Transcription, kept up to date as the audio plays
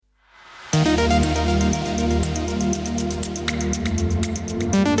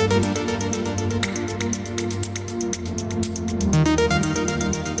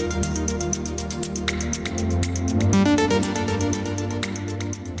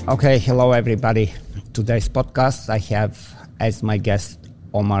Okay, hello everybody. Today's podcast I have as my guest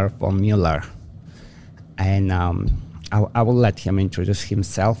Omar from Muller, and I will let him introduce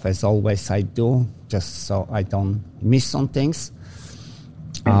himself as always I do, just so I don't miss on things.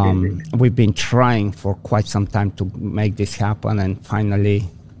 We've been trying for quite some time to make this happen, and finally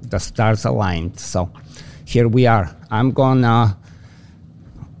the stars aligned. So here we are. I'm gonna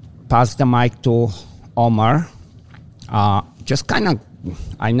pass the mic to Omar. Just kind of,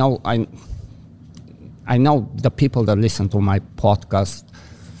 I know the people that listen to my podcast,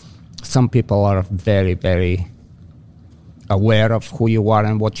 some people are very, very aware of who you are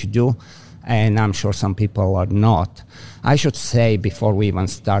and what you do, and I'm sure some people are not. I should say before we even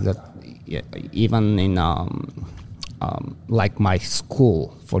started, even in like my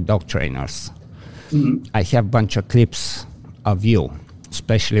school for dog trainers, I have a bunch of clips of you,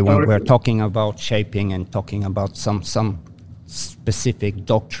 especially when we're talking about shaping and talking about some specific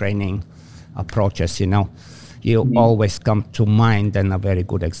dog training approaches. You always come to mind, and a very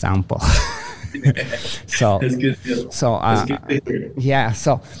good example. So that's good. So that's good. yeah.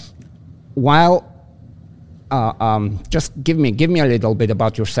 So while just give me a little bit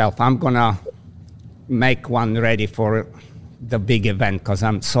about yourself. I'm gonna make one ready for the big event because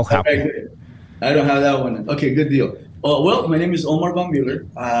I'm so happy. Okay, good. I don't have that one. Okay, good deal. Well, my name is Omar von Muller.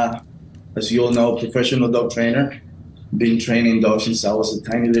 As you all know, professional dog trainer. Been training dogs since I was a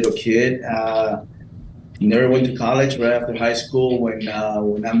tiny little kid. Never went to college right after high school. When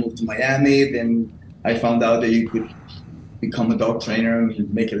I moved to Miami, then I found out that you could become a dog trainer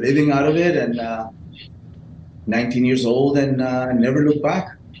and make a living out of it. And 19 years old, and never looked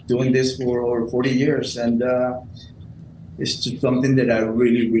back. Doing this for over 40 years, and it's just something that I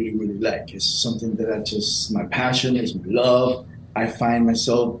really, really, really like. It's something that my passion is my love. I find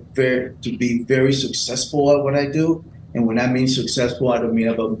myself to be very successful at what I do. And when I mean successful, I don't mean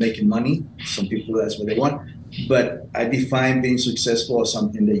about making money. Some people, that's what they want. But I define being successful as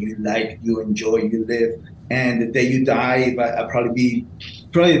something that you like, you enjoy, you live. And the day you die, I'm probably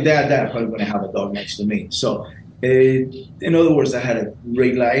going to have a dog next to me. So in other words, I had a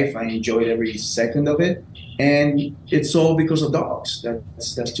great life. I enjoyed every second of it. And it's all because of dogs.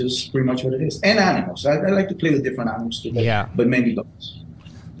 That's just pretty much what it is. And animals. I like to play with different animals too, but mainly dogs.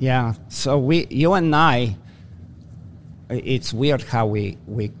 Yeah. So you and I, it's weird how we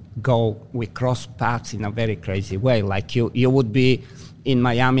cross paths in a very crazy way. Like you would be in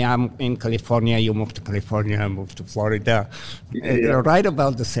Miami, I'm in California, you moved to California, I moved to Florida. Yeah. Right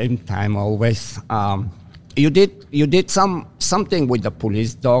about the same time always. You did something with the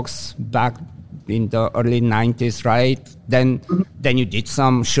police dogs back in the early 90s, right? Then you did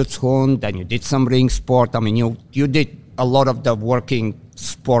some Schutzhund, then you did some ring sport. I mean, you did a lot of the working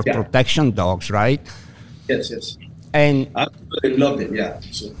sport protection dogs, right? Yes. And I loved it, yeah.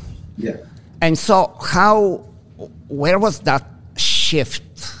 So, yeah. And so where was that shift?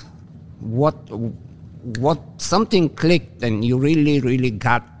 What something clicked and you really, really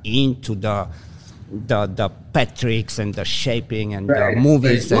got into the pet tricks and the shaping and the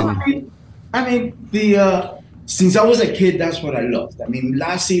movies? Right. Since I was a kid, that's what I loved. I mean,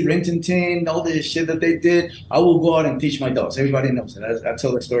 Lassie, Rin Tin Tin, all the shit that they did, I will go out and teach my dogs. Everybody knows it. I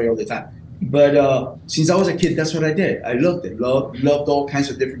tell that story all the time. But since I was a kid, that's what I did. I loved it. Loved all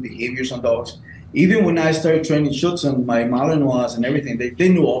kinds of different behaviors on dogs. Even when I started training Schutzhund, my Malinois and everything, they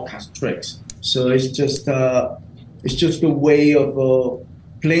knew all kinds of tricks. So it's just a way of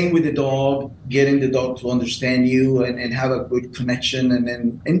playing with the dog, getting the dog to understand you and have a good connection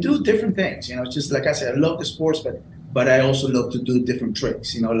and do different things. It's just like I said, I love the sports, but I also love to do different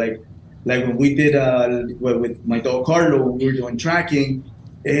tricks. Like when we did with my dog Carlo, when we were doing tracking.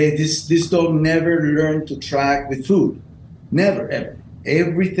 This dog never learned to track with food. Never, ever.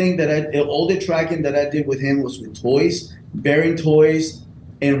 Everything all the tracking that I did with him was with toys, bearing toys,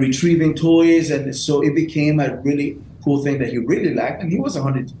 and retrieving toys. And so it became a really cool thing that he really liked. And he was a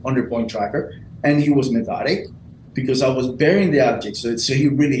 100-point tracker, and he was methodic because I was bearing the object. So he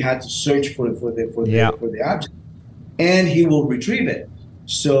really had to search for the object, and he will retrieve it.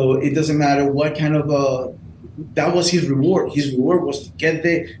 So it doesn't matter what kind of that was his reward. His reward was to get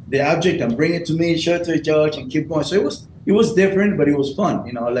the object and bring it to me, show it to the judge, and keep going. So it was different, but it was fun.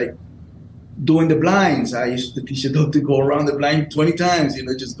 Like doing the blinds. I used to teach a dog to go around the blind 20 times.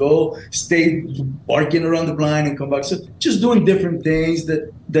 Just go, stay barking around the blind and come back. So just doing different things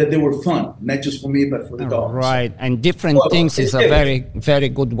that they were fun, not just for me, but for the dogs. Right, and different things is a very, very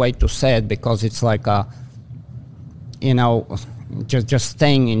good way to say it because it's like just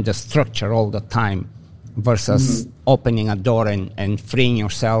staying in the structure all the time. Versus opening a door and freeing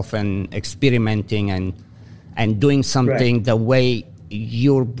yourself and experimenting and doing something the way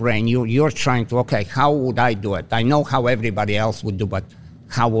your brain, you're trying to, okay, how would I do it? I know how everybody else would do, but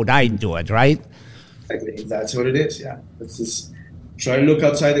how would I do it, right? Exactly. That's what it is. Yeah. It's just try to look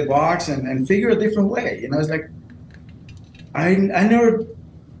outside the box and figure a different way. You know, it's like I never.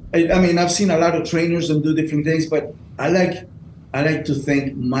 I mean, I've seen a lot of trainers and do different things, but I like to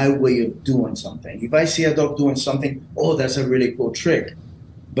think my way of doing something. If I see a dog doing something, oh, that's a really cool trick.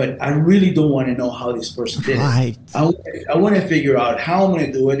 But I really don't want to know how this person did Right. it. I want to figure out how I'm going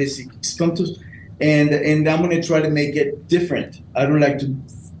to do it. It's come to, and I'm going to try to make it different. I don't like to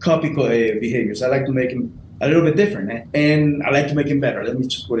copy behaviors. I like to make them a little bit different, and I like to make them better. Let me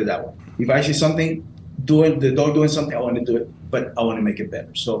just put it that way. If I see something the dog doing something, I want to do it, but I want to make it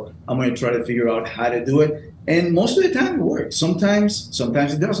better. So I'm going to try to figure out how to do it, and most of the time it works. Sometimes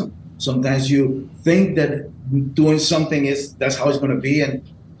it doesn't. Sometimes you think that doing something that's how it's going to be, and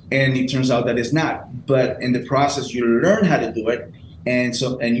it turns out that it's not. But in the process, you learn how to do it, and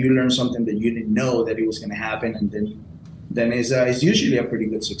you learn something that you didn't know that it was going to happen, and then it's usually a pretty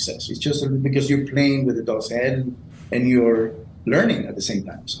good success. It's just because you're playing with the dog's head and you're learning at the same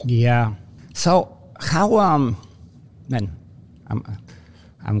time. So. Yeah. So how man,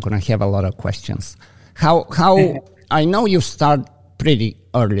 I'm gonna have a lot of questions. How I know you start pretty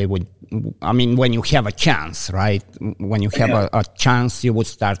early with. I mean, when you have a chance, right? When you have a chance, you would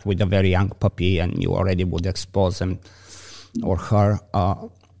start with a very young puppy, and you already would expose him or her.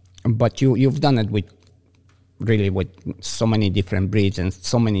 But you've done it with so many different breeds and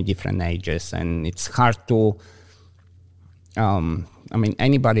so many different ages, and it's hard to. I mean,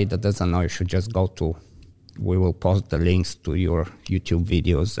 anybody that doesn't know, you should just go to. We will post the links to your YouTube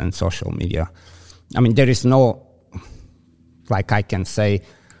videos and social media. I mean, there is no, like I can say,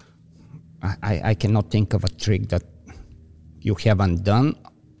 I cannot think of a trick that you haven't done,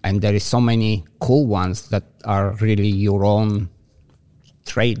 and there is so many cool ones that are really your own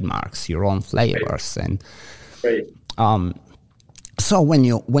trademarks, your own flavors, and right. So when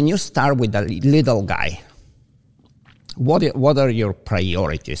you start with a little guy, what are your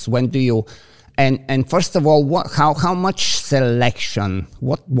priorities? When do you, and first of all, how much selection?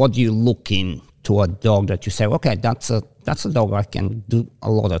 What do you look into a dog that you say, okay, that's a dog I can do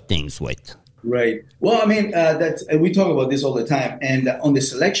a lot of things with? Right. Well, I mean, we talk about this all the time, and on the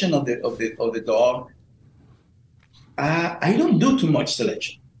selection of the dog, I don't do too much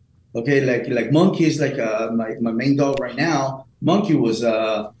selection. Okay, like Monkey is like my main dog right now. Monkey was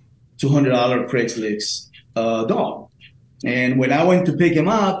a $200 Craigslist dog, and when I went to pick him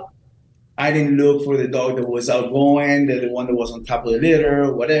up, I didn't look for the dog that was outgoing, the one that was on top of the litter,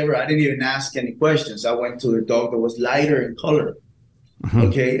 or whatever. I didn't even ask any questions. I went to the dog that was lighter in color. Mm-hmm.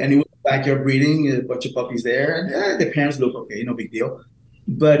 Okay, and he was backyard breeding, a bunch of puppies there, and the parents look okay, no big deal.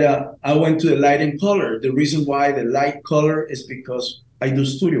 But I went to the light in color. The reason why the light color is because I do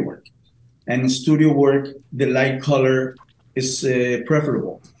studio work. And in studio work, the light color is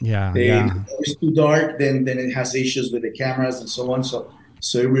preferable. Yeah. If it's too dark, then it has issues with the cameras and so on.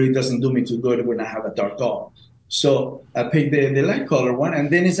 So it really doesn't do me too good when I have a dark dog. So I picked the light color one, and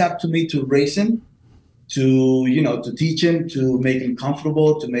then it's up to me to raise him, to teach him, to make him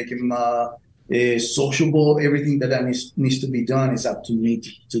comfortable, to make him sociable. Everything that needs to be done is up to me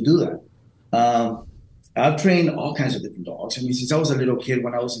to do that. I've trained all kinds of different dogs. I mean, since I was a little kid,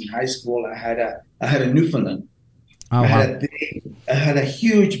 when I was in high school, I had a Newfoundland. Oh, wow. I had a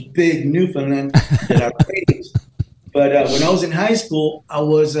huge, big Newfoundland that I raised. But when I was in high school, I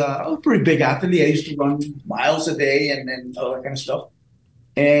was a pretty big athlete. I used to run miles a day and all that kind of stuff.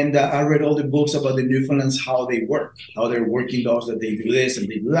 And I read all the books about the Newfoundlands, how they work, how they're working dogs, that they do this and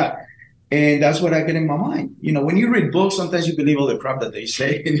they do that. And that's what I get in my mind. When you read books, sometimes you believe all the crap that they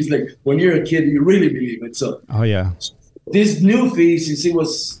say. And it's like, when you're a kid, you really believe it. So, oh, yeah. This Newfie, since he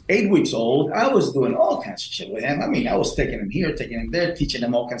was 8 weeks old, I was doing all kinds of shit with him. I mean, I was taking him here, taking him there, teaching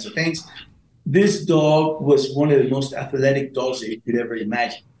him all kinds of things. This dog was one of the most athletic dogs that you could ever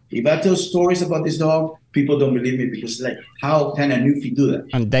imagine. If I tell stories about this dog, people don't believe me because, like, how can a Newfie do that?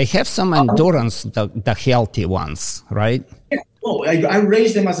 And they have some endurance, the healthy ones, right? Yeah. Oh, I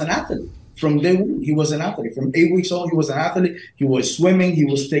raised him as an athlete. From day one, he was an athlete. From 8 weeks old, he was an athlete. He was swimming. He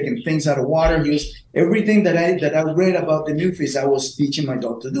was taking things out of water. He was everything that I read about the Newfies, I was teaching my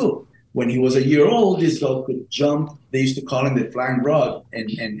dog to do. When he was a year old, this dog could jump. They used to call him the flying rug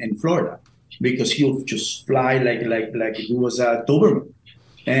in Florida because he would just fly like he was a Doberman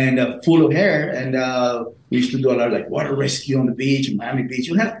and full of hair. And we used to do a lot of like water rescue on the beach, Miami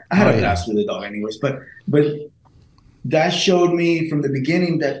Beach. I had a blast with the dog, anyways. But that showed me from the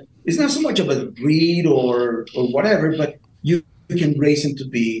beginning that it's not so much about the breed or whatever, but you can raise him to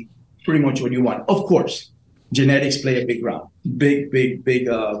be pretty much what you want. Of course, genetics play a big role. big thing.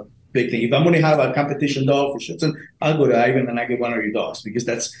 If I'm going to have a competition dog for Schutzen, I'll go to Ivan and I get one of your dogs because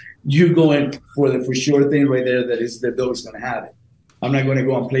that's you're going for the for sure thing right there. That is the dog's going to have it. I'm not going to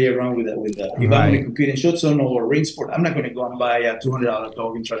go and play around with that. If I'm going to compete in Schutzen or ring sport, I'm not going to go and buy a $200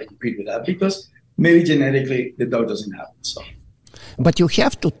 dog and try to compete with that because maybe genetically the dog doesn't have it. So. But you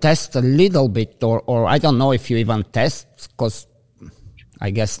have to test a little bit, or I don't know if you even test, because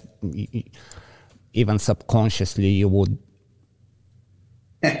I guess even subconsciously you would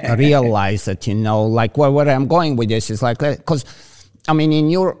realize that, like where I'm going with this is like, because I mean, in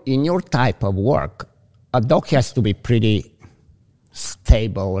your type of work, a dog has to be pretty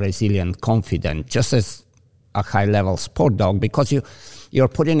stable, resilient, confident, just as a high-level sport dog, because you're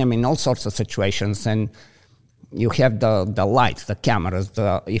putting them in all sorts of situations, and you have the lights, the cameras,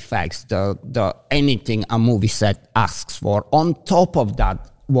 the effects, the anything a movie set asks for. On top of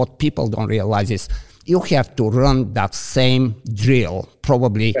that, what people don't realize is you have to run that same drill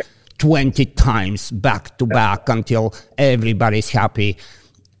probably 20 times back to back until everybody's happy.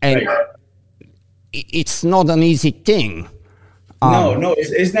 And it's not an easy thing. No,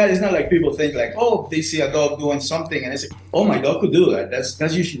 it's not like people think like, oh, they see a dog doing something and they say, oh, my dog could do that.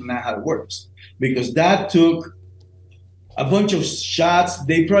 That's usually not how it works, because that took a bunch of shots.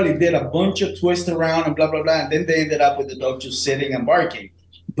 They probably did a bunch of twists around and blah, blah, blah. And then they ended up with the dog just sitting and barking.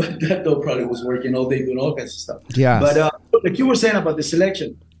 But that dog probably was working all day doing all kinds of stuff. Yeah. But like you were saying about the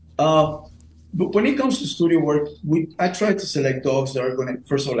selection, but when it comes to studio work, I try to select dogs that are going to,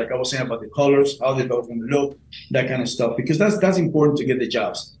 first of all, like I was saying about the colors, how the dog's going to look, that kind of stuff, because that's important to get the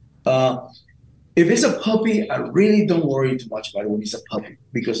jobs. If it's a puppy, I really don't worry too much about it when it's a puppy,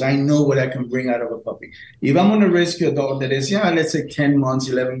 because I know what I can bring out of a puppy. If I'm going to rescue a dog that is, let's say 10 months,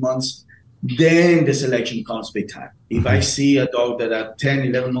 11 months, then the selection comes big time. If I see a dog that at 10,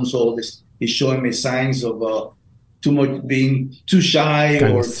 11 months old is showing me signs of too much, being too shy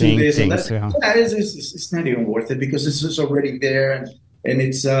or too this and that, it's not even worth it, because it's just already there, and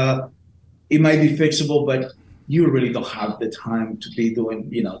it's it might be fixable, but you really don't have the time to be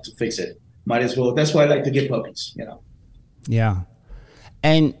doing, to fix it. Might as well. That's why I like to get puppies, Yeah.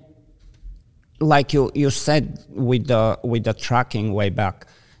 And like you said with the tracking way back,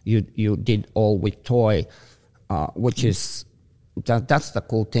 you did all with toy, which is that's the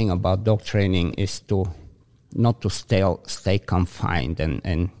cool thing about dog training, is to not to stay confined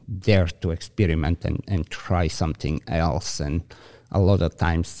and dare to experiment and try something else. And a lot of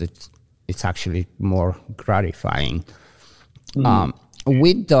times it's actually more gratifying.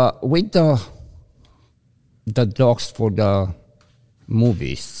 With the dogs for the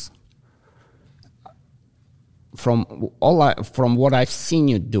movies, from what I've seen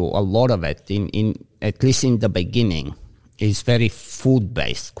you do, a lot of it in at least in the beginning is very food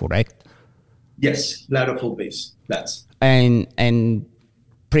based, correct? Yes, a lot of food based. And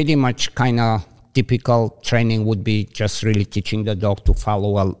pretty much kind of typical training would be just really teaching the dog to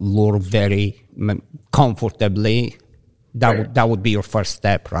follow a lure very comfortably. That would be your first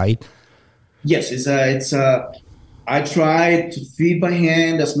step, right? Yes, it's I try to feed by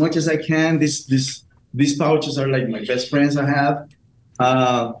hand as much as I can. These pouches are like my best friends I have.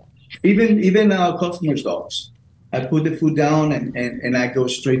 Even customers' dogs. I put the food down and I go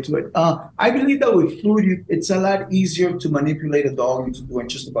straight to it. I believe that with food, it's a lot easier to manipulate a dog into doing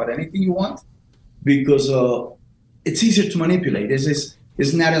just about anything you want, because it's easier to manipulate.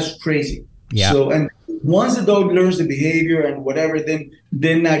 It's not as crazy. Yeah. So, and once the dog learns the behavior and whatever,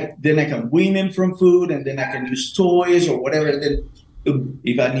 then I can wean him from food, and then I can use toys or whatever. Then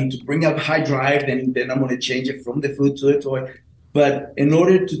if I need to bring up high drive, then I'm going to change it from the food to the toy. But in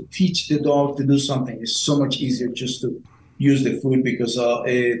order to teach the dog to do something, it's so much easier just to use the food, because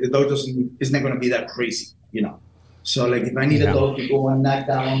the dog is not going to be that crazy, So like if I need a dog to go and knock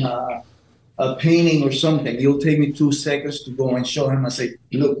down a painting or something, it'll take me 2 seconds to go and show him. I say,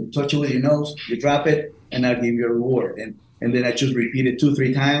 look, you touch it with your nose, you drop it, and I'll give you a reward. And then I just repeat it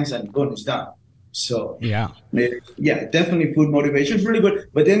 2-3 times, and boom, it's done. So yeah, definitely food motivation is really good.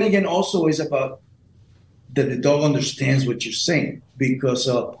 But then again, also is about that the dog understands what you're saying, because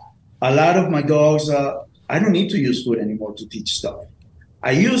a lot of my dogs, I don't need to use food anymore to teach stuff.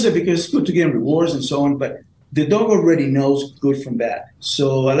 I use it because it's good to get rewards and so on, but the dog already knows good from bad.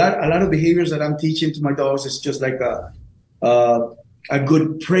 So a lot of behaviors that I'm teaching to my dogs is just like a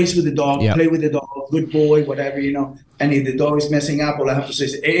good praise with the dog, play with the dog, good boy, whatever, And if the dog is messing up, all I have to say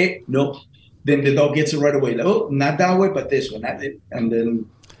is, hey, no. Then the dog gets it right away. Like, oh, not that way, but this one, not it. And then,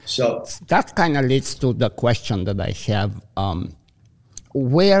 so. That kind of leads to the question that I have.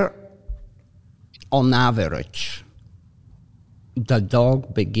 Where, on average, the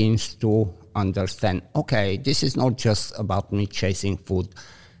dog begins to understand, okay, this is not just about me chasing food.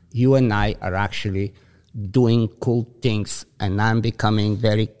 You and I are actually doing cool things, and I'm becoming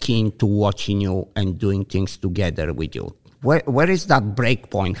very keen to watching you and doing things together with you. Where is that break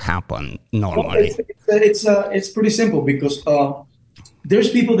point happen normally? It's pretty simple because there's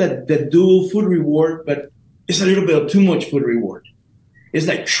people that do food reward, but it's a little bit of too much food reward. It's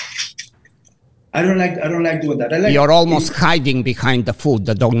like I don't like doing that. You're almost hiding behind the food.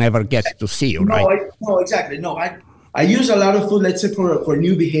 The dog never gets to see you, right? No, exactly. No, I use a lot of food, let's say for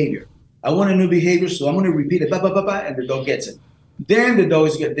new behavior. I want a new behavior, so I'm going to repeat it, and the dog gets it. Then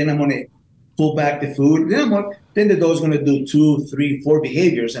then I'm going to pull back the food. Then the dog's going to do 2, 3, 4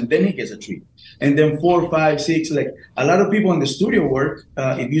 behaviors, and then he gets a treat. And then 4, 5, 6, like a lot of people in the studio work,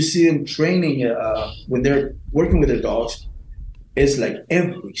 if you see them training when they're working with their dogs, it's like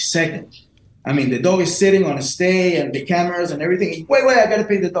every second. I mean, the dog is sitting on a stay and the cameras and everything. Wait, I got to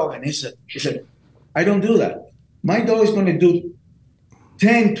pay the dog. And he said, I don't do that. My dog is going to do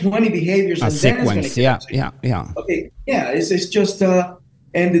 10, 20 behaviors. A and sequence, then yeah. Okay, yeah, it's just,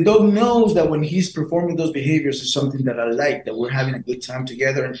 and the dog knows that when he's performing those behaviors is something that I like, that we're having a good time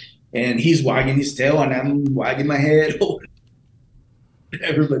together, and he's wagging his tail and I'm wagging my head.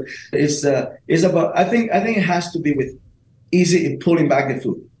 Everybody, it's about, I think it has to be with easy pulling back the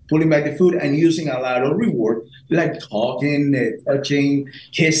food and using a lot of reward, like talking, touching,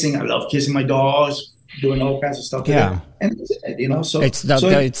 kissing. I love kissing my dogs, doing all kinds of stuff. Yeah. And that's it, so it's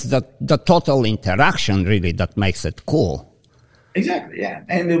the total interaction really that makes it cool. Exactly, yeah.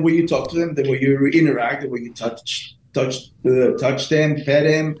 And the way you talk to them, the way you interact, the way you touch them, pet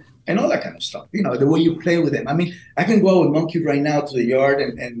them, and all that kind of stuff. The way you play with them. I mean, I can go out with Monkey right now to the yard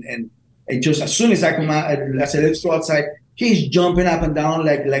and just as soon as I come out, I say, let's go outside. He's jumping up and down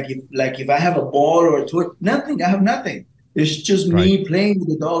like if I have a ball or a toy. Nothing. I have nothing. It's just me playing with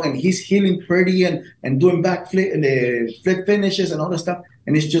the dog, and he's healing pretty and doing backflip and the flip finishes and all that stuff.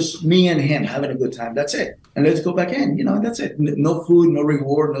 And it's just me and him having a good time. That's it. And let's go back in. That's it. No food, no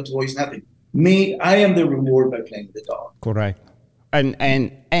reward, no toys, nothing. I am the reward by playing with the dog. Correct.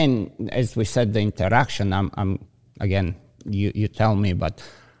 And as we said, the interaction. I'm again. You tell me, but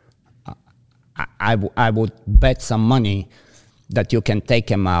I would bet some money that you can take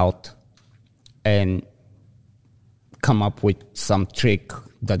him out and come up with some trick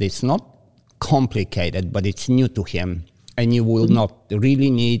that is not complicated, but it's new to him, and you will not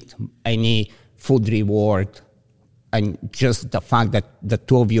really need any food reward, and just the fact that the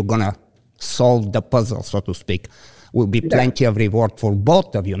two of you gonna solve the puzzle, so to speak, will be plenty of reward for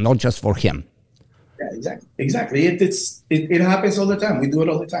both of you, not just for him. Yeah, exactly. It happens all the time. We do it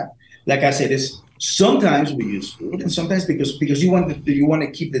all the time. Like I said, sometimes we use food, and sometimes because you want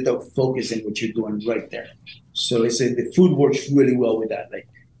to keep the dog focused in what you're doing right there. So the food works really well with that. Like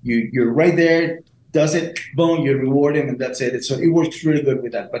you're right there, does it, boom, you reward him, and that's it. So it works really good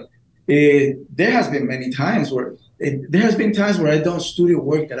with that. But there has been many times where I don't studio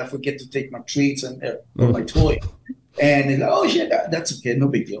work that I forget to take my treats and or my toy, and it's like, oh shit, that's okay, no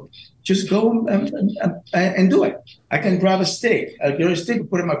big deal. Just go and do it. I can grab a steak. I'll get a steak,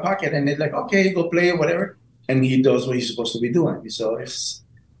 put it in my pocket, and it's like, okay, go play, whatever. And he does what he's supposed to be doing. So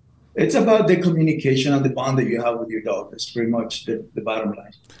it's about the communication and the bond that you have with your dog. That's pretty much the bottom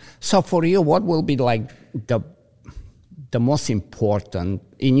line. So for you, what will be like the most important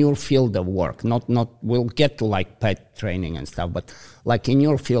in your field of work? Not we'll get to like pet training and stuff, but like in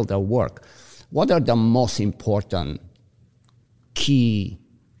your field of work, what are the most important key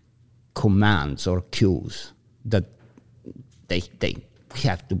commands or cues that they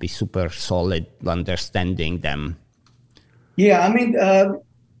have to be super solid understanding them? Yeah, I mean,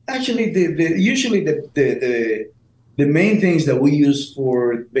 actually, usually the main things that we use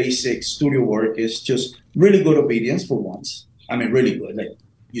for basic studio work is just really good obedience for once. I mean, really good. Like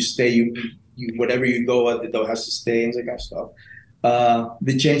you stay, you whatever you go, the dog has to stay and that kind of stuff.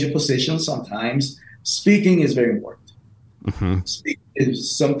 The change of position sometimes. Speaking is very important. Mm-hmm. Speaking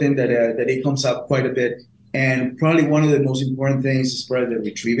is something that it comes up quite a bit, and probably one of the most important things is probably the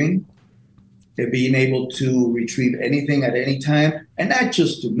retrieving. Being able to retrieve anything at any time, and not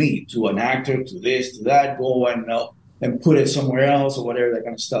just to me, to an actor, to this, to that, go and put it somewhere else or whatever, that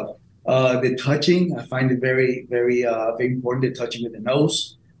kind of stuff. The touching, I find it very, very, very important, the touching with the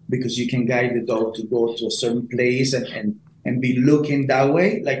nose, because you can guide the dog to go to a certain place and be looking that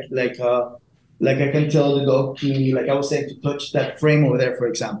way. Like I can tell the dog to, like I was saying, to touch that frame over there, for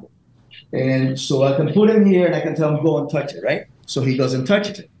example. And so I can put him here and I can tell him, go and touch it, right? So he goes and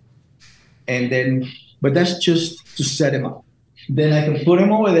touches it. And then, but that's just to set him up. Then I can put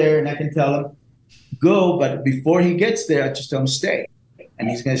him over there and I can tell him, go, but before he gets there, I just tell him stay. and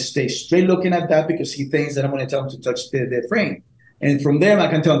he's going to stay straight looking at that because he thinks that I'm going to tell him to touch the frame. And from there, I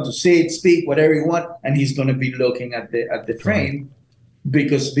can tell him to sit, speak, whatever you want, and he's going to be looking at the frame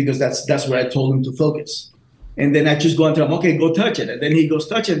because that's where I told him to focus. And then I just go and tell him, okay, go touch it. And then he goes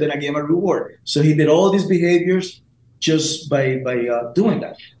touch it, and then I give him a reward. So he did all these behaviors just by doing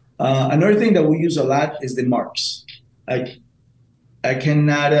that. Another thing that we use a lot is the marks. I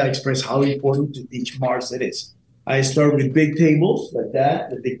cannot express how important to teach marks it is. I start with big tables like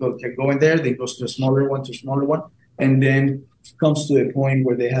that they can go in there, then goes to a smaller one, and then comes to a point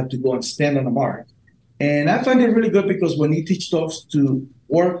where they have to go and stand on a mark. And I find it really good because when you teach dogs to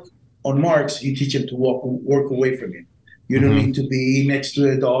work on marks, you teach them to work away from you. You don't need to be next to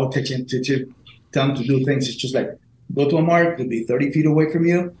the dog, teaching to tell them to do things. It's just like go to a mark, it'll be 30 feet away from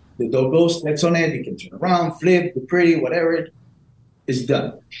you. The dog goes, steps on it, you can turn around, flip, be pretty, whatever. Is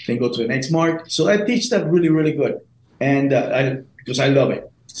done. Then go to the next mark. So I teach that really, really good. And because I love it.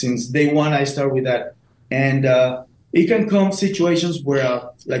 Since day one, I start with that. And it can come situations where,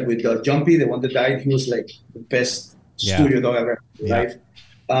 like with Jumpy, the one that died, he was like the best studio dog I've ever had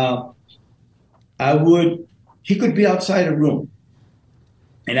in life. He could be outside a room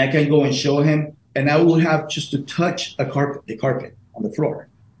and I can go and show him and I will have just to touch the carpet on the floor.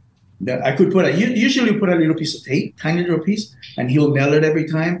 I could usually put a little piece of tape, tiny little piece, and he'll nail it every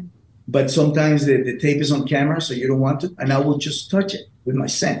time. But sometimes the tape is on camera, so you don't want to. And I will just touch it with my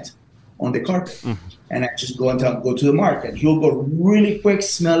scent on the carpet. And I just go to the mark. And he'll go really quick,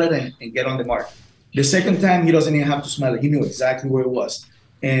 smell it, and get on the mark. The second time, he doesn't even have to smell it. He knew exactly where it was.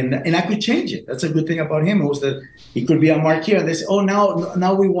 And I could change it. That's a good thing about him. It was that he could be a mark here. And they say, oh,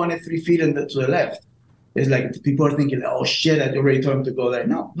 now we want it 3 feet to the left. It's like people are thinking, oh, shit, I already told him to go there.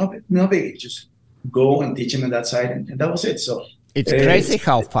 No biggie. Just go and teach him on that side. And that was it. So it's crazy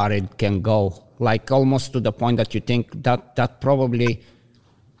how far it can go, like almost to the point that you think that probably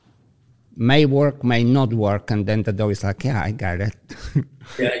may work, may not work. And then the dog is like, yeah, I got it.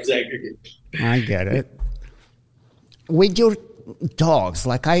 Yeah, exactly. I get it. With your dogs,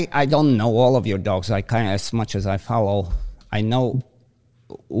 like I don't know all of your dogs. I kind of, as much as I follow, I know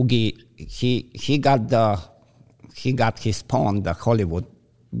Oogie, he got his paw on the Hollywood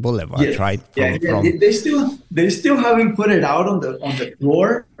Boulevard, right? They still haven't put it out on the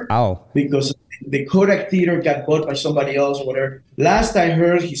floor. Oh, because the Kodak Theater got bought by somebody else or whatever. Last I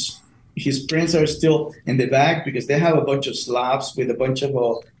heard, his prints are still in the back because they have a bunch of slabs with a bunch of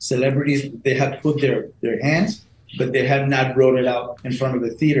celebrities. They have put their hands, but they have not brought it out in front of the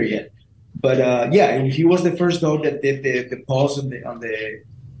theater yet. But he was the first dog that did the paws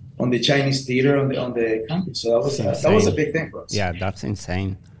on the Chinese theater on the campus. So that was a big thing for us. Yeah, that's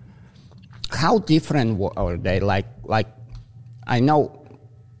insane. How different are they? Like I know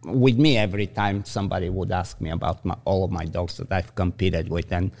with me, every time somebody would ask me about all of my dogs that I've competed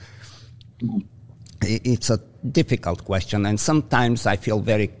with, and it's a difficult question. And sometimes I feel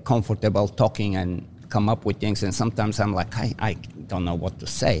very comfortable talking and come up with things, and sometimes I'm like, I don't know what to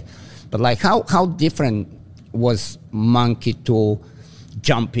say. But like, how different was Monkey to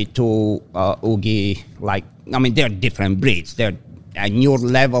Jumpy to Oogie? Like, I mean, they're different breeds. And your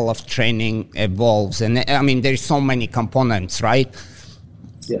level of training evolves, and I mean, there's so many components, right?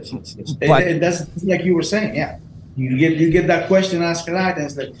 Yes. But that's like you were saying, yeah. You get that question asked a lot, and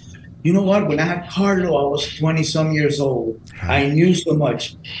it's like, you know what? When I had Carlo, I was 20-some years old. I knew so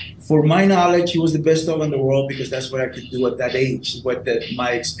much. For my knowledge, he was the best dog in the world because that's what I could do at that age.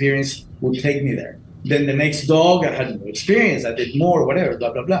 My experience would take me there. Then the next dog, I had no experience. I did more, whatever,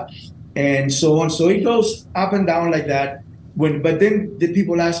 blah, blah, blah. And so on. So it goes up and down like that. But then the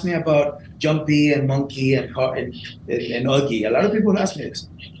people ask me about Jumpy and Monkey and Oogie. A lot of people ask me this.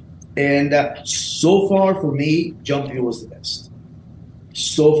 And so far for me, Jumpy was the best.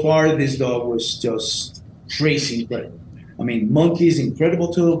 So far, this dog was just crazy incredible. I mean, Monkey is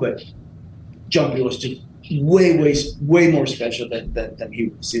incredible too, but Jumpy was just way more special than he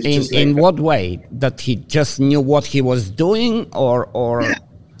was. In what way? That he just knew what he was doing, or yeah.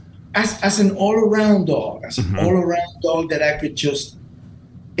 As an all-around dog, that I could just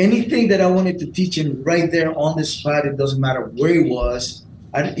anything that I wanted to teach him right there on the spot. It doesn't matter where he was.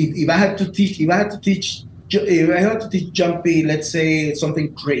 If I had to teach Jumpy, let's say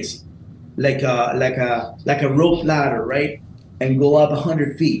something crazy, like a rope ladder, right, and go up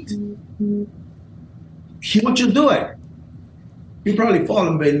 100 feet. He would just do it. He'd probably fall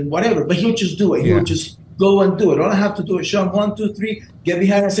and whatever, but he would just do it. He would just go and do it. All I have to do is show him 1, 2, 3, get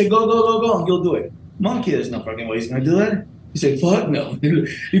behind and say go, and he'll do it. Monkey, there's no fucking way he's gonna do that. He said, fuck no.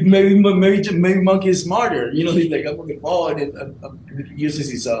 maybe Monkey is smarter. You know, he's like, I'm gonna fall, and uses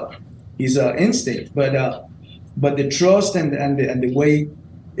his instinct. But but the trust and the way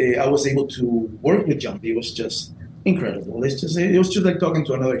I was able to work with Jumpy was just incredible. It was just like talking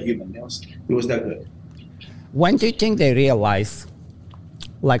to another human. It was that good. When do you think they realize,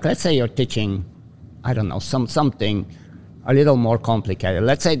 like, let's say you're teaching, I don't know, something a little more complicated.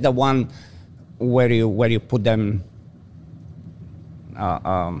 Let's say the one where you put them,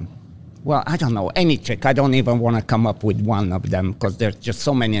 well, I don't know, any trick. I don't even want to come up with one of them because there's just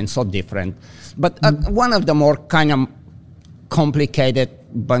so many and so different. But one of the more kind of complicated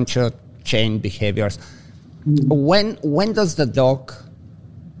bunch of chain behaviors. When does the dog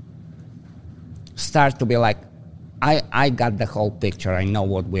start to be like, I got the whole picture. I know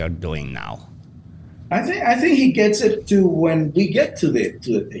what we are doing now. I think he gets it to when we get to the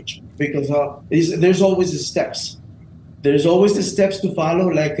picture, because there's always the steps. There's always the steps to follow.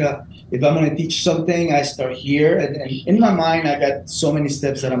 Like if I'm going to teach something, I start here, and in my mind, I got so many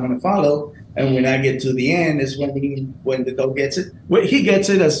steps that I'm going to follow. And when I get to the end, is when the dog gets it. Well, he gets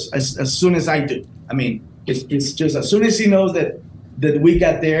it as soon as I do. I mean, it's just as soon as he knows that we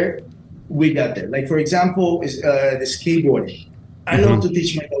got there, we got there. Like for example, is the skateboarding. I love to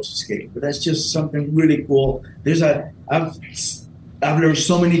teach my dogs to skate, but that's just something really cool. I've learned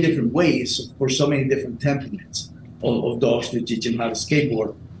so many different ways for so many different temperaments of dogs to teach them how to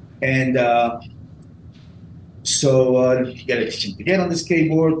skateboard. And so you got to teach them to get on the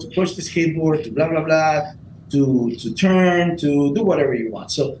skateboard, to push the skateboard, to blah, blah, blah, to turn, to do whatever you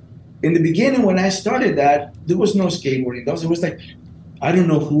want. So in the beginning, when I started that, there was no skateboarding dogs. It was like, I don't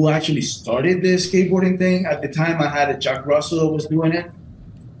know who actually started the skateboarding thing. At the time, I had a Jack Russell that was doing it.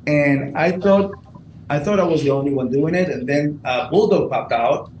 And I thought I was the only one doing it. And then Bulldog popped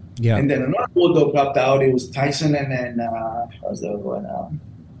out. Yeah. And then another Bulldog popped out. It was Tyson and then, what was the other one?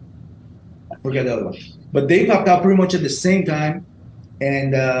 I forget the other one. But they popped out pretty much at the same time.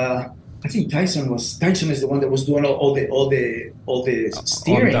 And I think Tyson is the one that was doing all the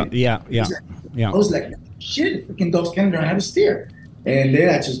steering. I was like, shit, freaking dogs can't learn how to steer. And then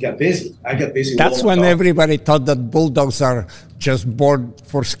I just got busy. I got busy. That's when everybody thought that bulldogs are just bored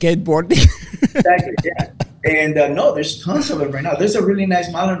for skateboarding. Exactly, yeah. And no, there's tons of them right now. There's a really nice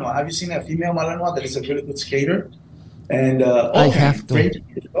Malinois. Have you seen a female Malinois that is a really good skater? And all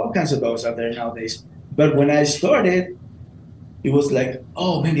kinds of dogs out there nowadays. But when I started, it was like,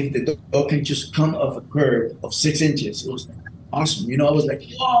 oh man, if the dog can just come off a curve of 6 inches, it was awesome. You know, I was like,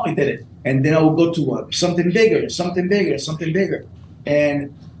 wow, he did it. And then I would go to something bigger.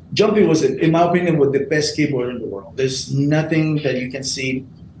 And Jumpy was, in my opinion, was the best skateboarder in the world. There's nothing that you can see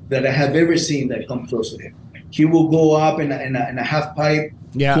that I have ever seen that comes close to him. He will go up in a half pipe,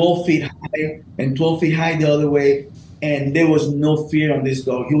 12 feet high, and 12 feet high the other way. And there was no fear on this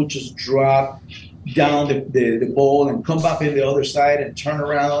dog. He would just drop down the bowl and come back in the other side and turn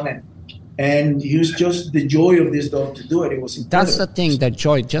around. And it was just the joy of this dog to do it. It was incredible. That's the thing, the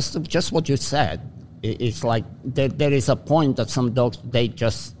joy. Just what you said. It's like there is a point that some dogs, they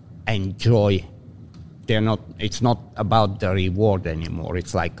just enjoy. It's not about the reward anymore.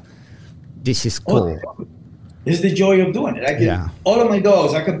 It's like, this is cool. Oh, it's the joy of doing it. All of my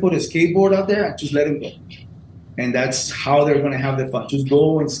dogs, I can put a skateboard out there and just let them go. And that's how they're going to have their fun. Just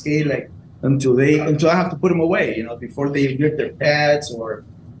go and skate until I have to put them away, before they rip their pads or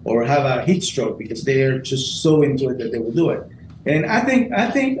have a heat stroke, because they're just so into it that they will do it. And I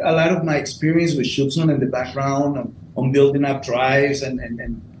think a lot of my experience with Schutzhund in the background on building up drives and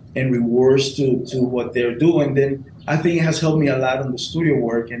rewards to what they're doing, then I think it has helped me a lot on the studio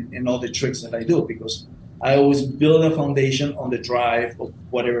work and all the tricks that I do, because I always build a foundation on the drive of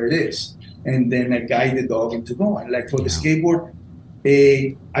whatever it is. And then I guide the dog into going. Like for the skateboard,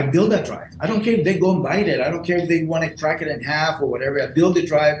 I build that drive. I don't care if they go and bite it. I don't care if they want to crack it in half or whatever. I build the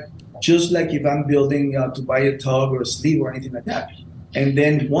drive just like if I'm building to buy a tug or a sleeve or anything like that. And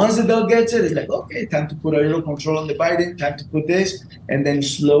then once the dog gets it, it's like, okay, time to put a little control on the biting, time to put this. And then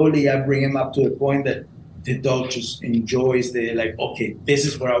slowly I bring him up to the point that the dog just enjoys okay, this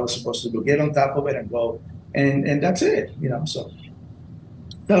is where I was supposed to go. Get on top of it and go. And that's it, so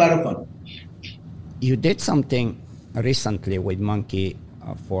it's a lot of fun. You did something recently with Monkey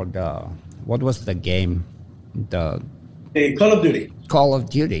for what was the game? The Call of Duty. Call of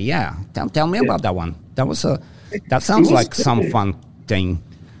Duty, yeah. Tell me about that one. That sounds like some fun thing.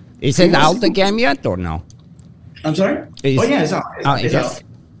 Is it out the game yet or no? I'm sorry? It's out. It's out.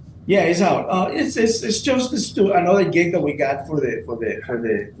 Yeah, it's out. It's just another gig that we got for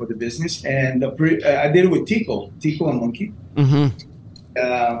the business, and I did it with Tico and Monkey.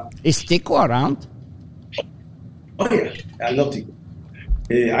 Mm-hmm. Is Tico around? Oh yeah, I love Tico.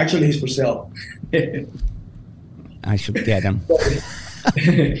 Actually, he's for sale. I should get him.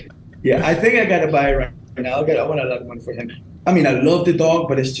 Yeah, I think I gotta buy it right And I want a lot of money for him. I mean, I love the dog,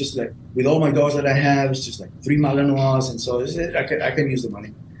 but it's just like with all my dogs that I have, it's just like 3 Malinois, and so I can use the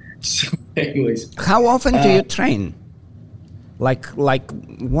money. So, anyways, How often do you train? Like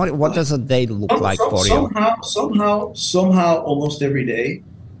what does a day look like for you? somehow, almost every day.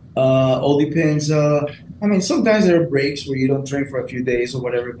 All depends. I mean, sometimes there are breaks where you don't train for a few days or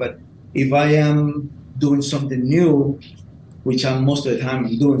whatever. But if I am doing something new, which I'm most of the time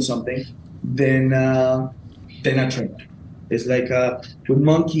I'm doing something, then I train. It's like with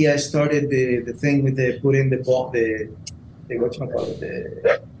Monkey, I started the thing with the put in the ball, the what's my call it,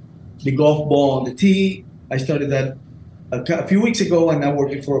 the golf ball on the tee. I started that a few weeks ago, and I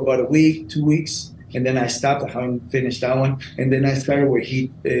worked it for about a week, 2 weeks, and then I stopped. I haven't finished that one, and then I started where he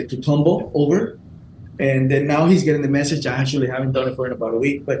to tumble over, and then now he's getting the message. I actually haven't done it for about a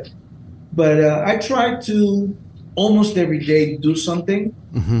week, but I try to almost every day do something.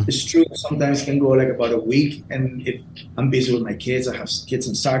 Mm-hmm. It's true. Sometimes it can go like about a week, and if I'm busy with my kids, I have kids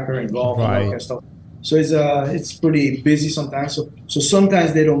in soccer and golf and all that kind of stuff. So it's pretty busy sometimes. So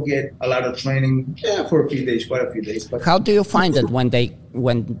sometimes they don't get a lot of training for a few days, quite a few days. But how do you find it when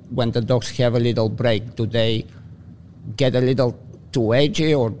the dogs have a little break? Do they get a little too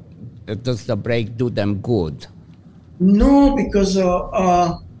edgy, or does the break do them good? No, because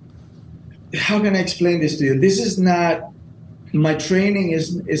how can I explain this to you? This is not my training.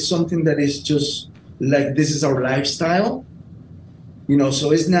 Is something that is just like this is our lifestyle.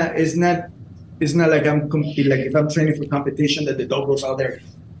 So it's not like like if I'm training for competition that the dog goes out there.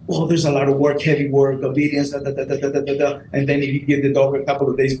 Oh, there's a lot of work, heavy work, obedience, and then if you give the dog a couple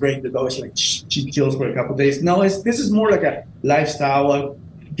of days break, the dog is like she chills for a couple of days. No, this is more like a lifestyle. I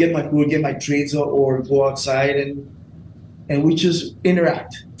get my food, get my treats, or go outside and we just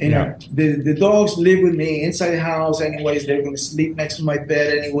interact. Yeah. The dogs live with me inside the house anyways. They're going to sleep next to my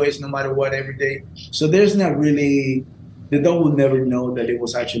bed anyways, no matter what, every day. So there's not really, the dog will never know that it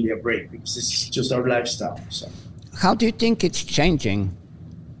was actually a break because this is just our lifestyle. So, how do you think it's changing?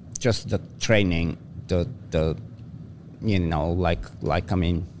 Just the training, the like I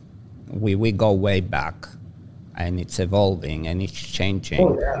mean, we go way back, and it's evolving and it's changing.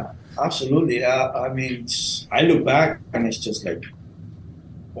 Oh yeah, absolutely. I mean, I look back and it's just like,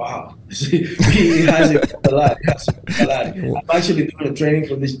 wow, he has it a lot. I'm actually doing a training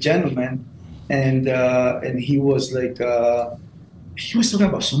for this gentleman, and he was like, he was talking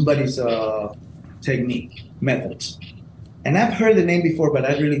about somebody's technique, methods. And I've heard the name before, but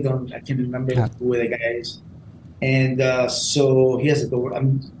I can't remember who the guy is. And so he has a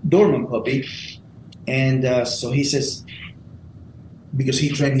Doberman puppy. And so he says, because he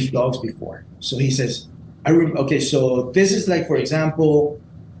trained his dogs before. So he says, okay, so this is like, for example,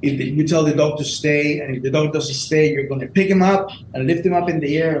 if you tell the dog to stay, and if the dog doesn't stay, you're going to pick him up and lift him up in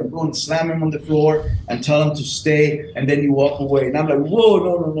the air and go and slam him on the floor and tell him to stay, and then you walk away. And I'm like, whoa,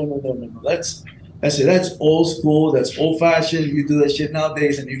 no. That's old school. That's old fashioned. You do that shit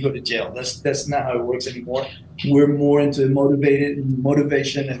nowadays, and you go to jail. That's not how it works anymore. We're more into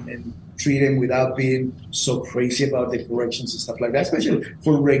motivation and treat him without being so crazy about the corrections and stuff like that, especially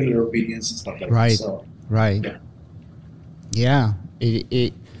for regular obedience and stuff like that. So, right. Yeah.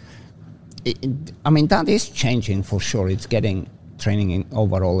 I mean, that is changing for sure. It's getting training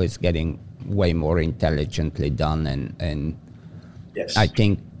overall is getting way more intelligently done, and yes. I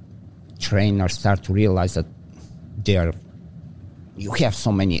think trainers start to realize that you have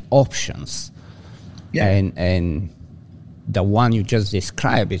so many options, and the one you just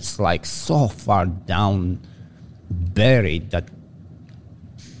described, it's like so far down buried that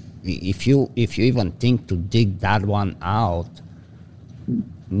if you even think to dig that one out,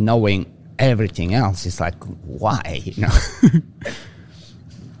 knowing everything else, it's like, why?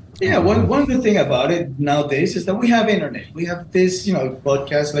 Yeah, one good thing about it nowadays is that we have internet. We have this,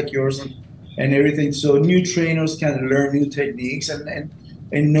 podcasts like yours and everything. So new trainers can learn new techniques and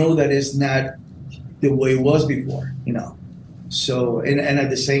know that it's not the way it was before, So, and at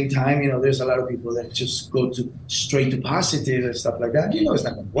the same time, there's a lot of people that just go straight to positive and stuff like that. It's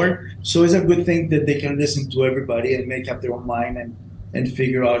not going to work. So it's a good thing that they can listen to everybody and make up their own mind and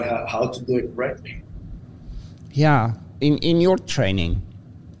figure out how to do it correctly. Yeah. In your training,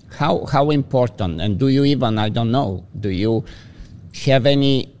 how important, and do you even, I don't know, do you have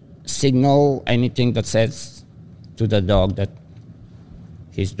any signal, anything that says to the dog that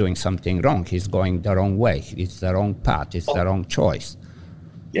he's doing something wrong, he's going the wrong way, it's the wrong path, it's the wrong choice?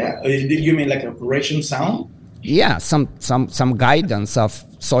 Yeah, you mean like a correction sound? Yeah, some guidance of,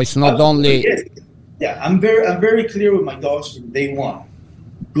 so it's not only... Yes. Yeah, I'm very clear with my dogs from day one.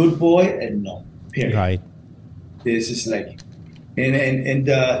 Good boy and no, period. Right. This is like,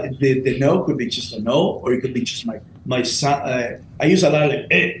 The no could be just a no, or it could be just my sound. I use a lot of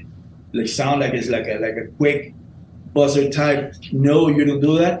like sound, like it's like a quick buzzer type. No, you don't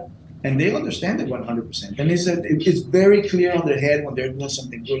do that, and they understand it 100%. And it's very clear on their head when they're doing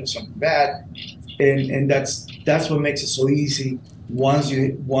something good and something bad, and that's what makes it so easy. Once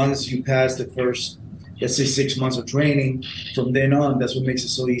you pass the first, let's say, 6 months of training, from then on, that's what makes it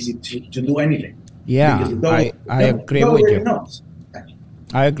so easy to do anything. Yeah, I agree with you.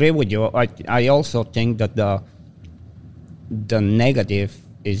 I agree with you. I also think that the negative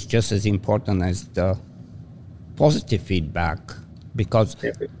is just as important as the positive feedback, because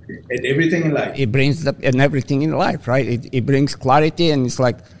everything in life, it brings and everything in life, right? It brings clarity, and it's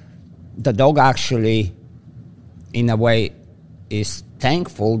like the dog actually, in a way, is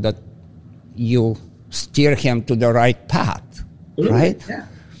thankful that you steer him to the right path, right? Yeah.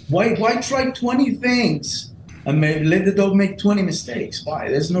 Why try 20 things and let the dog make 20 mistakes? Why?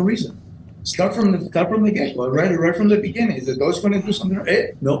 There's no reason. Start from the get-go, right from the beginning. Is the dog's going to do something?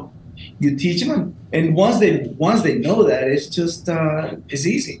 No. You teach them, and once they know that, it's just it's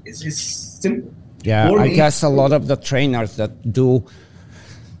easy. It's simple. Yeah, I guess a lot of the trainers that do,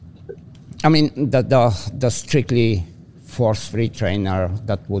 I mean, the strictly force-free trainer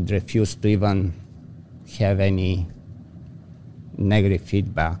that would refuse to even have any negative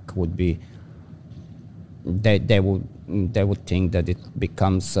feedback would be, they would think that it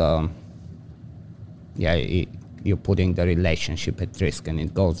becomes you're putting the relationship at risk, and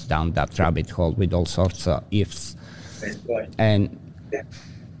it goes down that rabbit hole with all sorts of ifs. Right. And yeah.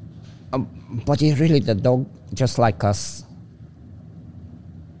 But it really, the dog, just like us,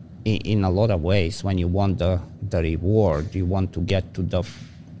 in a lot of ways, when you want the reward, you want to get to the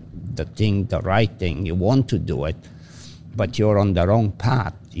right thing, you want to do it, but you're on the wrong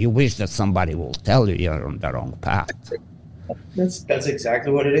path. You wish that somebody will tell you you're on the wrong path. That's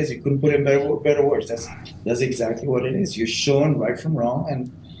exactly what it is. You couldn't put it in better words. That's exactly what it is. You're showing right from wrong,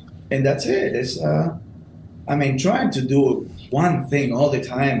 and that's it. It's trying to do one thing all the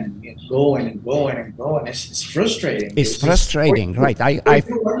time and going, it's frustrating. It's frustrating, right?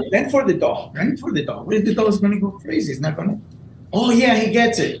 Then for the dog. The dog is going to go crazy. It's not going to. Oh yeah, he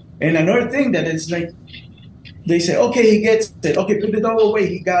gets it. And another thing that it's like, they say, okay, he gets it. Okay, put the dog away.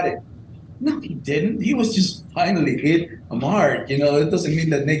 He got it. No, he didn't. He was just finally hit a mark. It doesn't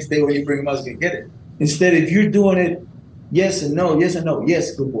mean that next day when you bring him out, he's going to get it. Instead, if you're doing it, yes and no, yes and no,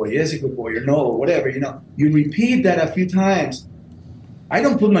 yes, good boy, yes, good boy, or no, whatever, you repeat that a few times. I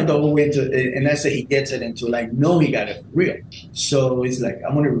don't put my dog away and I say he gets it into like, no, he got it for real. So it's like,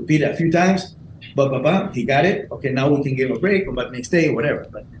 I'm going to repeat it a few times. He got it. Okay, now we can give him a break, come back next day, whatever.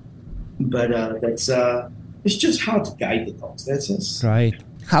 But that's it's just how to guide the dogs. That's just right.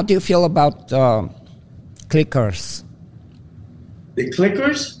 How do you feel about clickers? The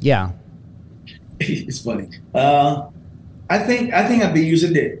clickers? Yeah. It's funny. I think I've been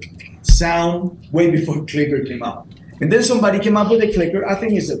using the sound way before clicker came out, and then somebody came up with a clicker. I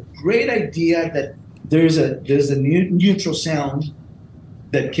think it's a great idea that there's a neutral sound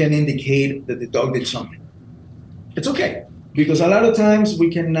that can indicate that the dog did something. It's okay, because a lot of times we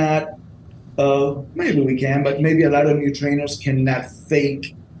cannot. Maybe we can, but maybe a lot of new trainers cannot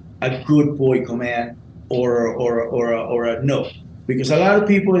fake a good boy command or a no, because a lot of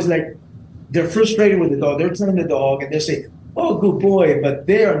people is like they're frustrated with the dog. They're telling the dog and they say, "Oh, good boy," but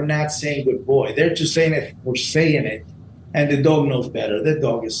they are not saying good boy. They're just saying it for saying it, and the dog knows better. The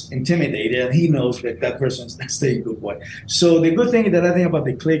dog is intimidated, and he knows that person is not saying good boy. So the good thing that I think about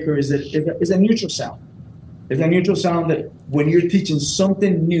the clicker is that it's a neutral sound. It's a neutral sound that when you're teaching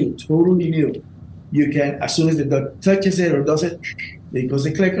something new, totally new, you can, as soon as the dog touches it or does it, because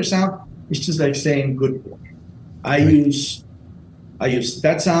the clicker sound, it's just like saying good boy. I use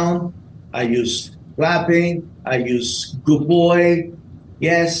that sound. I use clapping. I use good boy.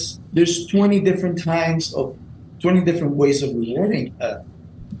 Yes, there's 20 different ways of rewarding the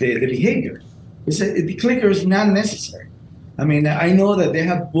behavior. The clicker is not necessary. I mean, I know that they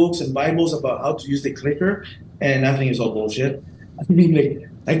have books and Bibles about how to use the clicker, and I think it's all bullshit. I mean,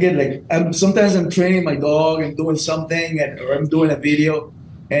 sometimes I'm training my dog and doing something, or I'm doing a video,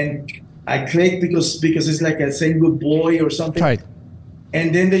 and I click because it's like a saying good boy or something. Right.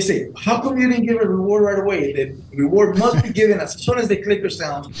 And then they say, how come you didn't give a reward right away? The reward must be given as soon as the clicker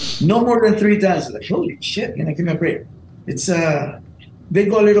sounds, no more than 3 times. Like, holy shit, give me a break. It's they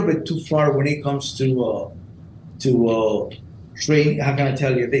go a little bit too far when it comes to train. How can I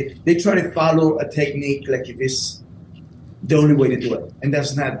tell you? They try to follow a technique like if it's the only way to do it, and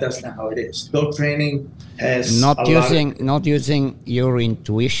that's not how it is. Dog training has not using your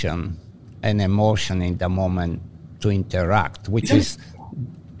intuition and emotion in the moment to interact, which is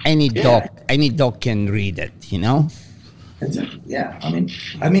any dog can read it, you know? Exactly. Yeah.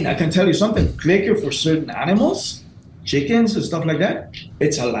 I mean, I can tell you something. Clicker for certain animals, chickens and stuff like that,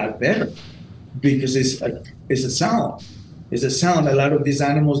 it's a lot better because it's a sound. It's a sound. A lot of these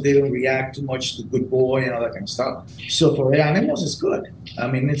animals, they don't react too much to good boy and all that kind of stuff. So for animals, it's good. I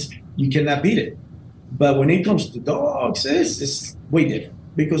mean, you cannot beat it. But when it comes to dogs, it's way different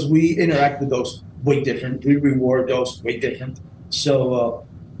because we interact with dogs way different. We reward dogs way different. So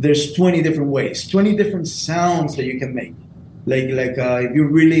there's 20 different ways, 20 different sounds that you can make.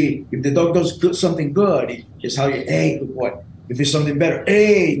 If the dog does something good, it's how you, hey, good boy. If it's something better,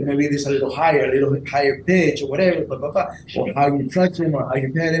 hey, maybe it's a little higher pitch or whatever, blah, blah, blah. Or how you touch him or how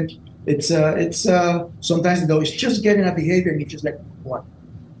you pet him. It's sometimes the dog is just getting a behavior and he's just like, what?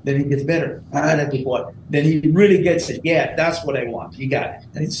 Then he gets better. That's what. Then he really gets it. Yeah, that's what I want. You got it.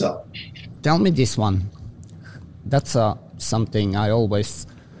 And it's so. Tell me this one. That's something I always,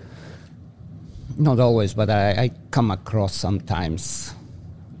 not always, but I come across sometimes.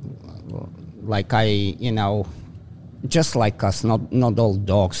 Like just like us, not all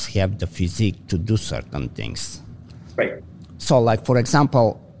dogs have the physique to do certain things. Right. So, like, for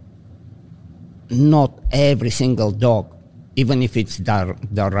example, not every single dog, even if it's the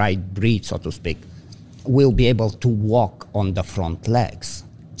right breed, so to speak, will be able to walk on the front legs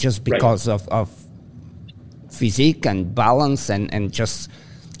just because of physique and balance and just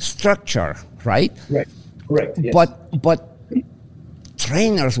structure, right? Right. Correct. Yes. But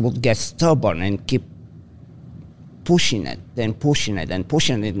trainers would get stubborn and keep pushing it and pushing it and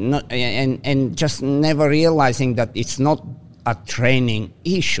pushing it, and just never realizing that it's not a training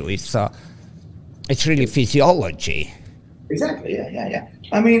issue. It's really physiology. Exactly. Yeah.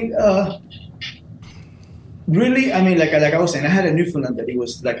 I mean, really. I mean, like I was saying, I had a Newfoundland that he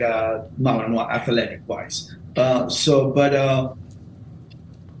was like a athletic wise.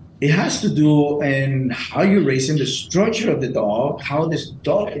 It has to do in how you raise him, the structure of the dog,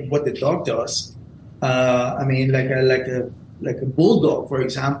 what the dog does. I mean, like a bulldog, for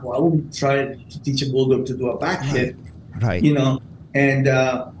example. I wouldn't try to teach a bulldog to do a backflip, right? You know. And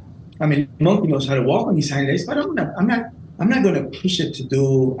I mean, monkey knows how to walk on his hind legs, but I'm not going to push it to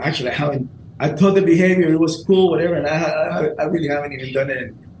do. Actually, I thought the behavior, it was cool, whatever, and I really haven't even done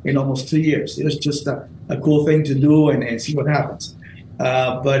it in almost 2 years. It was just a cool thing to do and see what happens.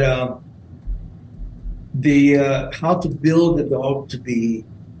 But how to build the dog to be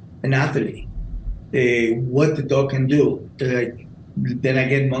an athlete, what the dog can do. Then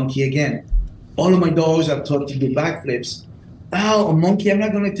again, monkey again. All of my dogs I've taught to do backflips. Oh, a monkey, I'm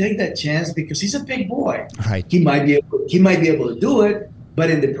not going to take that chance because he's a big boy. Right. He might be able to do it, but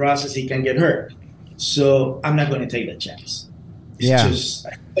in the process he can get hurt. So I'm not going to take that chance. It's just,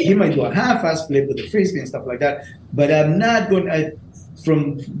 he might do a half-ass flip with the frisbee and stuff like that, but I'm not going to.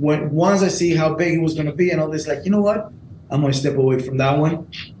 Once I see how big he was going to be and all this, like, you know what? I'm going to step away from that one,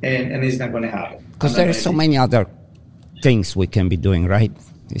 and it's not going to happen. Because there are so many other things we can be doing, right?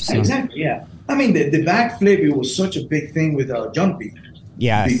 Exactly, yeah. I mean, the backflip, it was such a big thing with Jumpy.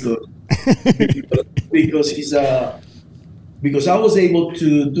 Yes. Because I was able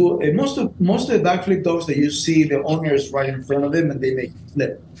to do most of the backflip dogs that you see, the owner is right in front of them and they make a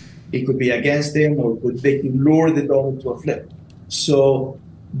flip. It could be against them or they could lure the dog into a flip. So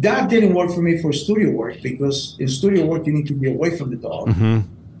that didn't work for me for studio work because in studio work you need to be away from the dog, and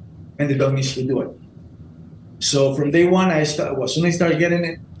the dog needs to do it. So from day one, as soon as I started getting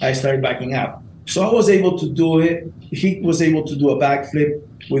it, I started backing out. So I was able to do it. He was able to do a backflip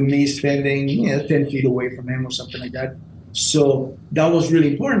with me standing 10 feet away from him or something like that. So that was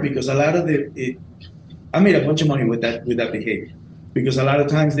really important because a lot of I made a bunch of money with that behavior. Because a lot of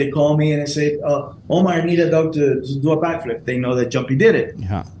times they call me and they say, Omar, I need a dog to do a backflip. They know that Jumpy did it.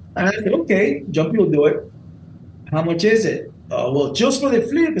 Yeah. And I said, okay, Jumpy will do it. How much is it? Well, just for the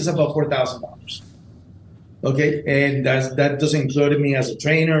flip, it's about $4,000. Okay, and that doesn't include me as a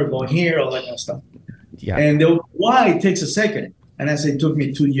trainer, going here, all that kind of stuff. Yeah. And they'll, why? It takes a second. And I said, it took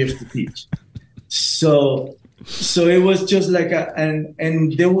me 2 years to teach. So it was just like and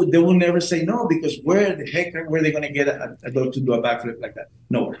they will never say no because where the heck were they going to get a dog to do a backflip like that?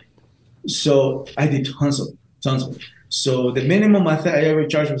 Nowhere. So I did tons of it. So the minimum I ever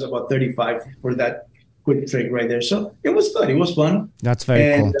charged was about $35 for that quick trick right there. So it was good. It was fun. That's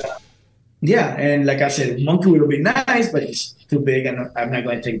very cool. Yeah, and like I said, monkey would be nice, but it's too big, and I'm not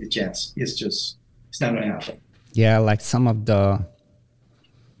going to take the chance. It's not going to happen. Yeah, like some of the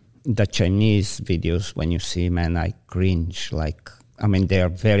Chinese videos, when you see, man, I cringe. Like, I mean, they are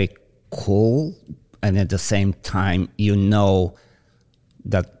very cool, and at the same time, you know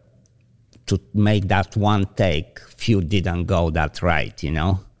that to make that one take, few didn't go that right, you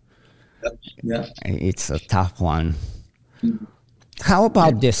know? Yeah. It's a tough one. How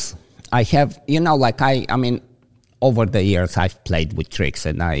about this? I have, I mean, over the years I've played with tricks,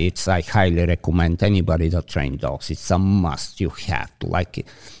 and I highly recommend anybody that train dogs. It's a must. You have to, like,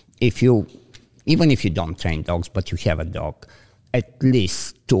 even if you don't train dogs, but you have a dog, at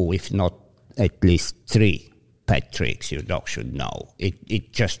least 2, if not at least 3 pet tricks your dog should know.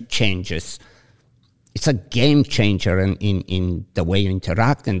 It just changes. It's a game changer in the way you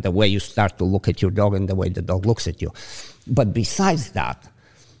interact and the way you start to look at your dog and the way the dog looks at you. But besides that,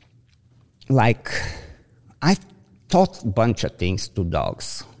 like, I've taught a bunch of things to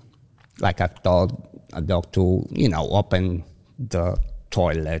dogs. Like, I've taught a dog to, open the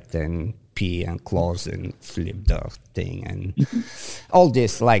toilet and pee and close and flip the thing and all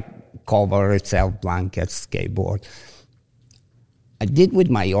this, like cover itself, blankets, skateboard. I did with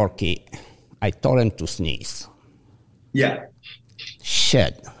my Yorkie. I taught him to sneeze. Yeah.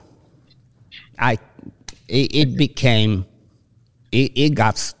 Shit. It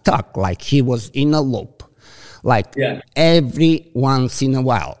got stuck, like he was in a loop. Like, every once in a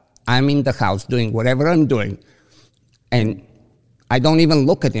while, I'm in the house doing whatever I'm doing, and I don't even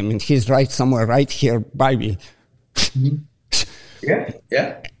look at him, and he's somewhere right here by me.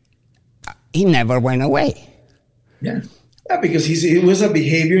 Yeah. He never went away. Yeah. Yeah, because it was a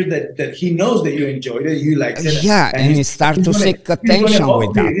behavior that he knows that you enjoyed it, you liked it. Yeah, and he starts to seek attention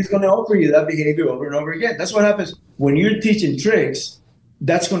with that. He's going to offer you that behavior over and over again. That's what happens when you're teaching tricks.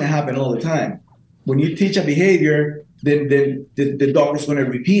 That's going to happen all the time. When you teach a behavior, then the dog is going to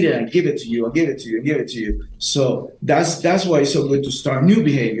repeat it and give it to you and give it to you and give it to you. So that's why it's so good to start new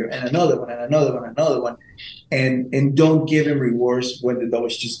behavior and another one and another one and another one. And don't give him rewards when the dog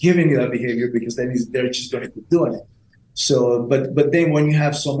is just giving you that behavior, because then they're just going to keep doing it. So, but then when you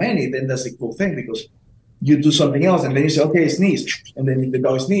have so many, then that's a cool thing, because you do something else and then you say, okay, sneeze. And then the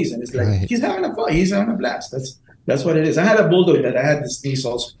dog sneezes, and it's like, he's having a fun. He's having a blast. That's what it is. I had a bulldog that I had the sneeze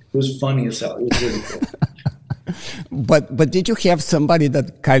also. It was funny as hell. It was really cool. But did you have somebody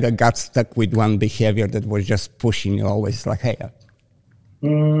that kind of got stuck with one behavior that was just pushing you always, like, hey?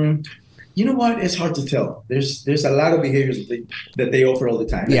 You know what? It's hard to tell. There's a lot of behaviors that they offer all the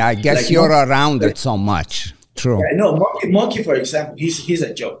time. Yeah, I guess you're around it so much. True. Yeah, no, monkey, for example, he's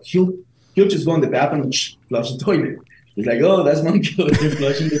a joke. He'll just go in the bathroom and flush the toilet. He's like, oh, that's monkey. They're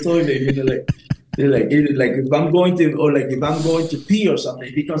flushing the toilet. They're like if I'm going to pee or something,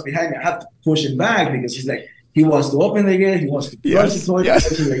 if he comes behind me, I have to push him back, because he's like, he wants to open it again. He wants to flush the toilet. Yes.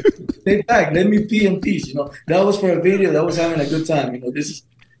 He's like, stay back. Let me pee in peace. That was for a video. That was having a good time.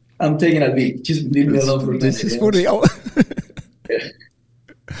 I'm taking a beat. Just leave me alone for a minute. This is for real.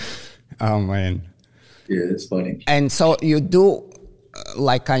 Oh, man. Yeah, it's funny. And so you do,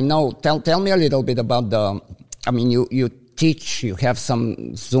 like, I know, tell me a little bit about you teach, you have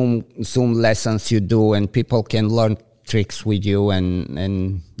some Zoom lessons you do, and people can learn tricks with you,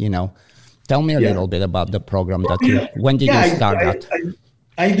 and tell me a little bit about the program when did you start that?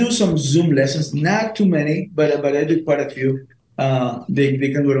 I do some Zoom lessons, not too many, but I do quite a few.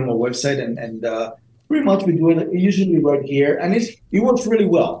 They can go to my website, and pretty much we do it usually right here, and it works really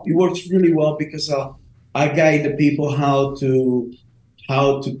well. It works really well because I guide the people how to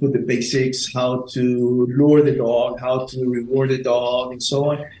put the basics, how to lure the dog, how to reward the dog, and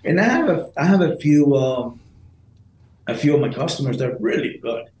so on. And I have a few of my customers that are really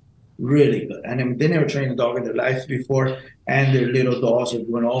good. And they never trained a dog in their life before, and their little dogs are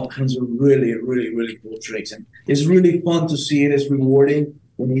doing all kinds of really, really, really cool tricks. And it's really fun to see it. It's rewarding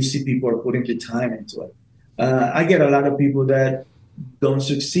when you see people are putting the time into it. I get a lot of people that don't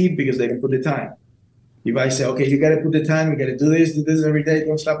succeed because they can put the time. If I say, okay, you got to put the time, you got to do this every day,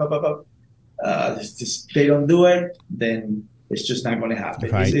 don't stop, they don't do it, then it's just not going to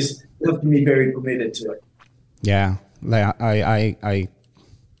happen. Right. It's you have to be very committed to it. Yeah, like I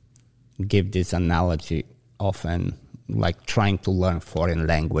give this analogy often, like trying to learn foreign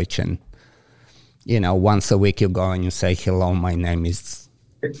language, and once a week you go and you say, hello, my name is,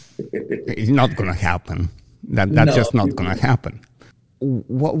 it's not going to happen. That's just not going to happen.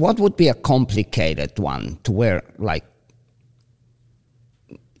 What would be a complicated one to where, like,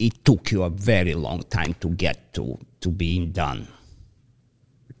 it took you a very long time to get to being done?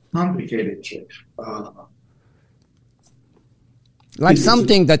 Complicated trick. Like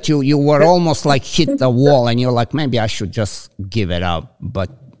something that you were almost like hit the wall, and you're like, maybe I should just give it up,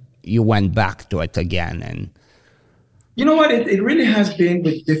 but you went back to it again. And you know what? It really has been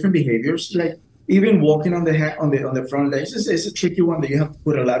with different behaviors. Like, even walking on the front legs is a tricky one that you have to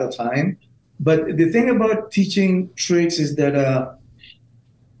put a lot of time. But the thing about teaching tricks is that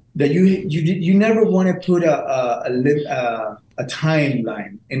that you never want to put a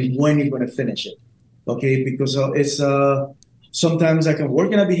timeline in when you're going to finish it, okay? Because it's sometimes I can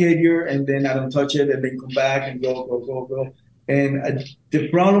work in a behavior and then I don't touch it and then come back and go. And the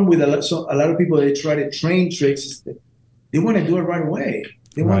problem with a lot of people, they try to train tricks is that they want to do it right away.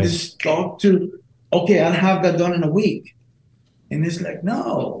 They want this dog to, okay, I'll have that done in a week. And it's like,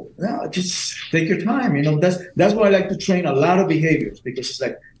 no, just take your time. You know, that's why I like to train a lot of behaviors, because it's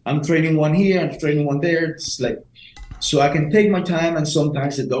like I'm training one here, I'm training one there. It's like, so I can take my time, and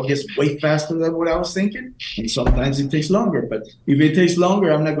sometimes the dog gets way faster than what I was thinking, and sometimes it takes longer. But if it takes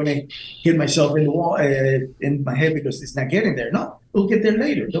longer, I'm not going to hit myself in the wall in my head because it's not getting there. No, it'll get there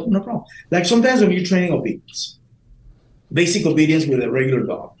later. No problem. Like sometimes when you're training obedience, basic obedience with a regular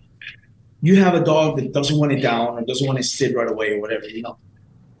dog, you have a dog that doesn't want it down or doesn't want to sit right away or whatever, you know.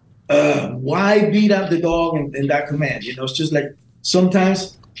 Why beat up the dog in that command? You know, it's just like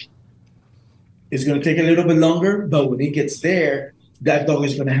sometimes it's going to take a little bit longer, but when it gets there, that dog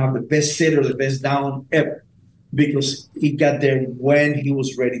is going to have the best sit or the best down ever, because he got there when he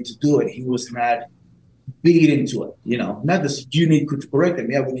was ready to do it. He was not beat into it, you know. Not that you need to correct him.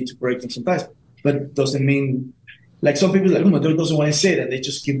 Yeah, we need to correct him sometimes, but it doesn't mean, like some people like, oh, my dog doesn't want to sit, and they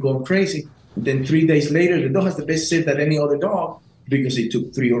just keep going crazy. And then 3 days later, the dog has the best sit than any other dog because it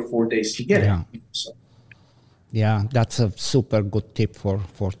took 3 or 4 days to get it. So. Yeah, that's a super good tip for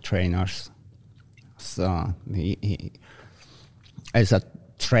trainers. So, as a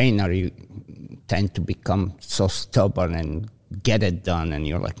trainer, you tend to become so stubborn and get it done, and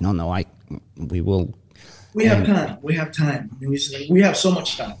you're like, no, we will. We have time. We have time. We have so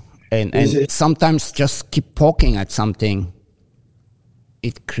much time. And sometimes just keep poking at something.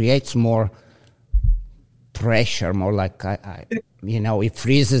 It creates more pressure, more like, it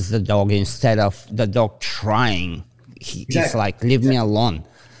freezes the dog instead of the dog trying. He's like, leave me alone.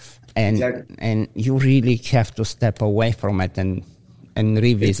 And you really have to step away from it and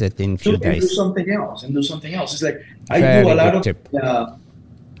revisit in a few days. And do something else. It's like I do a lot of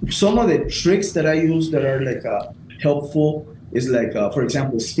some of the tricks that I use that are like helpful is like, for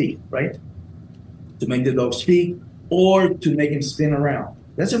example, speak, right? To make the dog speak or to make him spin around.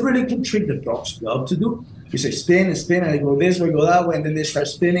 That's a really good trick that dogs love to do. You say spin and spin, and they go this way, go that way, and then they start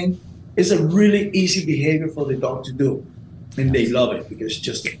spinning. It's a really easy behavior for the dog to do. And they love it because it's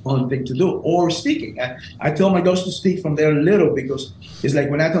just a fun thing to do. Or speaking. I tell my dogs to speak from they're little, because it's like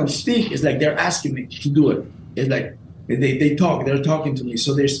when I tell them speak, it's like they're asking me to do it. It's like they talk, they're talking to me.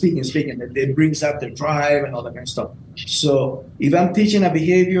 So they're speaking. It brings up their drive and all that kind of stuff. So if I'm teaching a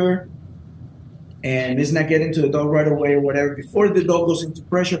behavior and it's not getting to the dog right away or whatever, before the dog goes into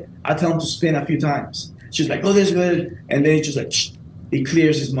pressure, I tell him to spin a few times. She's like, oh, this is good. And then it's just like, shh. It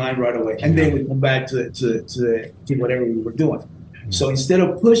clears his mind right away, and then we come back to whatever we were doing. So instead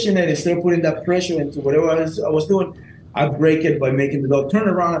of pushing it, instead of putting that pressure into whatever I was doing, I break it by making the dog turn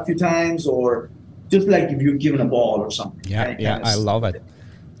around a few times, or just like if you're giving a ball or something. Yeah, I love it.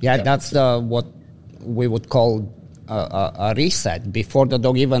 Yeah, that's what we would call a reset. Before the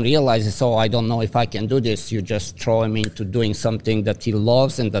dog even realizes, I don't know if I can do this, you just throw him into doing something that he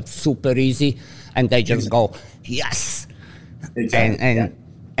loves and that's super easy, and they just go, yes. Exactly.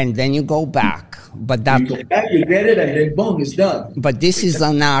 And then you go back, but that you go back, you get it, and then boom, it's done. But this is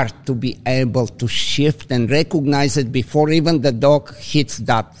an art to be able to shift and recognize it before even the dog hits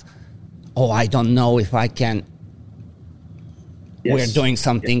that. Oh, I don't know if I can. Yes. We're doing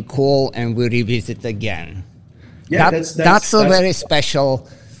something cool, and we revisit again. Yeah, that's a very special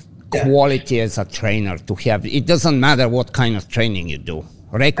quality as a trainer to have. It doesn't matter what kind of training you do.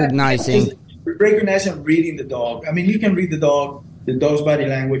 Recognizing, reading the dog. I mean, you can read the dog's body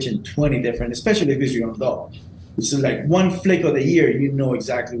language in 20 different, especially if it's your own dog. It's like one flick of the ear, you know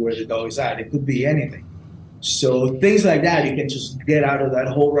exactly where the dog is at. It could be anything. So things like that, you can just get out of that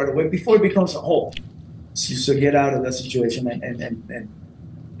hole right away before it becomes a hole. So get out of that situation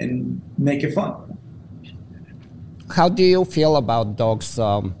and make it fun. How do you feel about dogs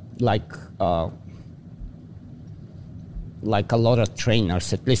like a lot of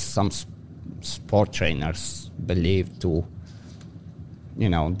trainers, at least some sport trainers, believe the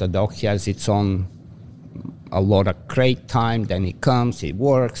dog has its own a lot of crate time, then he comes, he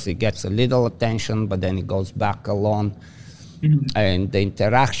works, he gets a little attention, but then he goes back alone. Mm-hmm. And the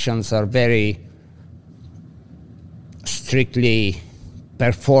interactions are very strictly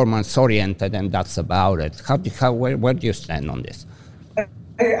performance oriented, and that's about it. Where do you stand on this?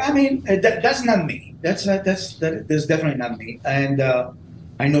 I mean, that's not me. That's definitely not me. And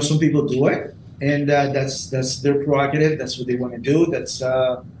I know some people do it, and that's their prerogative. That's what they want to do. That's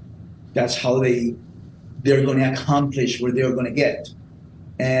how they're going to accomplish where they're going to get.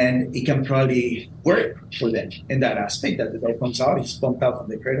 and it can probably work for them in that aspect that the dog comes out, he's pumped out from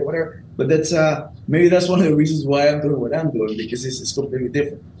the crate or whatever. But that's maybe that's one of the reasons why I'm doing what I'm doing, because it's completely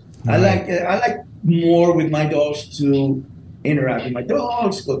different. Right. I like more with my dogs to interact with my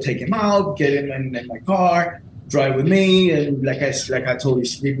dogs, go take him out, get him in my car, drive with me, and like I told you,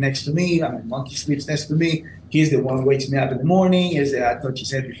 sleep next to me. My monkey sleeps next to me. He's the one who wakes me up in the morning. I touch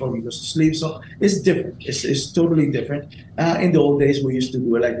his head before he goes to sleep. So it's different. It's totally different. In the old days, we used to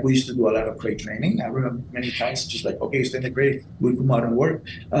do a lot of crate training. I remember many times just like, okay, stay in the crate, we'll come out and work.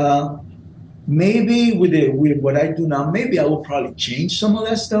 Maybe with what I do now, maybe I will probably change some of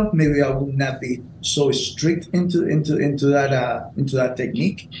that stuff. Maybe I will not be so strict into that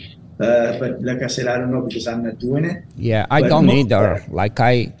technique. But like I said, I don't know because I'm not doing it. Yeah, I But don't most either. part- Like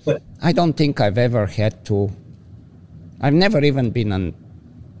but I don't think I've ever had to. I've never even been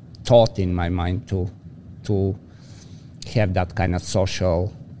thought in my mind to have that kind of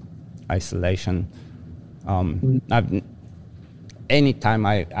social isolation. Anytime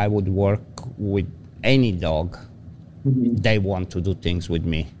I would work with any dog, they want to do things with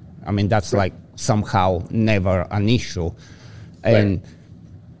me. I mean, that's like somehow never an issue. And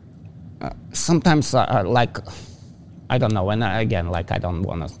sometimes, like, I don't know, and I don't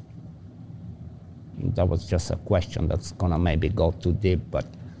want to, that was just a question that's going to maybe go too deep, but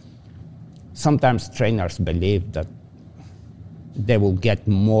sometimes trainers believe that they will get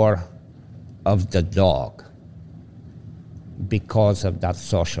more of the dog because of that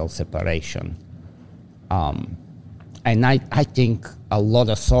social separation. And I think a lot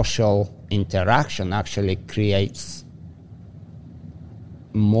of social interaction actually creates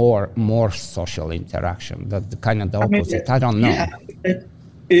more social interaction. That's the kind of the opposite. I don't know. Yeah.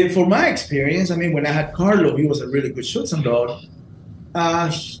 For my experience, I mean, when I had Carlo, he was a really good Schutzhund dog.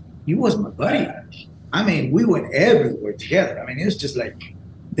 He was my buddy. I mean, we went everywhere together. I mean, it was just like,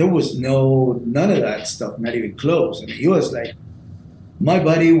 there was none of that stuff, not even close. I mean, he was like, my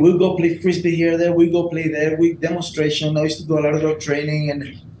buddy, we'll go play frisbee here, there, we go play there, we demonstration. I used to do a lot of dog training, and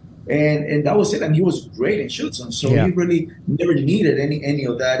that was it. And he was great in Schutzhund, so he really never needed any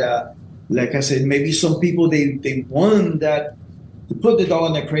of that. Like I said, maybe some people they want that to put the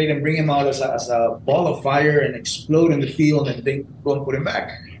dog in the crate and bring him out as a ball of fire and explode in the field and then go and put him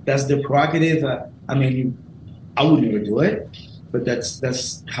back. That's their prerogative. I mean, I would never do it, but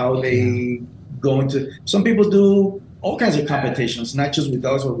that's how they go into. Some people do all kinds of competitions, not just with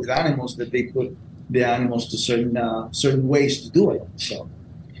dogs but with animals, that they put the animals to certain ways to do it. So,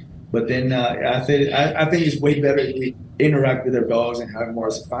 but then I think it's way better if we interact with our dogs and have more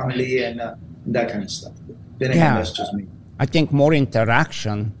as a family and that kind of stuff. Then again, that's just me. I think more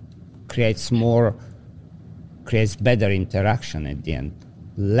interaction creates better interaction at the end.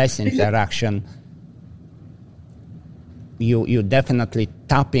 Less interaction, you definitely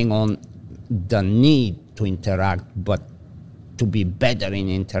tapping on the need to interact, but to be better in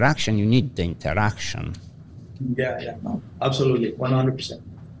interaction, you need the interaction. Yeah, no, absolutely, 100%.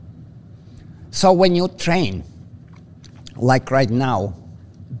 So when you train, like right now,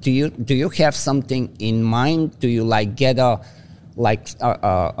 do you have something in mind? Do you like get a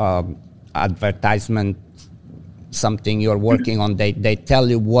advertisement, something you're working on? They tell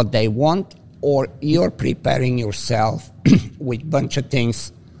you what they want, or you're preparing yourself with a bunch of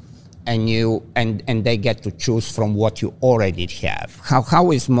things, and they get to choose from what you already have.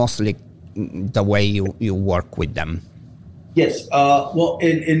 How is mostly the way you work with them? Yes. Well,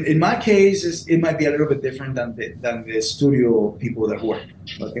 in my case, it might be a little bit different than the studio people that work.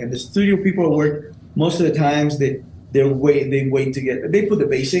 Okay, the studio people that work, most of the times they wait to get. They put the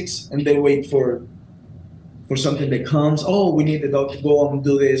basics and they wait for something that comes. Oh, we need the dog to go and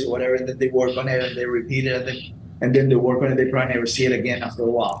do this or whatever, and then they work on it and they repeat it, and then they work on it. They probably never see it again after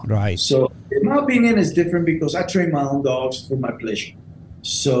a while. Right. So, in my opinion, it's different because I train my own dogs for my pleasure.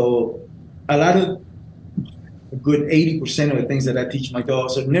 So, a good 80% of the things that I teach my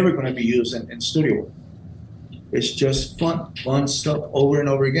dogs are never going to be used in studio work. It's just fun stuff over and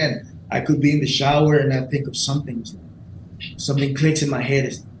over again. I could be in the shower and I think of something clicks in my head.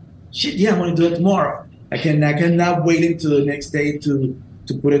 It's, shit, yeah, I'm going to do it tomorrow. I cannot wait until the next day to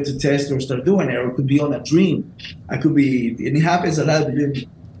put it to test or start doing it. Or it could be on a dream. It happens a lot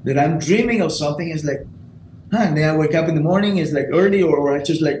that I'm dreaming of something. It's like, and then I wake up in the morning, it's like early, or I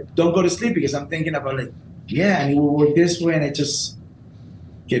just like don't go to sleep because I'm thinking about like, yeah, and it will work this way, and I just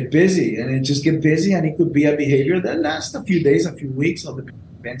get busy, and it could be a behavior that lasts a few days, a few weeks, or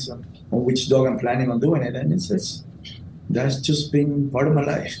depends on which dog I'm planning on doing it, and that's just been part of my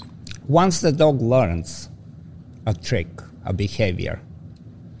life. Once the dog learns a trick, a behavior,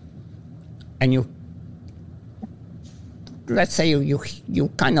 and you let's say you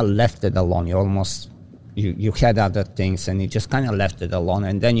kind of left it alone. You almost you had other things, and you just kind of left it alone,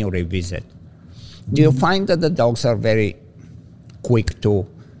 and then you revisit. Do you find that the dogs are very quick to,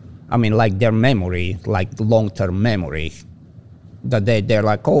 I mean, like their memory, like long-term memory, that they're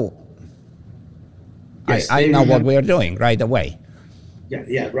like, oh, yes, I know what we're doing right away.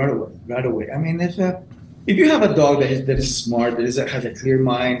 Yeah, right away. I mean, if you have a dog that is smart, that has a clear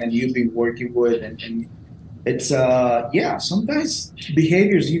mind, and you've been working with, and it's sometimes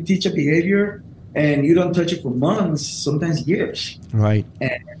behaviors, you teach a behavior, and you don't touch it for months, sometimes years, right?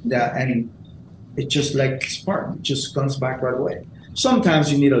 And it just like spark, it just comes back right away.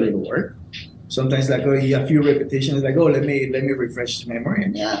 Sometimes you need a little work. Sometimes like a few repetitions, like let me refresh the memory,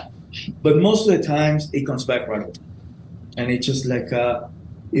 and but most of the times it comes back right away. And it's just like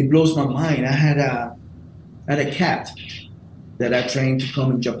it blows my mind. I had a cat that I trained to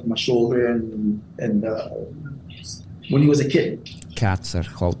come and jump on my shoulder, and when he was a kid. Cats are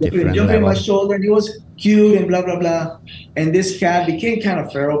whole different jumping on my level. shoulder, and he was cute and blah blah blah. And this cat became kind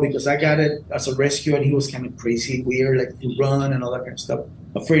of feral because I got it as a rescue, and he was kind of crazy, weird, like to run and all that kind of stuff,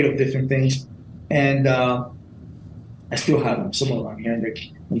 afraid of different things. And I still have him somewhere around here. And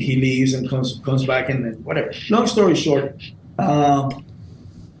he leaves and comes back, and then whatever. Long story short, very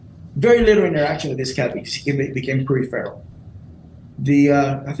little interaction with this cat because he became pretty feral.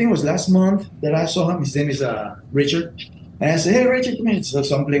 I think it was last month that I saw him. His name is Richard. And I said, hey, Richard, come here. So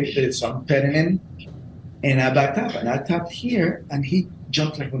I'm petting him. And I backed up. And I tapped here. And he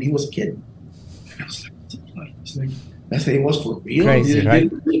jumped like when he was a kid. And I was like, what the fuck? It's like, I said, it was for real? Crazy, right?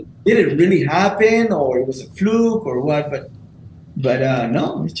 Did it really happen? Or it was a fluke or what? But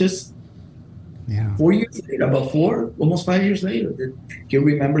no, it's just 4 years later, about almost 5 years later, that he'll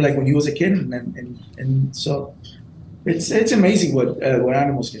remember like when he was a kid. And so it's amazing what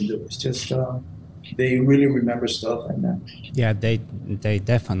animals can do. It's just... they really remember stuff, and they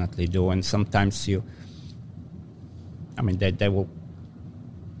definitely do. And sometimes they will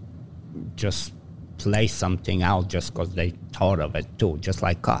just play something out just because they thought of it too, just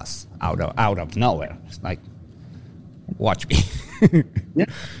like us, out of nowhere. It's like, watch me. Yeah,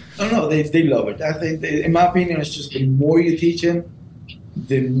 no, they love it. I think, in my opinion, it's just the more you teach them,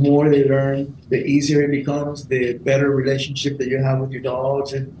 the more they learn, the easier it becomes, the better relationship that you have with your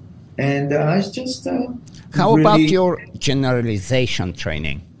dogs, and it's just. How about your generalization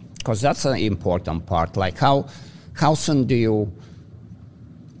training? Because that's an important part. Like how soon do you,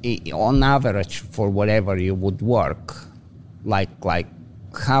 on average, for whatever you would work, like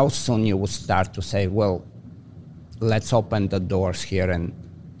how soon you would start to say, well, let's open the doors here and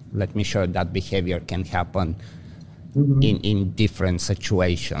let me show that behavior can happen in different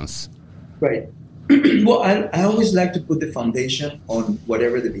situations. Right. Well, I always like to put the foundation on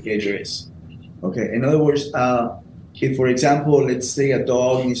whatever the behavior is. Okay. In other words, if, for example, let's say a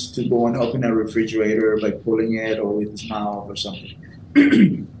dog needs to go and open a refrigerator by pulling it or with his mouth or something,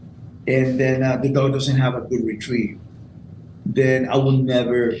 and then the dog doesn't have a good retrieve, then I will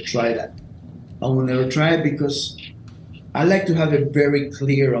never try that. I will never try it because I like to have it very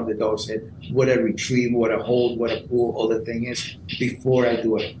clear on the dog's head what a retrieve, what a hold, what a pull, all the thing is before I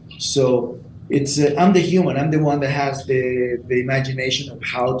do it. So it's I'm the human. I'm the one that has the imagination of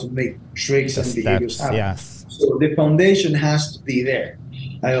how to make tricks and behaviors happen. Yes. So the foundation has to be there.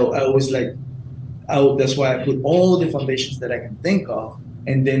 I always that's why I put all the foundations that I can think of,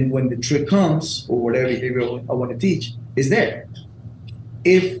 and then when the trick comes or whatever behavior I want to teach is there.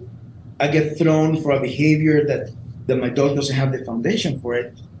 If I get thrown for a behavior that my dog doesn't have the foundation for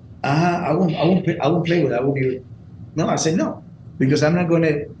it, I won't play with it. I will be no. I say no because I'm not going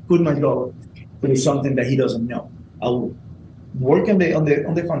to put my dog through something that he doesn't know. I will work on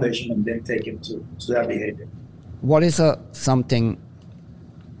the foundation and then take him to that behavior. What is something,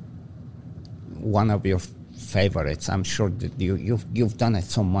 one of your favorites? I'm sure that you've done it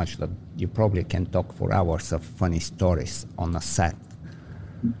so much that you probably can talk for hours of funny stories on a set.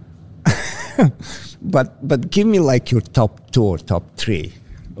 But give me like your top 2 or top 3.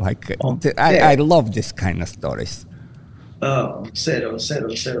 Like I love this kind of stories. Oh, set. Oh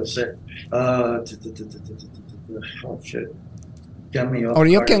shit. Got me off. Or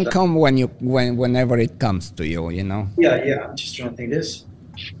you can come whenever it comes to you, you know. Yeah. I'm just trying to think. There's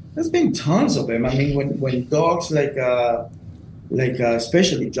been tons of them. I mean, when dogs like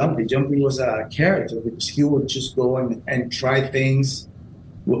especially Jumpy. Jumpy was a character because he would just go and try things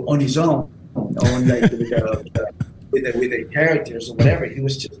on his own, like with the characters or whatever. He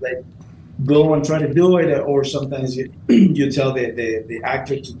was just like go and try to do it, or sometimes you tell the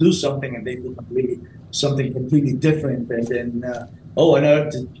actor to do something and they do something completely different. And then,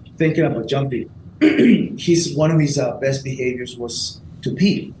 thinking about Jumpy, one of his best behaviors was to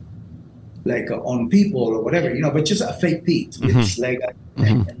pee, like on people or whatever, but just a fake pee with his leg up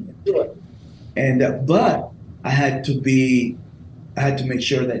and do it. And but I had to make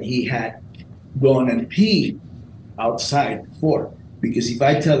sure that he had gone and peed outside before, because if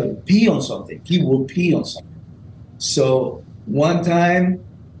I tell him pee on something, he will pee on something. So one time,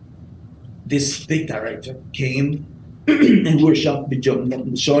 this big director came and we were showing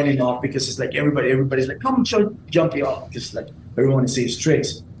him off, because it's like everybody's like, come jump you off, because like everyone sees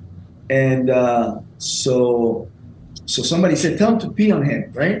tricks. And so somebody said, tell him to pee on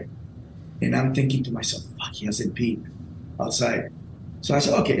him, right? And I'm thinking to myself, fuck, he hasn't peed outside. So I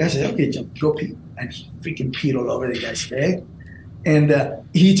said, okay, jump, go pee. And he freaking peed all over the guy's leg. And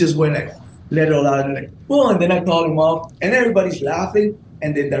he just went like, let it all out, and like, boom, and then I called him off, and everybody's laughing,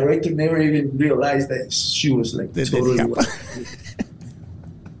 and the director never even realized that his shoe was like totally wet.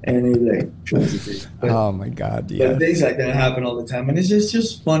 And he like, oh my God, yeah. But things like that happen all the time, and it's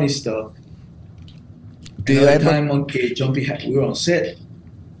just funny stuff. Do you ever? Time, we were on set,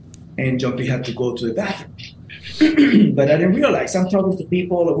 and Jumpy had to go to the bathroom. But I didn't realize. I'm talking to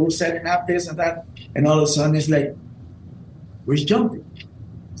people who were setting up this and that, and all of a sudden it's like, where's Jumpy?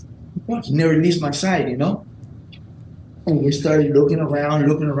 He never leaves my side, And we started looking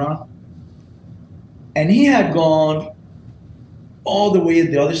around. And he had gone all the way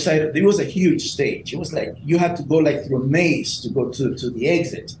to the other side. There was a huge stage. It was like you had to go like through a maze to go to the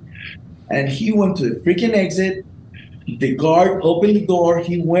exit. And he went to the freaking exit. The guard opened the door.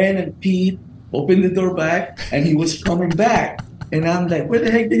 He went and peed, opened the door back, and he was coming back. And I'm like, where the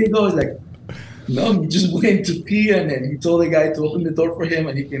heck did he go? He's like, no, he just went to pee, and then he told the guy to open the door for him,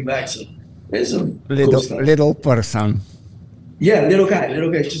 and he came back. So there's some little person. Yeah, little guy,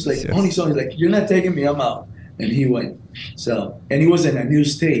 just like on his own. He's like, you're not taking me, I'm out. And he went. So, and he was in a new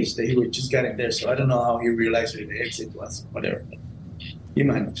stage that he was just getting there. So I don't know how he realized where the exit was, whatever. He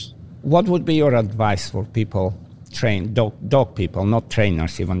managed. What would be your advice for people, dog people, not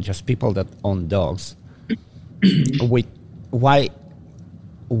trainers even, just people that own dogs? Why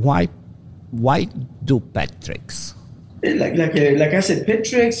do pet tricks? Like I said, pet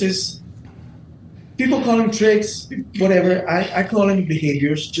tricks is, people call them tricks, whatever. I call them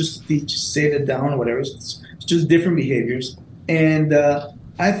behaviors, just to teach, set it down, or whatever. It's just different behaviors. And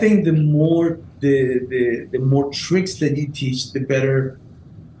I think the more tricks that you teach, the better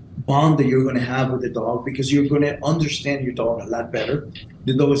bond that you're going to have with the dog, because you're going to understand your dog a lot better.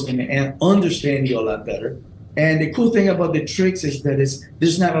 The dog is going to understand you a lot better. And the cool thing about the tricks is that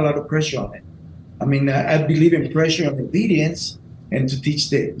there's not a lot of pressure on it. I mean, I believe in pressure and obedience, and to teach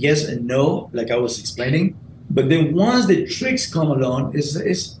the yes and no, like I was explaining. But then once the tricks come along,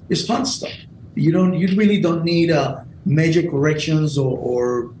 it's fun stuff. You really don't need major corrections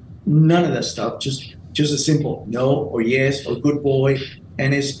or none of that stuff. Just a simple no or yes or good boy,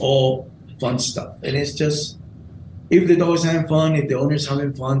 and it's all fun stuff. And it's just, if the dog is having fun, if the owner's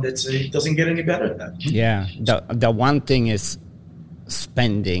having fun, it doesn't get any better than that. Yeah, the one thing is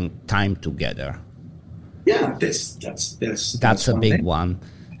spending time together. Yeah, that's a big one.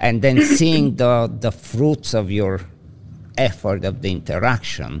 And then seeing the fruits of your effort, of the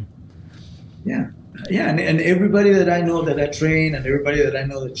interaction. Yeah, and everybody that I know that I train, and everybody that I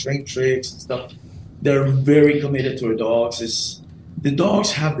know that train tricks and stuff, they're very committed to their dogs. The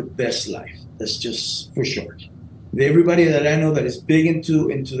dogs have the best life. That's just for sure. Everybody that I know that is big into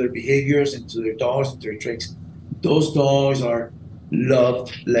their behaviors, into their dogs, into their tricks, those dogs are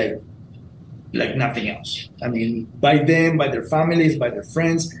loved like nothing else. I mean, by them, by their families, by their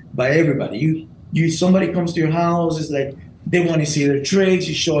friends, by everybody. Somebody comes to your house, it's like they want to see their tricks.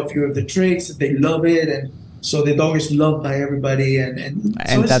 You show a few of the tricks, they love it, and so the dog is loved by everybody. And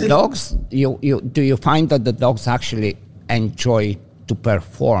so the dogs, do you find that the dogs actually enjoy to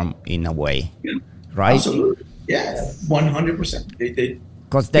perform in a way, right? Absolutely, yeah, 100%.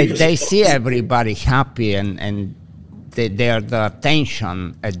 Because they see everybody happy and they are the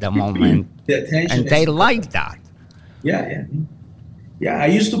attention at the moment. And they like that. Yeah. I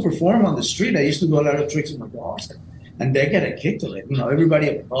used to perform on the street. I used to do a lot of tricks with my dogs, and they get a kick to it. Everybody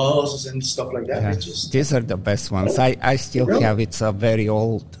applauses and stuff like that. Yeah. These are the best ones. I still have, it's a very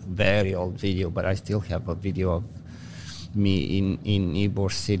old video, but I still have a video of me in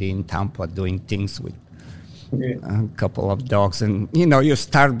Ybor City in Tampa doing things with a couple of dogs. And, you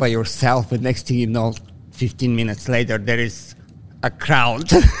start by yourself, and next thing you know, 15 minutes later, there is a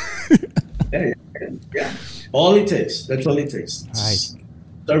crowd. Yeah. All it takes. That's all it takes. Right.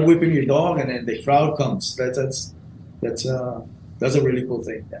 Start whipping your dog, and then the crowd comes. That's a really cool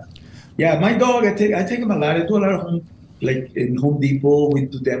thing. Yeah. My dog. I take him a lot. I do a lot of like in Home Depot, we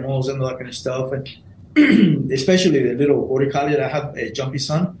do demos and all that kind of stuff. And especially the little border collie that I have, a jumpy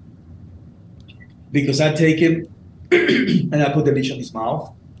son, because I take him and I put the leash on his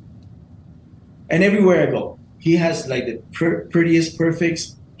mouth. And everywhere I go, he has like the prettiest,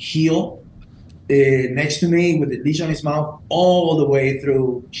 perfect heel next to me with the leash on his mouth all the way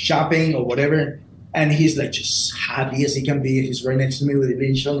through shopping or whatever. And he's like just happy as he can be. He's right next to me with the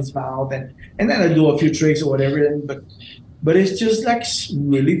leash on his mouth. And then I do a few tricks or whatever. But it's just like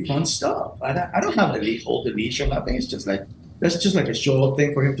really fun stuff. I don't have the leash, hold the leash or nothing. It's just like, that's just like a show-off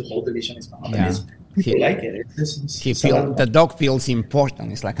thing for him to hold the leash on his mouth. Yeah. And people like it. The dog feels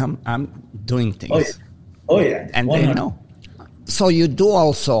important. It's like, I'm doing things. Oh yeah. And 100. they know. So you do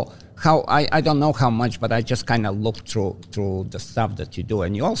also, I don't know how much, but I just kind of looked through the stuff that you do.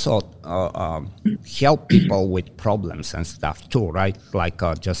 And you also help people with problems and stuff too, right? Like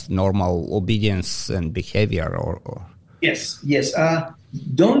just normal obedience and behavior or... Yes.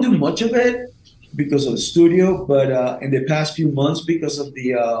 Don't do much of it because of the studio, but in the past few months, because of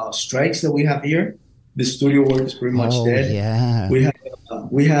the strikes that we have here, the studio work is pretty much dead. Yeah.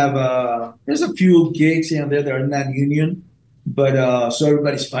 We have there's a few gigs here and there that are non-union, but so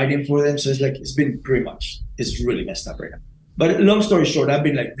everybody's fighting for them. So it's been it's really messed up right now. But long story short, I've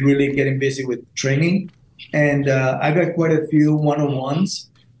been like really getting busy with training, and I got quite a few one-on-ones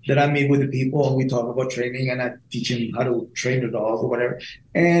that I meet with the people, and we talk about training, and I teach them how to train the dog or whatever.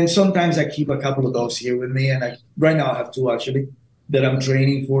 And sometimes I keep a couple of dogs here with me, and right now I have two actually that I'm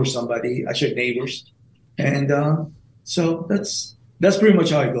training for somebody, actually neighbors. And so that's pretty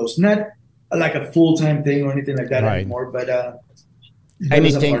much how it goes. Not like a full-time thing or anything like that anymore, but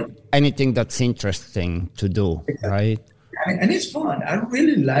anything that's interesting to do, right? And it's fun. I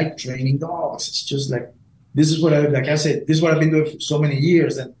really like training dogs. It's just like, this is what I've been doing for so many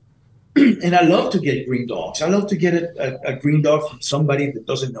years. And I love to get green dogs. I love to get a green dog from somebody that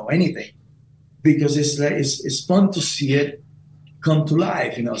doesn't know anything, because it's fun to see it come to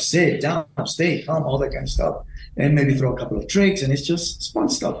life, sit down, stay calm, all that kind of stuff, and maybe throw a couple of tricks. And it's fun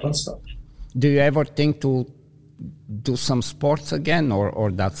stuff. Do you ever think to do some sports again,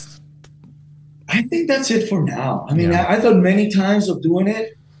 or that's? I think that's it for now. I mean, I thought many times of doing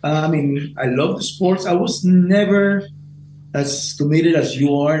it. I mean, I love the sports. I was never as committed as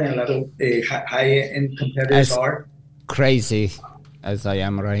you are, and a lot of high-end competitors are. Crazy as I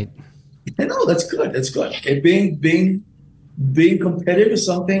am, right? No, that's good. Okay, being competitive is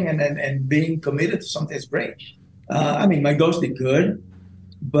something, and being committed to something is great. I mean, my dogs did good,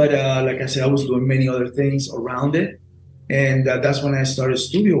 but like I said, I was doing many other things around it, and that's when I started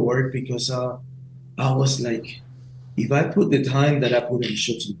studio work, because I was like, if I put the time that I put in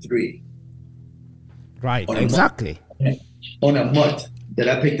Shih-Tzu 3, right, exactly, on a mutt that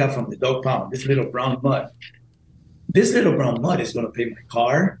I picked up from the dog pound, this little brown mutt is going to pay my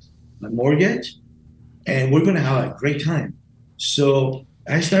car, my mortgage, and we're going to have a great time. So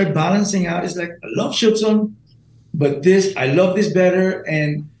I started balancing out. It's like, I love Shih-Tzu, but I love this better,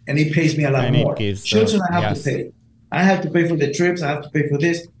 and it pays me a lot more. Shih-Tzu, I have to pay. I have to pay for the trips. I have to pay for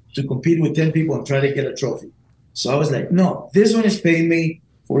this to compete with 10 people and try to get a trophy. So I was like, no, this one is paying me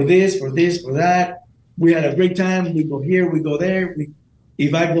for this, for that. We had a great time. We go here, we go there.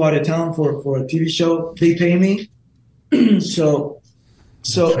 If I go out of town for a TV show, they pay me. So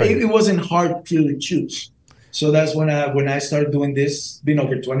it wasn't hard to choose. So that's when I started doing this. It's been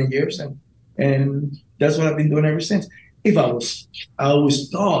over 20 years, and that's what I've been doing ever since. I always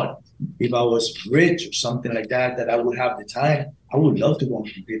thought if I was rich or something like that I would have the time. I would love to go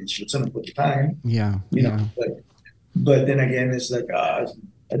and compete in Shih-Tzu and put the time. But then again, it's like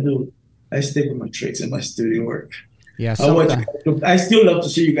I stick with my tricks and my studio work. Yeah, I still love to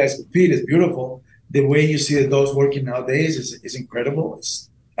see you guys compete. It's beautiful. The way you see the dogs working nowadays is incredible. It's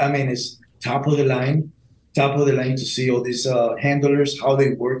top of the line to see all these handlers, how they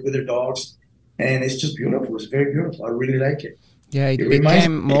work with their dogs. And it's just beautiful. It's very beautiful. I really like it. Yeah, it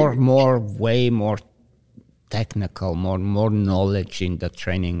became way more technical, more knowledge in the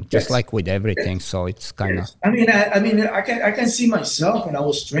training, just like with everything. Yes. So it's kind of. I can see myself when I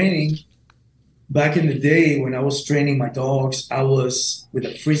was training back in the day. When I was training my dogs, I was with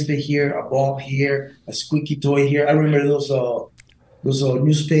a frisbee here, a ball here, a squeaky toy here. I remember those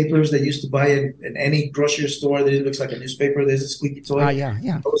newspapers that used to buy in any grocery store. That it looks like a newspaper. There's a squeaky toy. Yeah.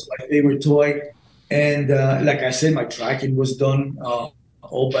 That was my favorite toy. And like I said, my tracking was done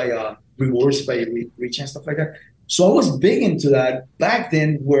all by rewards, by reach and stuff like that. So I was big into that back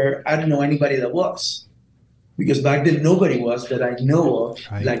then, where I didn't know anybody that was, because back then nobody was that I know of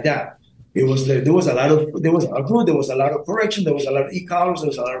like that. It was there was a lot of food, there was a lot of correction, there was a lot of e-collars, there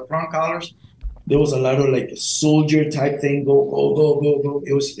was a lot of prong collars, there was a lot of like a soldier type thing, go, go, go, go, go.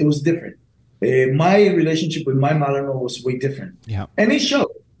 It was different. My relationship with my Malano was way different. Yeah. And it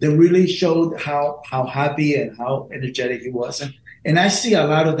showed. They really showed how happy and how energetic he was. And I see a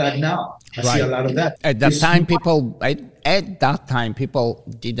lot of that now. I see a lot of that. At that time, people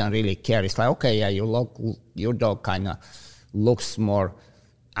didn't really care. It's like, okay, yeah, your dog kind of looks more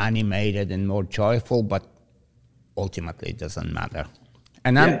animated and more joyful, but ultimately it doesn't matter.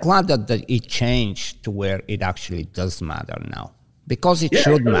 And I'm glad that it changed to where it actually does matter now, because it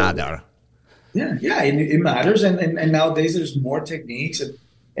should matter. Yeah, it matters. And nowadays there's more techniques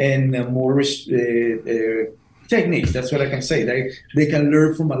and more techniques. That's what I can say. They can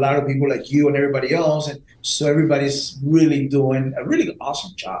learn from a lot of people like you and everybody else. And so everybody's really doing a really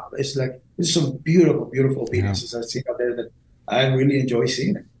awesome job. It's some beautiful, beautiful penises I see out there that I really enjoy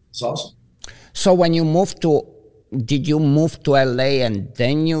seeing it. It's awesome. So when you did you move to LA and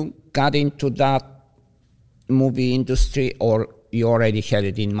then you got into that movie industry, or you already had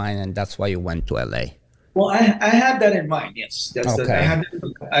it in mind and that's why you went to LA? Well, I had that in mind, yes. At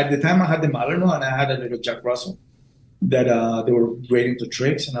the time I had the Malinois and I had a little Jack Russell that they were grading to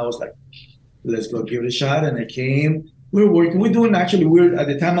tricks, and I was like, let's go give it a shot. And I came. We were working. At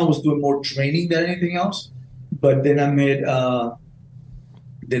the time I was doing more training than anything else. But then I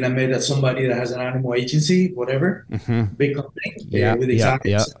met somebody that has an animal agency, whatever, big company with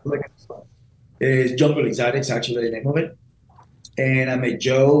exotics. It's Jungle Exotics, actually the name of it. And I met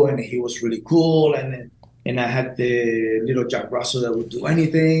Joe, and he was really cool. And I had the little Jack Russell that would do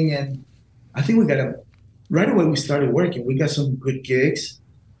anything. And I think right away we started working. We got some good gigs.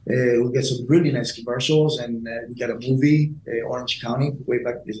 We got some really nice commercials, and we got a movie, Orange County, way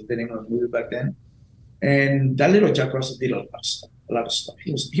back. Is the name of the movie back then. And that little Jack Russell did a lot of stuff.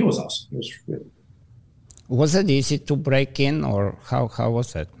 He was awesome. He was really good. Was it easy to break in, or how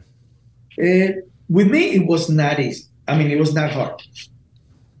was it? With me, it was not easy. I mean, it was not hard.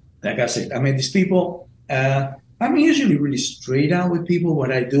 Like I said, I mean, these people. I'm usually really straight out with people.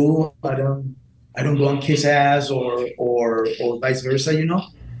 What I do, I don't go on kiss ass or vice versa.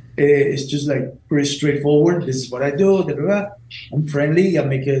 It's just like pretty straightforward. This is what I do. Blah, blah, blah. I'm friendly. I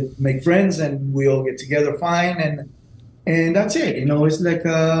make friends, and we all get together fine. And that's it. It's like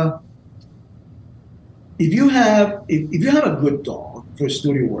if you have a good dog for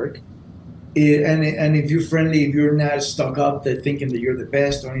studio work, and if you're friendly, if you're not stuck up that thinking that you're the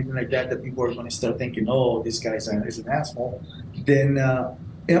best or anything like that people are going to start thinking, oh, this guy is an asshole, then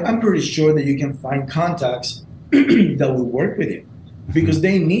I'm pretty sure that you can find contacts that will work with you, because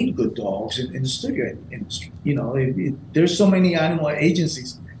they need good dogs in the studio industry. There's so many animal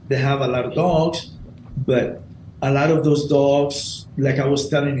agencies that have a lot of dogs, but a lot of those dogs, like I was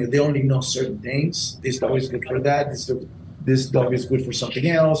telling you, they only know certain things. This dog is good for that. This dog is good for something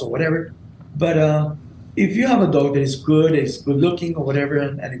else or whatever. But if you have a dog that is good looking or whatever,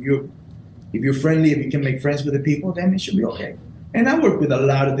 and if you're friendly, if you can make friends with the people, then it should be okay. And I work with a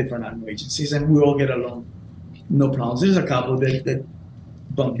lot of different animal agencies, and we all get along, no problems. There's a couple that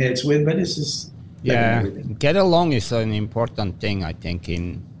bump heads with, but it's just get along is an important thing, I think,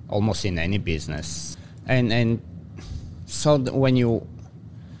 in almost in any business. And so when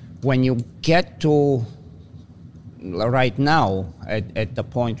you get to right now at the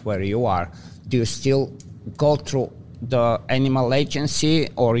point where you are, do you still go through the animal agency,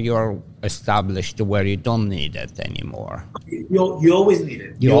 or you're established to where you don't need it anymore? You always need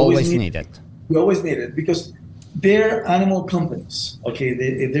it. You always need it. You always need it, because they're animal companies. Okay,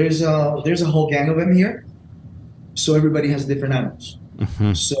 there's a whole gang of them here, so everybody has different animals.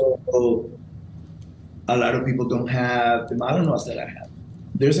 So a lot of people don't have the Malinois that I have.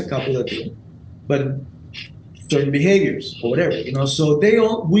 There's a couple that do, but certain behaviors or whatever, so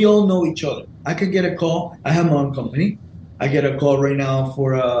we all know each other. I could get a call. I have my own company. I get a call right now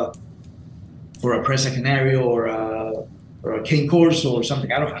for a Presa Canario or a Cane Corso or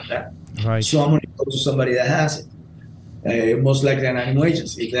something. I don't have that. Right. So I'm going to go to somebody that has it. Most likely an animal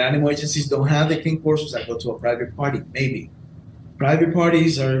agency. If the animal agencies don't have the Cane Corsos, I go to a private party, maybe. Private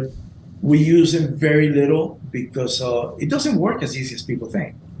parties we use them very little, because it doesn't work as easy as people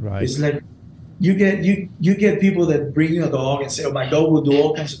think. Right. It's like you get people that bring you a dog and say, oh, my dog will do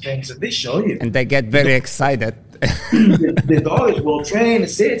all kinds of things, and they show you. And they get very excited. The dog is well trained, it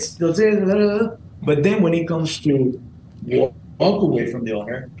sits, does it, blah, blah, blah. But then when it comes to walk away from the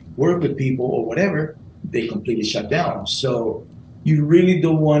owner, work with people or whatever, they completely shut down. So you really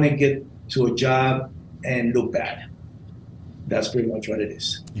don't want to get to a job and look bad. That's pretty much what it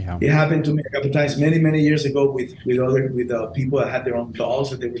is. Yeah. It happened to me a couple of times many years ago with people that had their own dogs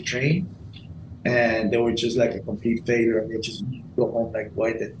that they were trained, and they were just like a complete failure, and they just go home like,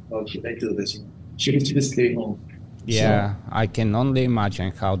 why the fuck did I do this? should have just stayed home. Yeah, so, I can only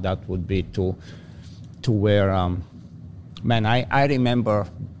imagine how that would be to where, man, I remember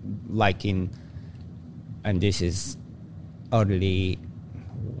like and this is early,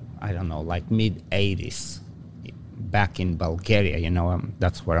 I don't know, like mid 80s, back in Bulgaria,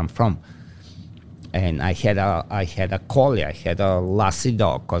 that's where I'm from. And I had a collie, I had a lassie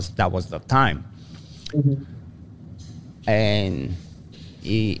dog, because that was the time. Mm-hmm. And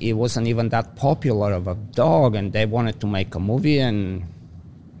it wasn't even that popular of a dog, and they wanted to make a movie, and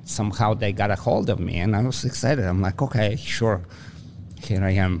somehow they got a hold of me, and I was excited. I'm like, okay, sure. Here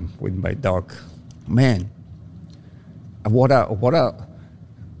I am with my dog. Man, what a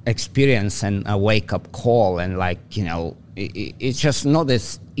experience and a wake-up call, and like, it's just not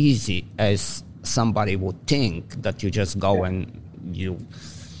as easy as somebody would think, that you just go and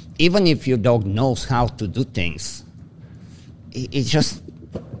even if your dog knows how to do things, it's just,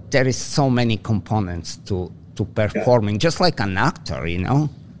 there is so many components to performing, just like an actor,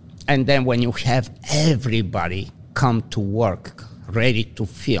 And then when you have everybody come to work, ready to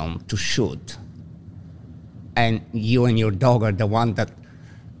film, to shoot, and you and your dog are the one that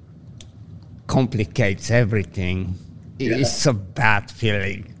complicates everything, it's a bad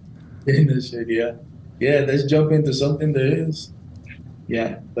feeling. Yeah, let's jump into something there is.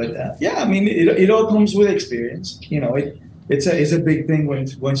 Yeah, but I mean, it all comes with experience. It's a big thing when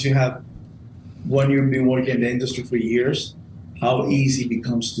you've been working in the industry for years, how easy it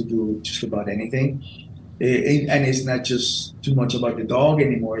becomes to do just about anything. And it's not just too much about the dog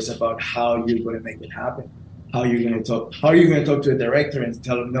anymore. It's about how you're going to make it happen. How are you going to talk to a director and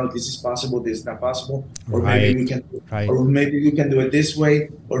tell them, no, this is possible, this is not possible, or maybe we can, or maybe you can do it this way,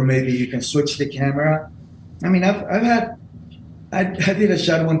 or maybe you can switch the camera. I mean, I did a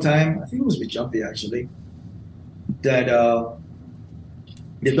shot one time. I think it was with Jumpy actually. That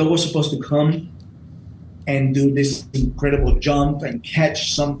the dog was supposed to come and do this incredible jump and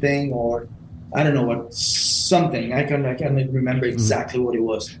catch something, or I don't know what, something. I can't remember exactly what it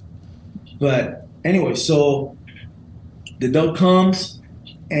was, but. Anyway, so the dog comes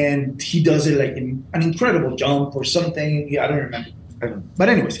and he does it like an incredible jump or something. I don't remember. But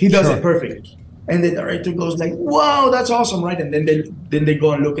anyways, he does it perfectly. And the director goes like, wow, that's awesome, right? And then they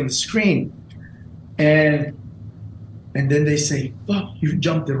go and look in the screen. And then they say, fuck, you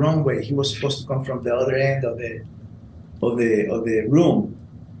jumped the wrong way. He was supposed to come from the other end of the room.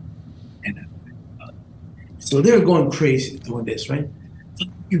 And so they're going crazy doing this, right?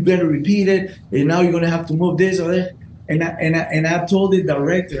 You better repeat it, and now you're gonna have to move this or that. And I told the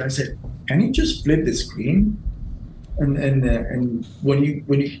director, I said, can you just flip the screen? And when you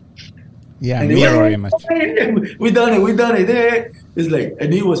mirror image. We done it. It's like,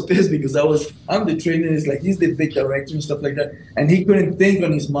 and he was pissed because I'm the trainer. It's like he's the big director and stuff like that, and he couldn't think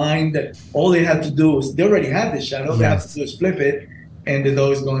on his mind that all they had to do was they already had the shot. All they have to do is flip it, and the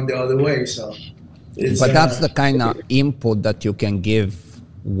dog is going the other way. So, but that's the kind of input that you can give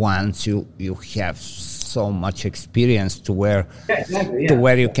once you have so much experience to where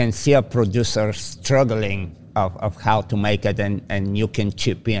you can see a producer struggling of how to make it, and you can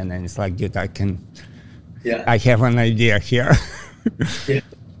chip in, and it's like, dude, I have an idea here.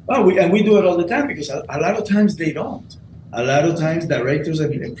 Oh, we do it all the time, because a lot of times they don't. A lot of times directors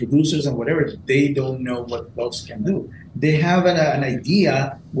and producers and whatever, they don't know what dogs can do. They have an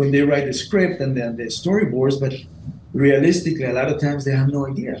idea when they write the script and then the storyboards, but realistically, a lot of times they have no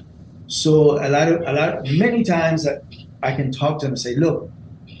idea. So many times I can talk to them and say, look,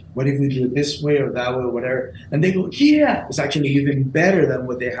 what if we do it this way or that way or whatever? And they go, yeah, it's actually even better than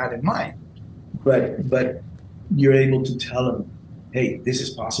what they had in mind. But you're able to tell them, hey, this is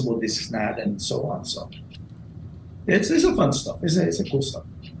possible, this is not, and so on. So it's a fun stuff. It's a cool stuff.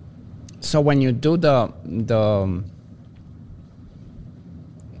 So when you do the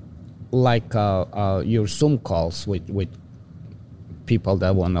like your Zoom calls with people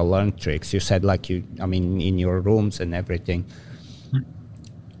that want to learn tricks, you said like in your rooms and everything,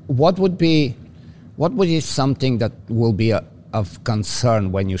 what would be something that will be of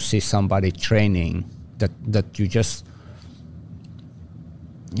concern when you see somebody training that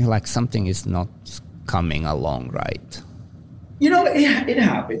you're like, something is not coming along right? It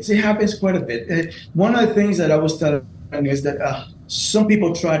happens. It happens quite a bit. One of the things that I was telling is that some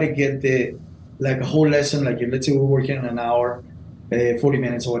people try to get a whole lesson, like let's say we're working an hour, 40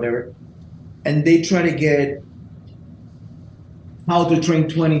 minutes or whatever, and they try to get how to train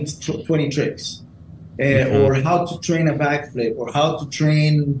 20 tricks, or how to train a backflip, or how to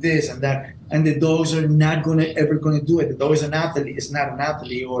train this and that, and the dogs are not ever going to do it. The dog is an athlete, it's not an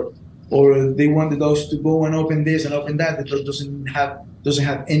athlete, or or they want the dogs to go and open this and open that. The dog doesn't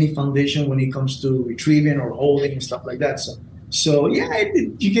have any foundation when it comes to retrieving or holding and stuff like that. So yeah,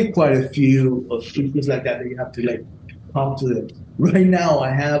 you get quite a few of things like that you have to like come to them. Right now,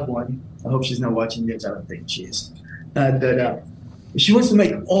 I have one. I hope she's not watching this. I don't think she is. That she wants to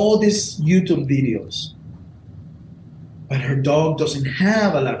make all these YouTube videos, but her dog doesn't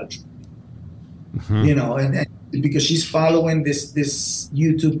have a lot of training. You know, and because she's following this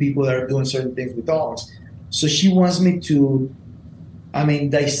YouTube people that are doing certain things with dogs. So she wants me to,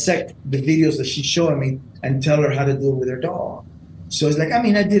 dissect the videos that she's showing me and tell her how to do it with her dog. So it's like,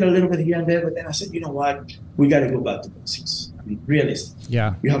 I did a little bit here and there, but then I said, you know what? We got to go back to basics. Realistic.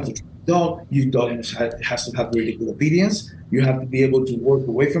 Yeah. You have to train the dog. Your dog has to have really good obedience. You have to be able to work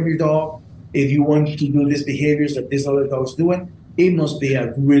away from your dog. If you want to do these behaviors that this other dog's doing, it must be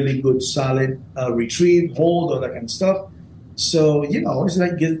a really good, solid retrieve, hold, all that kind of stuff. So, it's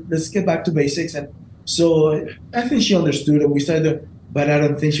like, let's get back to basics. And so I think she understood it. We started, but I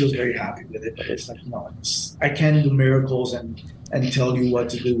don't think she was very happy with it. But it's like, no, I can't do miracles and tell you what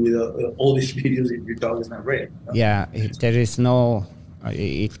to do with all these videos if your dog is not ready. Yeah, there is no,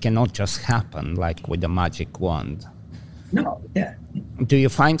 it cannot just happen like with a magic wand. No, yeah. Do you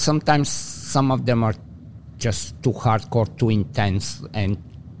find sometimes some of them are just too hardcore, too intense, and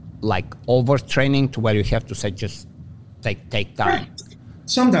like overtraining to where you have to say, just take time? Right.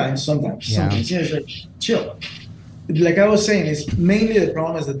 Sometimes. Yeah, it's like, chill. Like I was saying, it's mainly the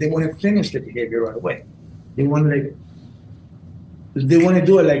problem is that they want to finish the behavior right away. They want to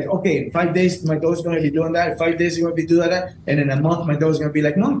do it like, okay, in 5 days, my dog's going to be doing that. In 5 days, he's going to be doing that. And in a month, my dog's going to be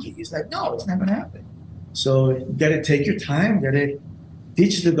like monkey. It's like, no, it's not going to happen. So you got to take your time. You got to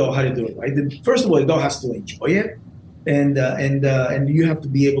teach the dog how to do it, right? First of all, the dog has to enjoy it. And you have to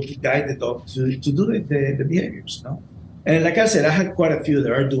be able to guide the dog to do the behaviors, no? And like I said, I had quite a few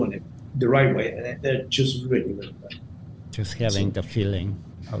that are doing it the right way. And they're just really, really good. Just having the feeling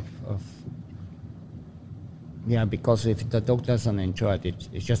of yeah, because if the dog doesn't enjoy it,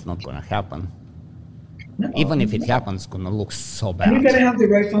 it's just not going to happen. No, even if it happens, it's going to look so bad. And you got to have the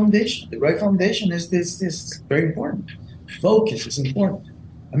right foundation. The right foundation is very important. Focus is important.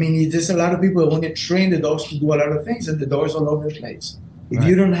 There's a lot of people that want to train the dogs to do a lot of things, and the dog's all over the place. If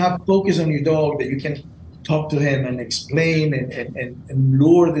you don't have focus on your dog, that you can talk to him and explain and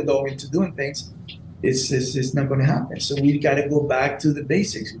lure the dog into doing things, it's not going to happen. So we got to go back to the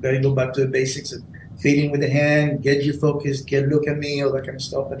basics. We got to go back to the basics of feeding with the hand, get your focus, look at me, all that kind of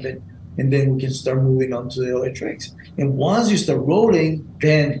stuff, and then we can start moving on to the other tricks. And once you start rolling,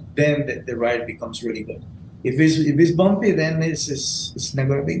 then the ride becomes really good. If it's bumpy, then it's not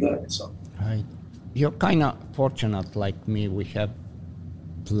going to be good. So right, you're kind of fortunate like me. We have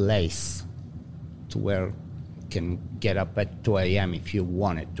place to where you can get up at 2 a.m. if you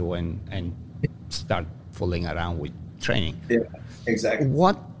wanted to and start fooling around with training. Yeah, exactly.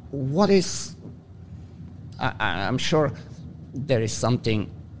 What is? I'm sure there is something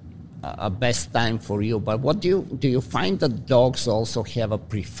a best time for you, but what do you find that dogs also have a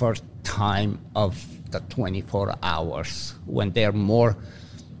preferred time of the 24 hours when they're more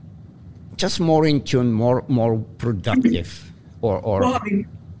in tune, more productive, or well,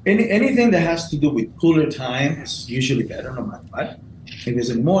 anything that has to do with cooler time is usually better, no matter what. If it's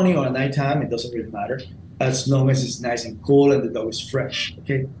in the morning or at nighttime, it doesn't really matter, as long as it's nice and cool and the dog is fresh.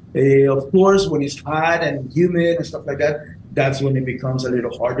 Okay. Of course, when it's hot and humid and stuff like that, that's when it becomes a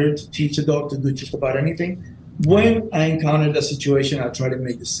little harder to teach a dog to do just about anything. When I encounter the situation, I try to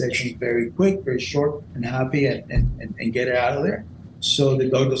make the session very quick, very short, and happy, and get it out of there, so the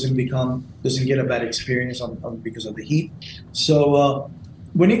dog doesn't get a bad experience on because of the heat. So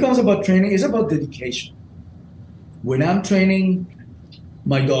when it comes about training, it's about dedication. When I'm training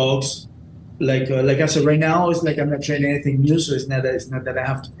my dogs, like I said, right now it's like I'm not training anything new, so it's not that I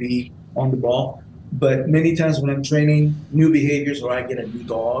have to be on the ball. But many times when I'm training new behaviors, or I get a new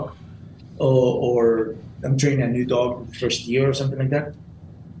dog, or I'm training a new dog the first year or something like that,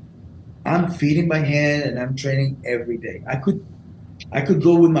 I'm feeding by hand and I'm training every day. I could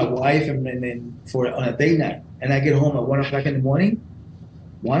go with my wife and on a day night, and I get home at 1 o'clock in the morning.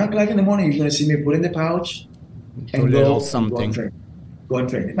 1 o'clock in the morning, you're gonna see me put in the pouch and go and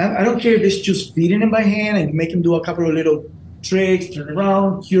train. I don't care if it's just feeding him by hand and make him do a couple of little tricks, turn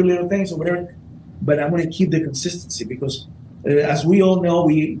around, cute little things or whatever. But I'm going to keep the consistency because, as we all know,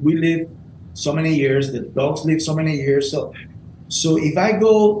 we live so many years. The dogs live so many years. So if I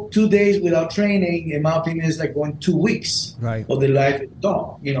go 2 days without training, in my opinion, it's like going 2 weeks of the life of the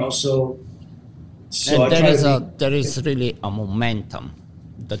dog. So and there is really a momentum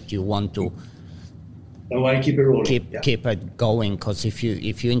that you want to I want to keep it rolling. Keep it going, because if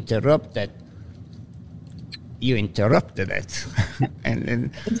you interrupt it, you interrupted it,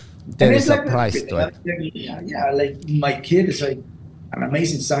 and there is a price to it. Yeah, like my kid is like an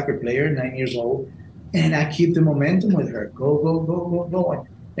amazing soccer player, 9 years old, and I keep the momentum with her. Go.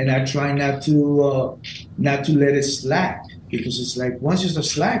 And I try not to let it slack, because it's like once you start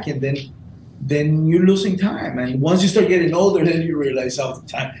slacking, then you're losing time. And once you start getting older, then you realize how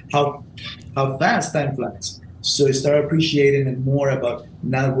fast time flies. So you start appreciating it more about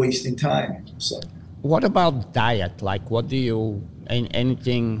not wasting time. So, what about diet? Like, what do you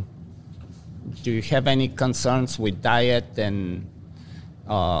anything? Do you have any concerns with diet and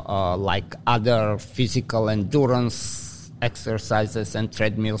like other physical endurance exercises and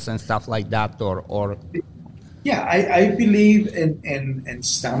treadmills and stuff like that, or? Yeah, I believe in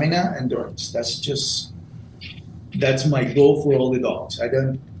stamina, endurance. That's my goal for all the dogs.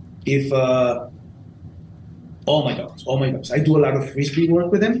 All my dogs. I do a lot of frisbee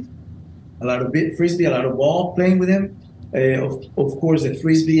work with them, a lot of frisbee, a lot of ball playing with them. Of course, the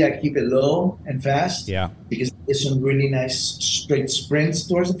frisbee, I keep it low and fast. Yeah. Because there's some really nice straight sprints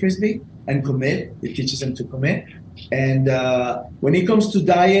towards the frisbee and commit. It teaches them to commit. And when it comes to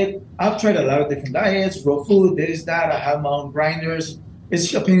diet, I've tried a lot of different diets, raw food, this, that. I have my own grinders.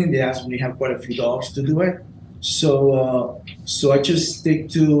 It's a pain in the ass when you have quite a few dogs to do it. So I just stick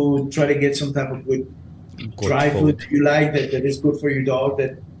to try to get some type of good dry food that you like, that is good for your dog,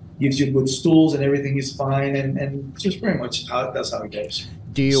 that gives you good stools and everything is fine, and just pretty much that's how it goes.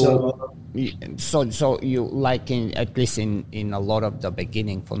 Do you? So you like at least in a lot of the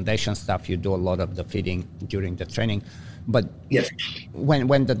beginning foundation stuff, you do a lot of the feeding during the training, but yes,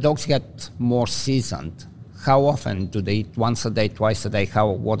 when the dogs get more seasoned, how often do they eat? Once a day, twice a day?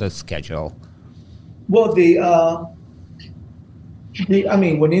 What is schedule? Well, I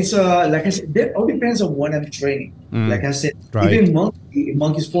mean, when it's like I said, that all depends on what I'm training. Like I said, right. Even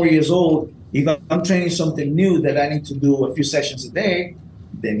Monkey's 4 years old. If I'm training something new that I need to do a few sessions a day,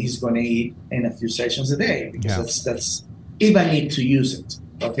 then he's going to eat in a few sessions a day, because that's if I need to use it.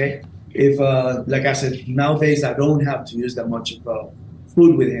 Okay. If like I said, nowadays I don't have to use that much of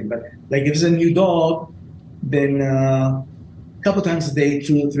food with him. But like if it's a new dog, then a couple times a day,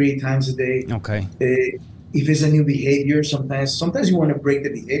 2 or 3 times a day. Okay. If it's a new behavior, sometimes you want to break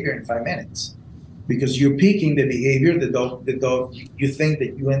the behavior in 5 minutes, because you're peaking the behavior. The dog, you think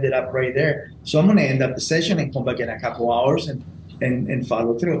that you ended up right there. So I'm going to end up the session and come back in a couple hours and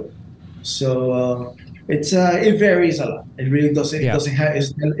follow through. So it varies a lot. It really doesn't. Yeah. It doesn't have.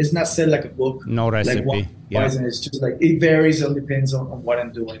 It's not said like a book. No recipe. Like it's just like it varies. It depends on what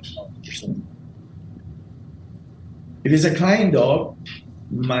I'm doing. If it's a client dog,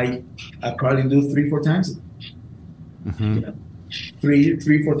 I probably do 3-4 times. Mm-hmm. You know,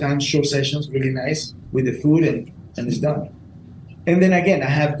 3-4 times short sessions, really nice with the food, and it's done. And then again, I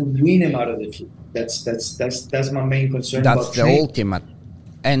have to wean him out of the food. That's my main concern. That's about the training. ultimate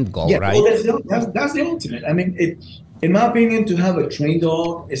end goal, right? Well, that's the ultimate. I mean, in my opinion, to have a trained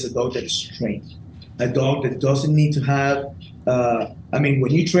dog is a dog that is trained. A dog that doesn't need to have. I mean,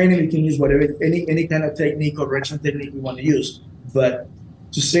 when you train him, you can use whatever any kind of technique or correction technique you want to use. But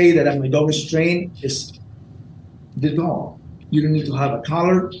to say that my dog is trained is the dog. You don't need to have a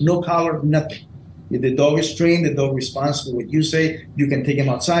collar, no collar, nothing. If the dog is trained, the dog responds to what you say. You can take him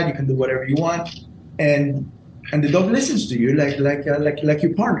outside. You can do whatever you want, and the dog listens to you like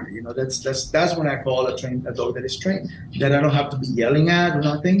your partner. You know, that's when I call a dog that is trained. That I don't have to be yelling at or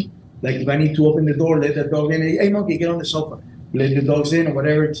nothing. Like if I need to open the door, let the dog in. Hey, monkey, get on the sofa. Let the dogs in or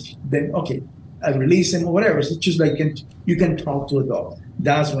whatever. Then okay, I release him or whatever. It's just like you can talk to a dog.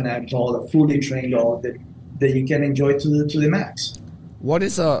 That's when I call a fully trained dog that you can enjoy to the max. What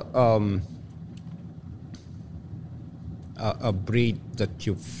is a breed that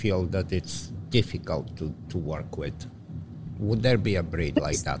you feel that it's difficult to work with? Would there be a breed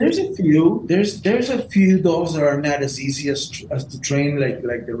like that? There's a few. There's a few dogs that are not as easy as to train,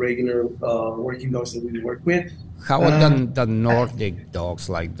 like the regular working dogs that we work with. How are the Nordic dogs,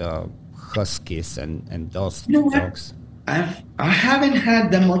 like the Huskies and those dogs? I haven't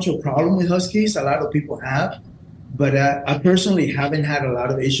had that much of a problem with Huskies. A lot of people have, but I personally haven't had a lot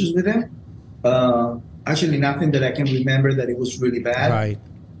of issues with them. Actually, nothing that I can remember that it was really bad. Right.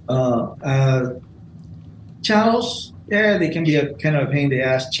 Chows, yeah, they can be a kind of a pain in the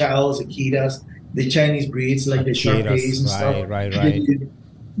ass. Chows, Akitas, the Chinese breeds like the Sharpies and stuff. Right.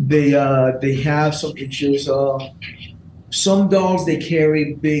 They have some issues. Some dogs, they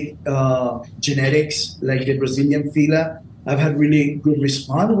carry big genetics, like the Brazilian Fila. I've had really good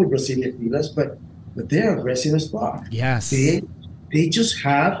response with Brazilian Filas, but they're aggressive as fuck. Yes. they just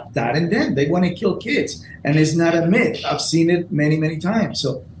have that in them. They want to kill kids, and it's not a myth. I've seen it many, many times.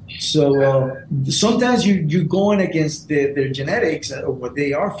 So sometimes you're going against their genetics or what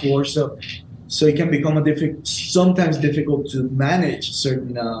they are for. So it can become sometimes difficult to manage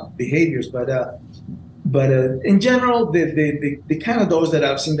certain behaviors. But in general, the kind of those that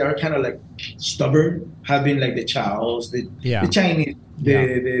I've seen that are kind of like stubborn have been like the Chows, the Chinese,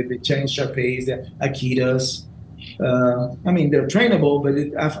 the Chinese Sharpays, the Akitas. I mean, they're trainable, but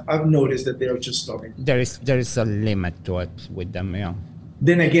I've noticed that they're just stubborn. There is a limit to it with them, yeah.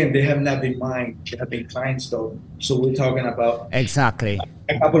 Then again, they have not been mined. They have been clients, though. So we're talking about exactly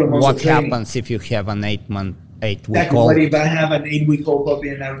a couple of months what of training. Happens if you have an 8-week exactly. old. What if I have an 8-week-old puppy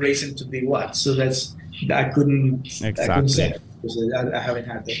and I raise him to be what? So I couldn't say it because I haven't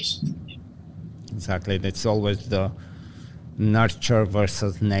had those. Exactly. That's always the nurture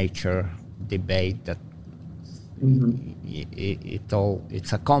versus nature debate that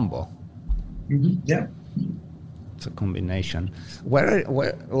it's a combo. Mm-hmm. Yeah. It's a combination. Where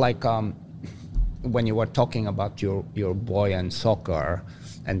like when you were talking about your boy and soccer,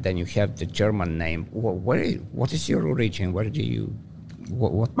 and then you have the German name. What is your origin? Where do you?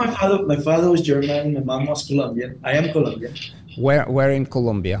 What? My father was German. My mom was Colombian. I am Colombian. Where in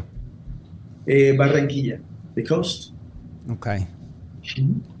Colombia? Barranquilla, the coast. Okay.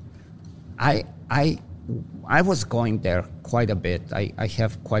 Mm-hmm. I was going there quite a bit. I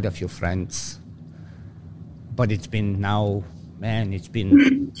have quite a few friends, but it's been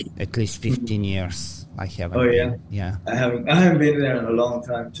at least 15 years. I haven't. Oh yeah. Been. Yeah. I haven't been there in a long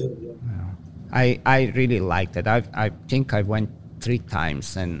time too. Yeah. I really liked it. I think I went 3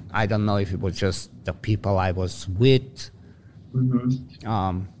 times, and I don't know if it was just the people I was with.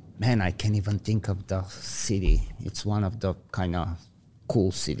 Mm-hmm. I can't even think of the city. It's one of the kind of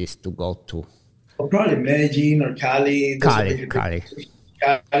cool cities to go to. Well, probably Medellin or Cali. Cali.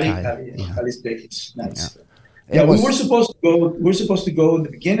 Cali's big. It's nice. Yeah. We were supposed to go. We're supposed to go in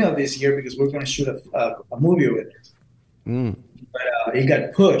the beginning of this year because we're going to shoot a movie with it. But it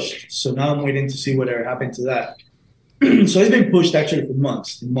got pushed. So now I'm waiting to see whatever happened to that. So it's been pushed actually for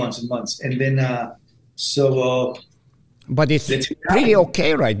months and months. And then but it's pretty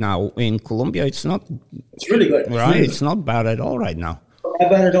okay right now in Colombia. It's not. It's really good. Right. It's not bad at all right now. Not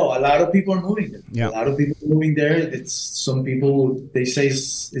bad at all. A lot of people are moving there. Yeah. A lot of people are moving there. It's some people. They say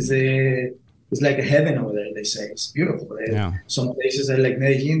it's like a heaven over there. They say it's beautiful. Yeah. Some places are like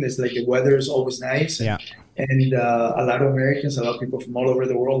Medellin. There's like the weather is always nice. And a lot of Americans, a lot of people from all over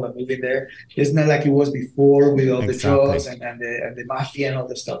the world are moving there. It's not like it was before with all the drugs and the mafia and all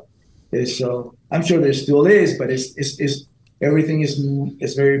the stuff. So I'm sure there still is, but it's everything is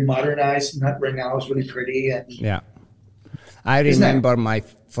very modernized. Not right now. It's really pretty. And I remember my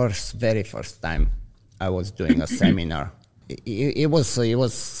very first time I was doing a seminar. It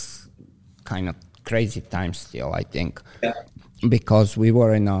was kind of crazy time still, I think, because we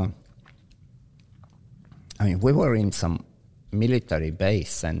were we were in some military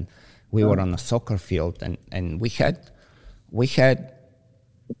base, and we were on a soccer field, and we had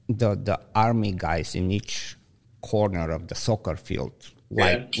the army guys in each corner of the soccer field,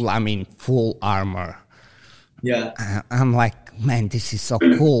 full armor. Yeah. I'm like, man, this is so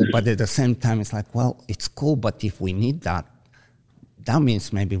cool, but at the same time, it's like, well, it's cool, but if we need that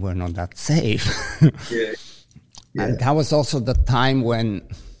means maybe we're not that safe. Yeah. And that was also the time when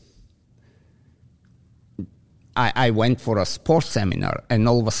I went for a sports seminar, and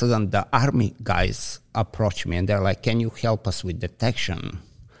all of a sudden the army guys approached me, and they're like, can you help us with detection?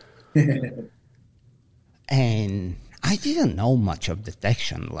 And I didn't know much of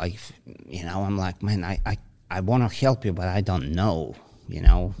detection. Like, I'm like, man, I want to help you, but I don't know,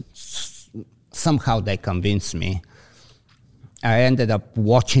 Somehow they convinced me. I ended up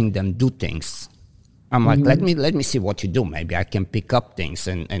watching them do things. I'm like, let me see what you do. Maybe I can pick up things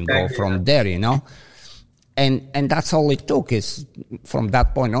and go from there, And that's all it took. Is from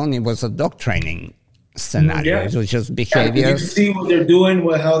that point on, it was a dog training scenario. It was just behaviors. You see what they're doing,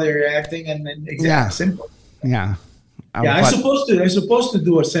 how they're reacting, and then simple. Yeah. I'm supposed to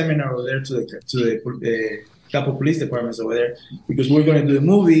do a seminar over there to the couple police departments over there, because we're going to do a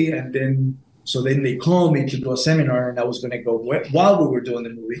movie, and then they called me to do a seminar, and I was going to go while we were doing the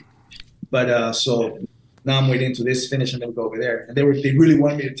movie. But so now I'm waiting to this finish, and then we'll go over there. And they really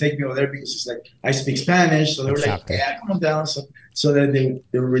wanted me to take me over there because it's like I speak Spanish, so they were like, "Yeah, come on down." So that they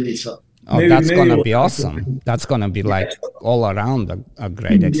were really so. Oh, that's gonna be awesome. That's gonna be like all around a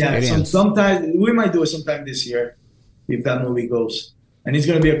great experience. Yeah, sometime we might do it sometime this year if that movie goes, and it's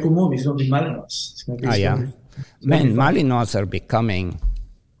gonna be a cool movie. It's gonna be Malinois. It's gonna be Man, Malinois are becoming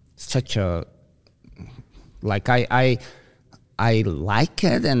such a I I like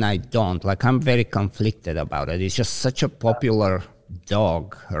it and I don't. Like, I'm very conflicted about it. It's just such a popular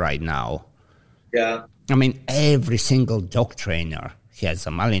dog right now. Yeah. I mean, every single dog trainer has a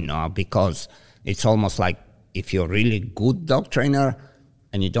Malinois because it's almost like if you're a really good dog trainer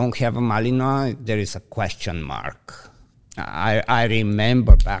and you don't have a Malinois, there is a question mark. I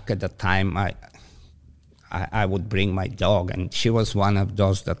remember back at the time I would bring my dog, and she was one of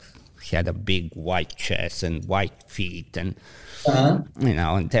those that had a big white chest and white feet, and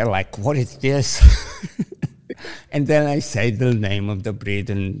and they're like, "What is this?" And then I say the name of the breed,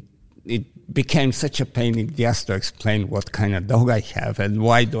 and it became such a pain in the ass to explain what kind of dog I have and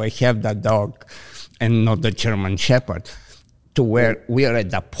why do I have that dog and not the German Shepherd. To where we are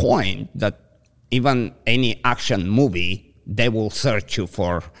at the point that even any action movie, they will search you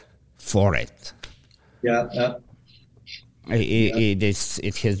for it. Yeah.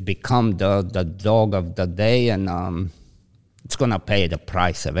 It has become the dog of the day, and it's gonna pay the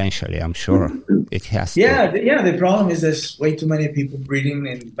price eventually. I'm sure it has. Yeah. The problem is there's way too many people breeding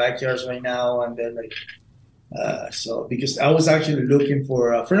in backyards right now, and they're like, so because I was actually looking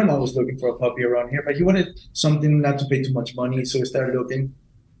for a friend of mine was looking for a puppy around here, but he wanted something not to pay too much money, so we started looking,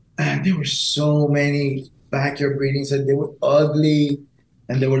 and there were so many backyard breedings, and they were ugly,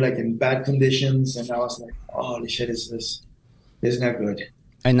 and they were like in bad conditions, and I was like, holy shit, this is not good.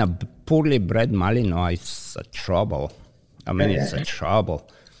 And a poorly bred Malinois is a trouble. I mean, it's a trouble.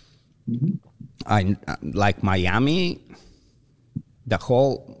 Mm-hmm. I like Miami, the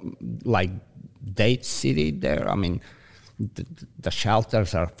whole like Dade City there. I mean, the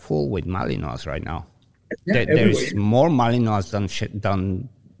shelters are full with Malinois right now. Yeah, There's more Malinois than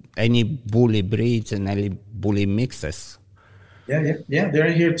any bully breeds and any bully mixes. Yeah.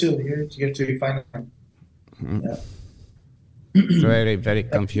 They're here too. Here to find them. Mm-hmm. Yeah. Very, very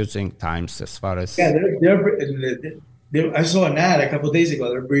confusing times as far as. Yeah, I saw an ad a couple of days ago.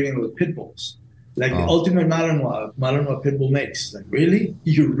 They're breeding with pit bulls, like the ultimate Malinois pit bull mix. Like, really?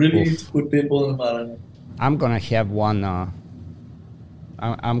 You really need to put pit bull in the Malinois? I'm gonna have one.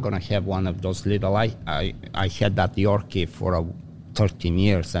 I'm gonna have one of those little. I had that Yorkie for 13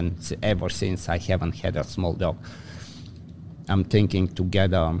 years, and ever since I haven't had a small dog. I'm thinking to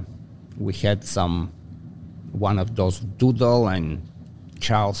get. We had one of those Doodle and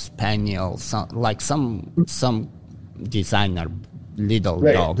Charles Spaniel, some designer little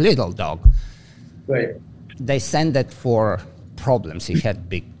dog. Right. They sent it for problems. He had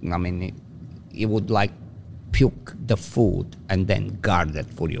big. I mean, he would like puke the food and then guard it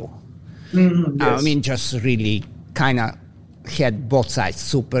for you. Mm-hmm, yes. I mean, just really kind of had both sides,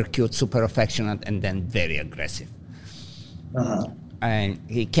 super cute, super affectionate, and then very aggressive. And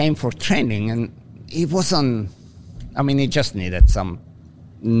he came for training, and he wasn't. I mean, he just needed some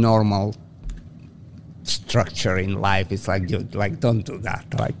normal structure in life. It's like, dude, like, don't do that.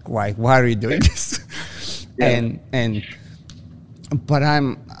 Like, why are you doing this? Yeah. But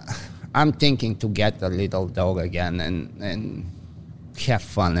I'm thinking to get a little dog again and have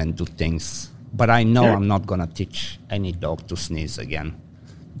fun and do things. But I know I'm not gonna teach any dog to sneeze again.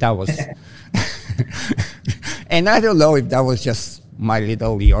 That was, and I don't know if that was just my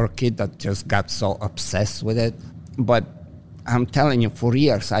little Yorkie that just got so obsessed with it. But I'm telling you, for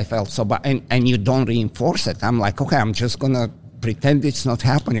years I felt so bad, and you don't reinforce it. I'm like, okay, I'm just gonna pretend it's not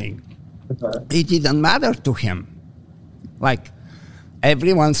happening. It didn't matter to him. Like,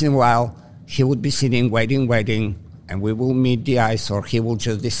 every once in a while, he would be sitting, waiting, and we will meet the eyes, or he will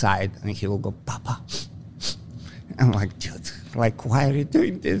just decide, and he will go, Papa. I'm like, dude, like, why are you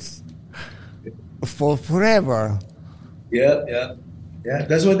doing this for forever? Yeah.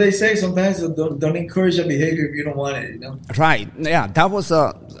 That's what they say. Sometimes don't encourage a behavior if you don't want it. Right. Yeah. That was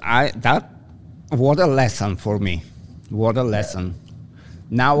what a lesson for me. What a lesson.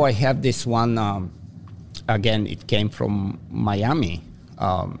 Now I have this one. Again, it came from Miami.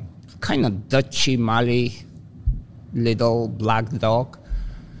 Kind of Dutchy Mali, little black dog.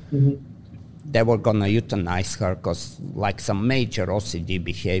 Mm-hmm. They were gonna euthanize her because, like, some major OCD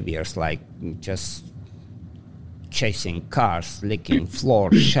behaviors, like just chasing cars, licking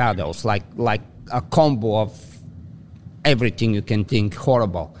floor, shadows, like a combo of everything you can think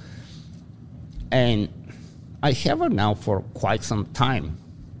horrible. And I have her now for quite some time.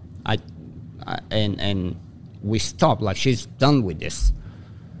 And we stopped, like, she's done with this.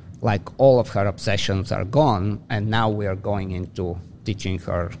 Like, all of her obsessions are gone, and now we are going into teaching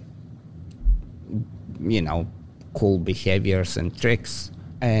her, cool behaviors and tricks.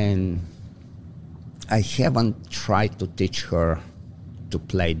 And I haven't tried to teach her to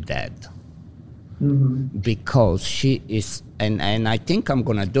play dead. Mm-hmm. Because she is, and I think I'm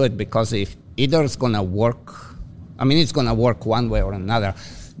going to do it because if either it's going to work I mean, it's gonna work one way or another,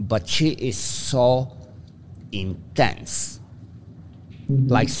 but she is so intense,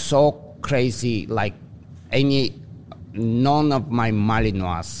 like so crazy, like none of my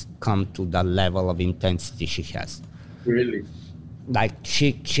Malinois come to the level of intensity she has. Really? Like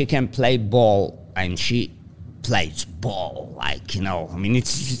she can play ball, and she plays ball like, I mean,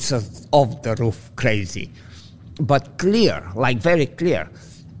 it's off the roof crazy, but clear, like very clear.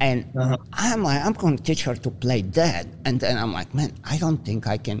 And I'm like, I'm going to teach her to play that. And then I'm like, man, I don't think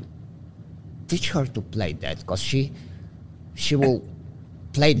I can teach her to play that, because she will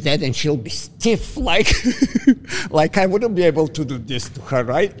play that and she'll be stiff, like like I wouldn't be able to do this to her,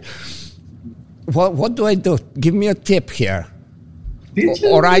 right? What do I do? Give me a tip here.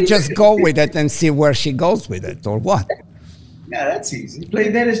 Or I just go with it and see where she goes with it, or what? Yeah, that's easy.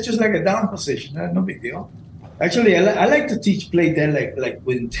 Play dead is just like a down position. No big deal. Actually, I like to teach play dead like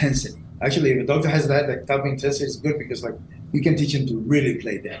with intensity. Actually, if a doctor has that like type of intensity, it's good, because like you can teach him to really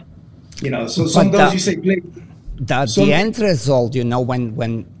play dead. So some dogs you say play. The end result,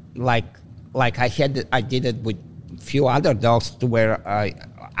 when like I did it with few other dogs, to where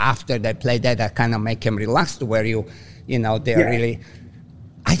after they play dead, I kind of make them relax, to where they're really.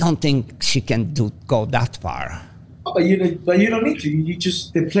 I don't think she can go that far. Oh, but you don't need to. You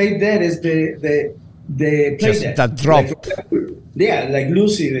just the play dead is the play just dead. The drop. Like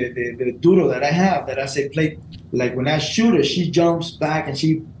Lucy, the doodle that I have, that I say play. Like when I shoot her, she jumps back and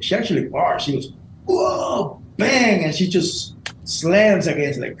she actually bars. She goes, whoa, bang, and she just slams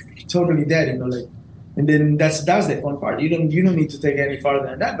against, like totally dead. And then that's the fun part. You don't need to take any farther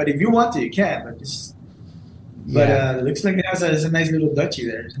than that. But if you want to, you can. But it looks like it has a nice little Dutchie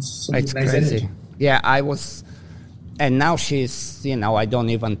there. It's nice crazy. Energy. Yeah, I was, and now she's, I don't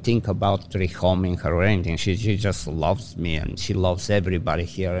even think about rehoming her or anything. She just loves me, and she loves everybody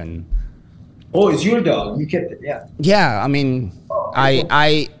here. And oh, it's your dog. You kept it, yeah. Yeah, I mean,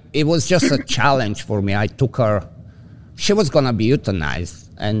 it was just a challenge for me. I took her. She was gonna be euthanized,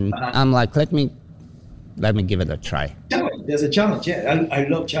 and I'm like, let me give it a try. There's a challenge. Yeah, I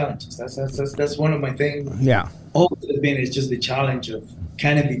love challenges. That's one of my things. Yeah. Always been is just the challenge of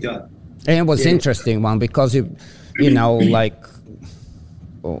can it be done. And it was interesting one, because like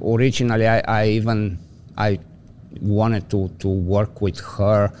originally I wanted to work with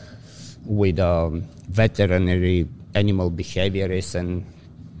her with veterinary animal behaviorists and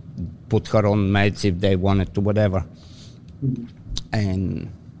put her on meds if they wanted to, whatever. And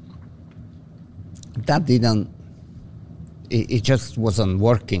that it just wasn't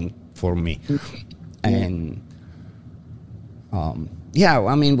working for me. And I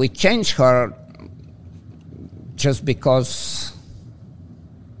mean, we changed her just because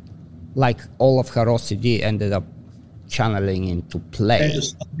like all of her OCD ended up channeling into play. And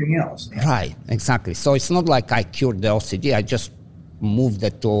just something else. Yeah. Right, exactly. So it's not like I cured the OCD, I just moved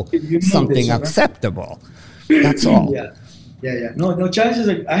it to something acceptable. That's all. Yeah. No challenges.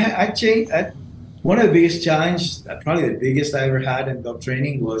 I changed. One of the biggest challenges, probably the biggest I ever had in dog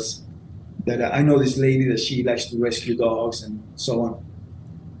training, was that I know this lady that she likes to rescue dogs and so on.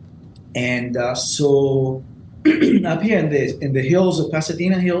 And so up here in the hills of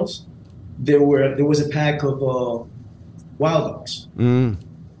Pasadena Hills, there was a pack of wild dogs.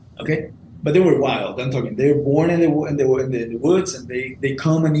 Okay, but they were wild. I'm talking. They were born in the woods, and they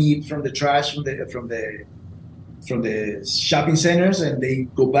come and eat from the trash from the shopping centers, and they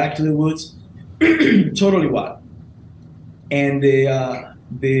go back to the woods. Totally wild. And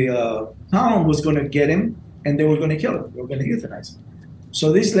the hound was going to get him, and they were going to kill him. They were going to euthanize him.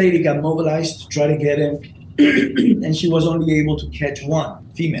 So this lady got mobilized to try to get him, and she was only able to catch one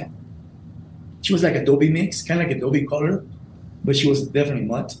female. She was like a Adobe mix, kind of like Adobe color, but she was definitely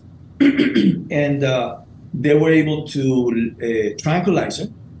mutt. And they were able to tranquilize her,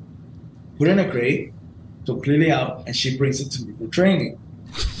 put her in a crate, completely out, and she brings it to me for training.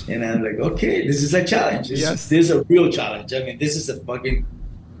 And I'm like, okay, this is a challenge. This is a real challenge. I mean, this is a fucking,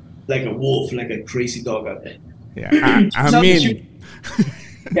 like a wolf, like a crazy dog out there. Yeah, I mean...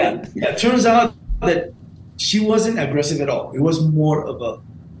 Yeah. Turns out that she wasn't aggressive at all. It was more of a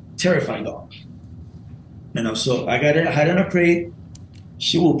terrifying dog. So I had her in a crate.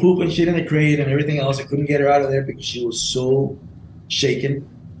 She will poop and shit in the crate and everything else. I couldn't get her out of there because she was so shaken.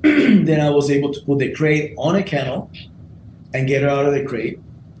 Then I was able to put the crate on a kennel and get her out of the crate.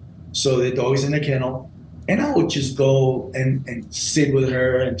 So the dog is in the kennel, and I would just go and sit with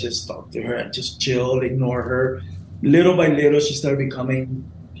her and just talk to her and just chill, ignore her. Little by little, she started becoming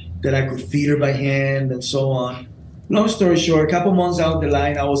that I could feed her by hand and so on. Long story short, a couple months out the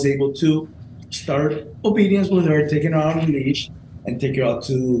line, I was able to start obedience with her, taking her on a leash. and take her out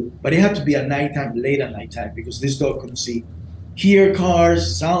to, but it had to be at nighttime, late at nighttime, because this dog couldn't see, hear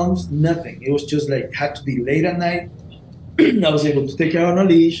cars, sounds, nothing. It was just like, had to be late at night. I was able to take her on a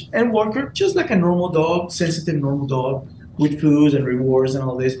leash and walk her just like a normal dog, sensitive normal dog, with foods and rewards and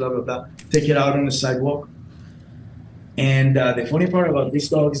all this, blah, blah, blah. Take it out on the sidewalk. And the funny part about this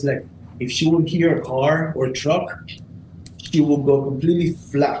dog is like, if she would hear a car or a truck, she will go completely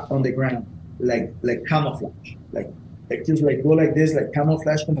flat on the ground, like camouflage, like just like go like this, like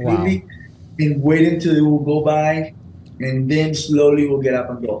camouflage completely, wow. And wait until it will go by, and then slowly will get up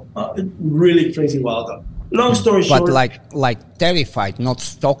and go. Really crazy wild dog. Long story short, but like terrified, not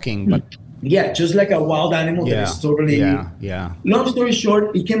stalking, but yeah, just like a wild animal that is totally. Yeah. Long story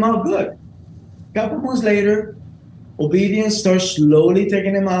short, it came out good. A couple months later, obedience starts slowly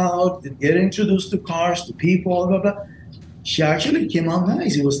taking him out, get introduced to cars, to people, blah, blah. She actually came out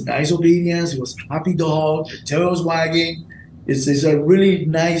nice. It was nice obedience. It was a happy dog. The tail was wagging. It's a really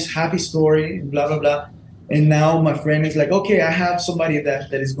nice, happy story, blah, blah, blah. And now my friend is like, okay, I have somebody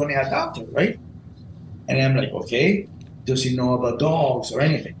that is going to adopt her, right? And I'm like, okay, does he know about dogs or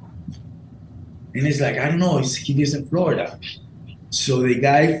anything? And he's like, I don't know. He lives in Florida. So the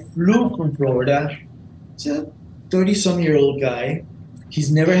guy flew from Florida. It's a 30-some-year-old guy.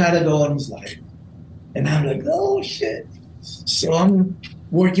 He's never had a dog in his life. And I'm like, oh, shit. So I'm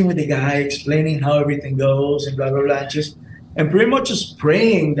working with the guy, explaining how everything goes and blah, blah, blah. And pretty much just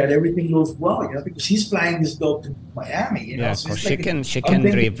praying that everything goes well, because he's flying this dog to Miami. Yeah, so she can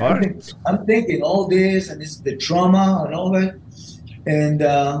revert. I'm thinking all this, and it's the trauma and all that. And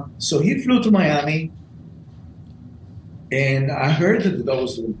so he flew to Miami. And I heard that the dog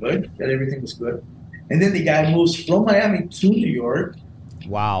was doing good, that everything was good. And then the guy moves from Miami to New York.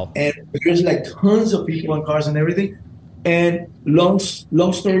 Wow. And there's like tons of people and cars and everything. And long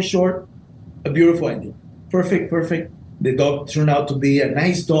story short, a beautiful ending. Perfect. The dog turned out to be a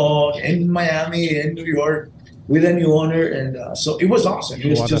nice dog in Miami and New York with a new owner. And so it was awesome. It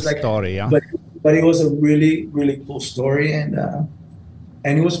was what just a story, yeah. But it was a really, really cool story. And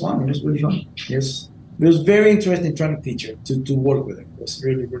it was fun. It was really fun. Yes. It was very interesting trying to teach her, to work with her. It was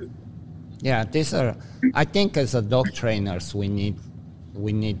really, really cool. Yeah, I think as a dog trainers, we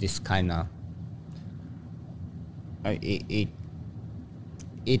need this kind of, it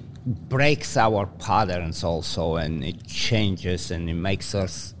breaks our patterns also, and it changes, and it makes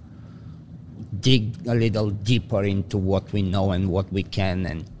us dig a little deeper into what we know and what we can,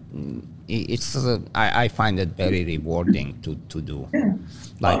 and I find it very rewarding to do. Yeah.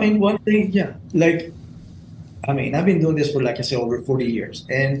 I mean, one thing, I've been doing this for, like I said, over 40 years,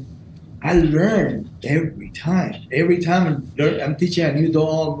 and I learn every time. Every time I'm teaching a new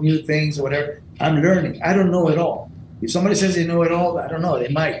dog, new things, or whatever, I'm learning. I don't know it all. If somebody says they know it all, I don't know. They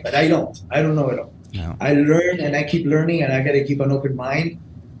might, but I don't. I don't know it all. No. I learn, and I keep learning, and I got to keep an open mind,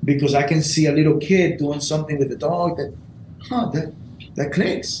 because I can see a little kid doing something with the dog that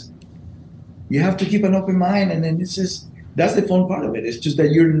clicks. You have to keep an open mind, and then that's the fun part of it. It's just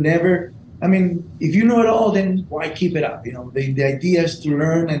that you're never, if you know it all, then why keep it up? The idea is to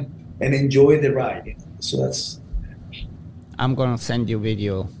learn and enjoy the ride. So that's. I'm gonna send you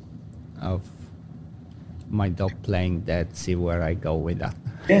video of my dog playing that. See where I go with that.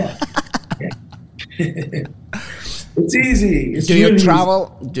 Yeah. It's easy. It's do you really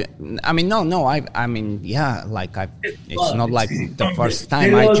travel? It's not like the first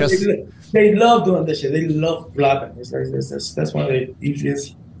time. They love doing this shit. They love flapping. It's like that's one of the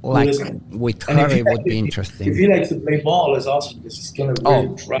easiest. Like with her, it would be interesting. If he likes to play ball, it's awesome, because he's gonna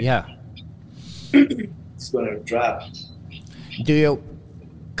really drop. Yeah. He's gonna drop. Do you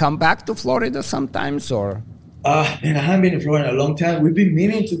come back to Florida sometimes, or? I haven't been in Florida in a long time. We've been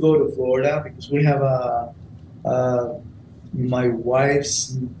meaning to go to Florida because we have my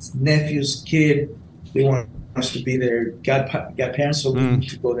wife's nephew's kid. They want us to be their godparents, so we need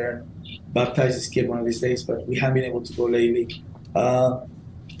to go there and baptize this kid one of these days. But we haven't been able to go lately.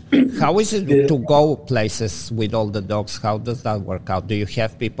 How is it to go places with all the dogs? How does that work out? Do you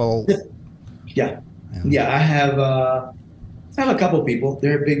have people? Yeah. I have a couple of people.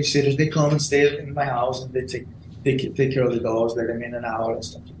 They're babysitters. They come and stay in my house, and they take care of the dogs, let them in and out and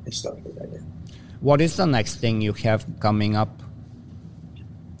stuff like that. Yeah. What is the next thing you have coming up?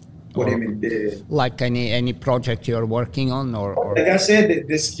 What do you mean? Like any project you're working on, or like I said,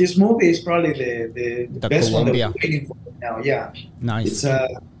 this movie is probably the best Colombia one that we're waiting for now. Yeah, nice.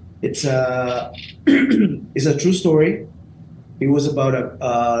 It's a true story. It was about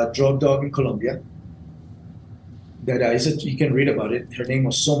a drug dog in Colombia. You can read about it. Her name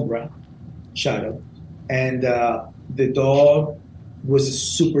was Sombra, Shadow, and the dog was a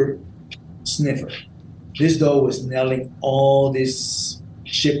super sniffer. this dog was nailing all these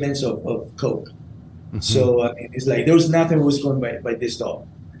shipments of coke. So I mean, it's like there was nothing that was going by this dog,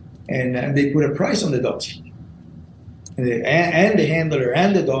 and they put a price on the dog, and the handler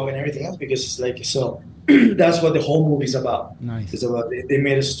and the dog and everything else, because it's like so. That's what the whole movie is about. Nice. It's about they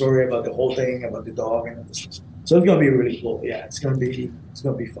made a story about the whole thing, about the dog and this. So it's gonna be really cool. Yeah, it's gonna be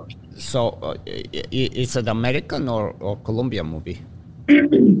fun. So is it American or Colombian movie?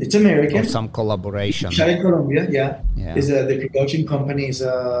 It's American. Or some collaboration. Shot in Colombia, yeah. Yeah. The production company is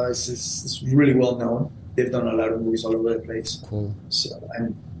really well known. They've done a lot of movies all over the place. Cool. So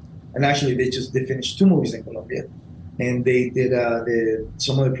and actually they finished 2 movies in Colombia, and they did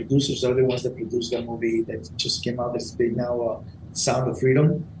some of the producers are the ones that produced that movie that just came out that's big now, Sound of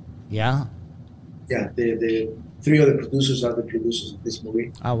Freedom. Yeah. Yeah, the 3 of the producers are the producers of this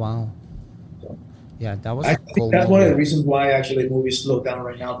movie. Oh wow. So, yeah, that was I a think cool that's movie. one of the reasons why actually the movie slowed down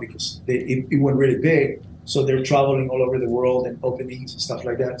right now, because it went really big. So they're traveling all over the world and openings and stuff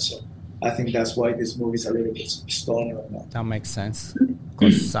like that. So I think that's why this movie's a little bit stalling right now. That makes sense.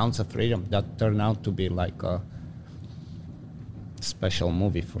 Because Sounds of Freedom, that turned out to be like a special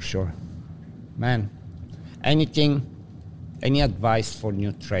movie for sure. Man, any advice for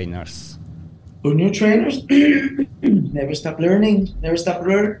new trainers? For new trainers, never stop learning,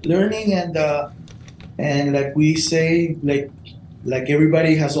 learning, and like we say, like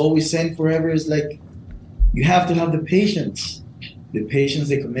everybody has always said forever, is like you have to have the patience, the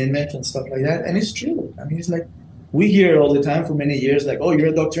commitment, and stuff like that. And it's true. I mean, it's like we hear all the time for many years, like, oh, you're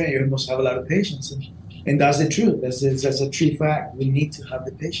a dog trainer, you must have a lot of patience, and that's the truth. That's a true fact. We need to have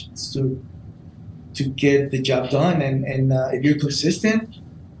the patience to get the job done, and if you're consistent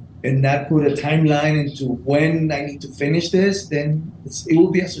and not put a timeline into when I need to finish this, then it will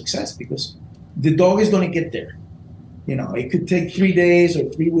be a success, because the dog is going to get there. You know, it could take 3 days or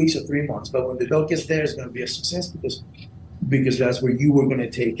 3 weeks or 3 months, but when the dog gets there, it's going to be a success, because that's where you were going to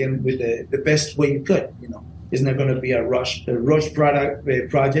take him with the best way you could. You know, it's not going to be a rush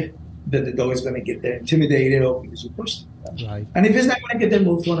project that the dog is going to get there intimidated or because you pushed him. Right. And if it's not going to get there,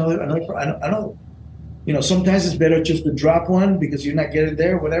 move to another. You know, sometimes it's better just to drop one because you're not getting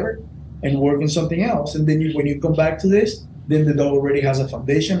there, whatever, and work on something else. And then when you come back to this, then the dog already has a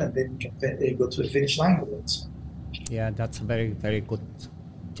foundation, and then you can go to the finish line with it. So. Yeah, that's a very, very good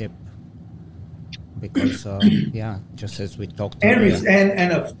tip. Because, just as we talked earlier.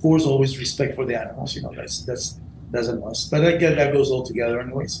 And of course, always respect for the animals. You know, that's a must. But I guess that goes all together,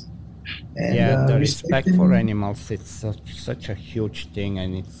 anyways. And, the respect for animals, it's such a huge thing,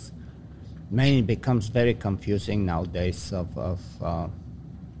 and it becomes very confusing nowadays of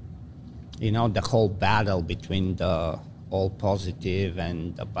the whole battle between the all positive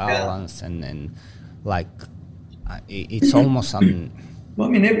and the balance, and like it's almost Well,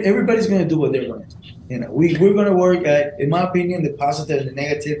 I mean, everybody's going to do what they're going to do. You know, we're going to work at, in my opinion, the positive and the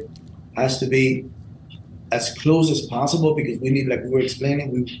negative has to be as close as possible, because we need, like we were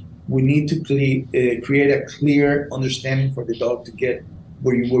explaining, we need to create a clear understanding for the dog to get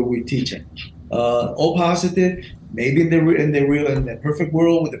where we're teaching. All positive, maybe in the perfect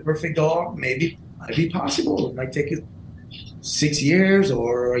world with the perfect dog, maybe might be possible. It might take you 6 years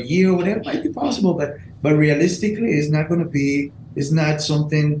or a year, or whatever. It might be possible, but realistically, it's not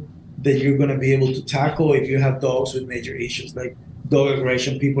something that you're going to be able to tackle if you have dogs with major issues like dog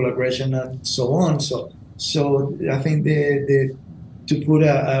aggression, people aggression, and so on. So I think to put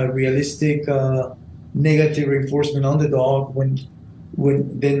a realistic negative reinforcement on the dog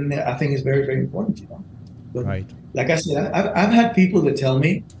then I think it's very, very important, you know. But right. Like I said, I've had people that tell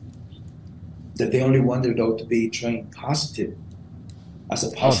me that they only want their dog to be trained positive, as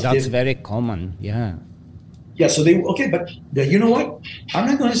a positive. Oh, that's very common. Yeah. Yeah. So but you know what? I'm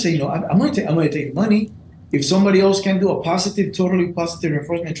not going to say no. I'm going to take money. If somebody else can do a totally positive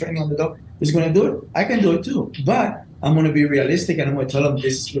reinforcement training on the dog is going to do it, I can do it too. But I'm going to be realistic, and I'm going to tell them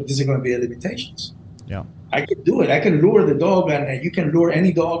this is going to be the limitations. Yeah. I can do it. I can lure the dog, and you can lure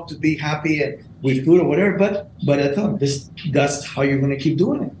any dog to be happy and with food or whatever. But I tell them that's how you're going to keep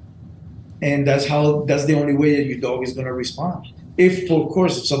doing it, and that's the only way that your dog is going to respond. If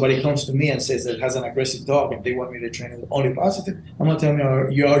somebody comes to me and says that has an aggressive dog and they want me to train it only positive, I'm going to tell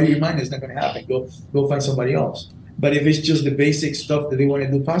them you're out of your mind. It's not going to happen. Go find somebody else. But if it's just the basic stuff that they want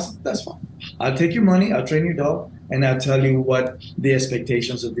to do positive, that's fine. I'll take your money. I'll train your dog. And I'll tell you what the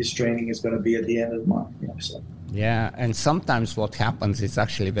expectations of this training is going to be at the end of the month. You know, so. Yeah, and sometimes what happens is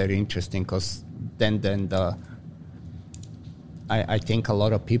actually very interesting, because then I think a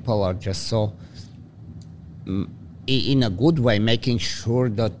lot of people are just so, in a good way, making sure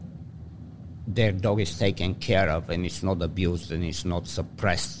that their dog is taken care of and it's not abused and it's not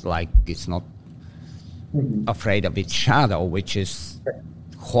suppressed, like it's not afraid of each other, which is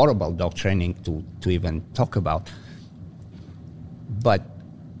horrible dog training to even talk about. But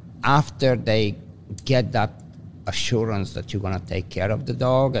after they get that assurance that you're going to take care of the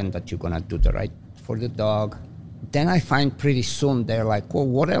dog and that you're going to do the right for the dog, then I find pretty soon they're like, well,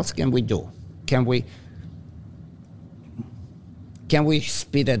 what else can we do? Can we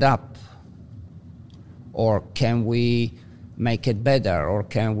speed it up? Or can we make it better? Or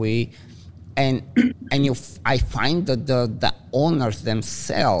can we... And I find that the owners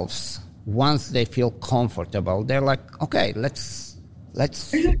themselves, once they feel comfortable, they're like, okay, let's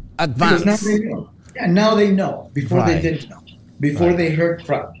advance. Because now they know. Yeah, now they know. Before they didn't know. Before they heard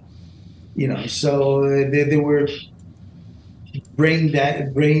crap. So they were brain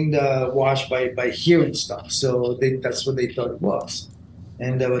washed by hearing stuff. So that's what they thought it was.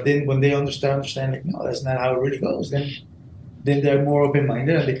 And but then when they understand, like, no, that's not how it really goes. Then they're more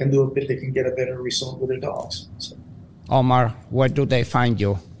open-minded and they can get a better result with their dogs. So. Omar, where do they find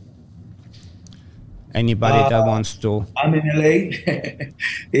you? Anybody that wants to? I'm in LA.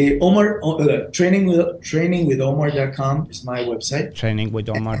 Omar, trainingwithomar.com is my website.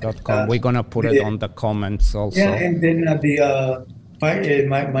 Trainingwithomar.com. We're gonna put it on the comments also. Yeah, and then my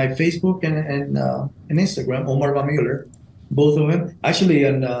Facebook and Instagram, Omar Muller, both of them. Actually,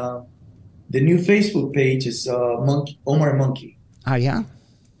 on the new Facebook page is Omar Monkey. Ah, yeah.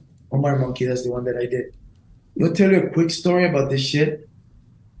 Omar Monkey. That's the one that I did. I'll tell you a quick story about this shit.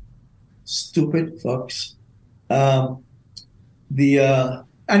 Stupid fucks. I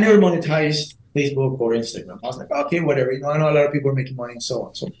never monetized Facebook or Instagram. I was like, okay, whatever. I know a lot of people are making money and so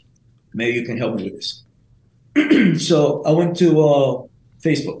on. So maybe you can help me with this. So I went to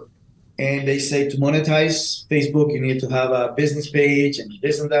Facebook, and they say to monetize Facebook, you need to have a business page and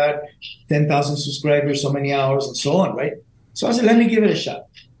this and that, 10,000 subscribers, so many hours, and so on, right? So I said, let me give it a shot.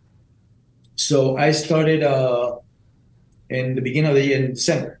 So I started in the beginning of the year in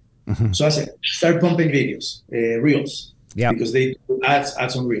December. Mm-hmm. So I said, start pumping videos, reels, because they do ads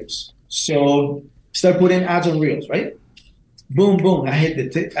on reels. So start putting ads on reels, right? Boom, boom. I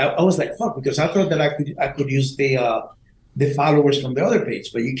hit I was like, fuck, because I thought that I could use the followers from the other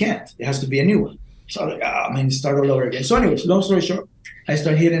page, but you can't. It has to be a new one. So I was like, start all over again. So anyways, long story short, I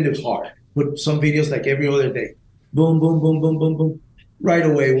started hitting it hard. Put some videos like every other day. Boom, boom, boom, boom, boom, boom. Right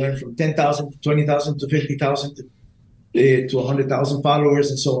away, went from 10,000 to 20,000 to 50,000 to 100,000 followers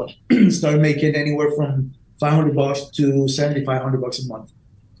and so on. Started making anywhere from $500 to $7,500 a month,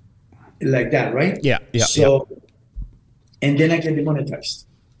 like that, right? Yeah. So, and then I get demonetized.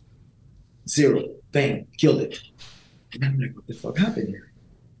 Zero, bang, killed it. And I'm like, what the fuck happened here?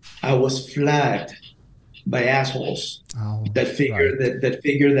 I was flagged by assholes that figure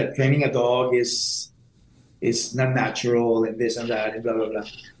that training a dog is not natural and this and that and blah blah blah.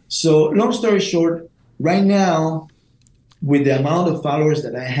 So long story short, right now, with the amount of followers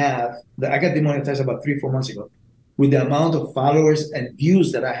that I have, that I got demonetized about 3-4 months ago. With the amount of followers and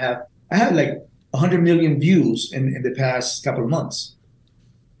views that I have like 100 million views in the past couple of months.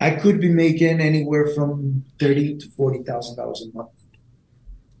 I could be making anywhere from $30,000 to $40,000 a month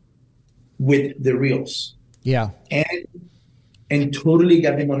with the reels. Yeah, and totally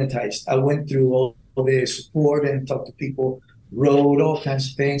got demonetized. I went through all the support and talked to people, wrote all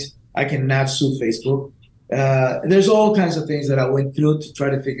kinds of things. I cannot sue Facebook. There's all kinds of things that I went through to try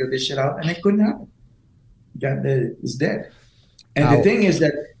to figure this shit out, and it couldn't happen. It's dead. And the thing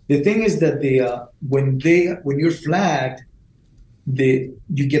is that when you're flagged,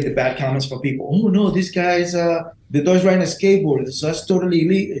 you get the bad comments from people. Oh no, this guy's the dog's riding a skateboard, so that's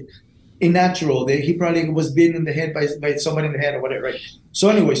totally unnatural. He probably was beaten in the head by somebody in the head or whatever, right? So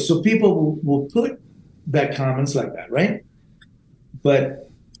anyway, so people will put bad comments like that, right? But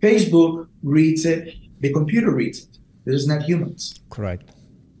Facebook reads it. The computer reads it. There's not humans. Correct.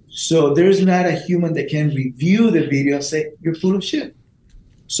 So there's not a human that can review the video and say, you're full of shit.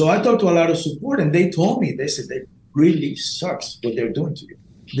 So I talked to a lot of support, and they told me, they said, that really sucks what they're doing to you.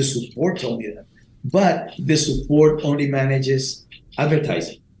 The support told me that. But the support only manages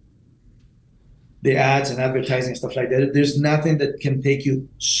advertising. The ads and advertising and stuff like that. There's nothing that can take you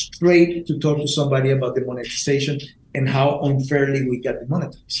straight to talk to somebody about the monetization and how unfairly we got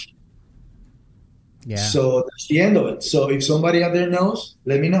demonetized. Yeah. So that's the end of it. So if somebody out there knows,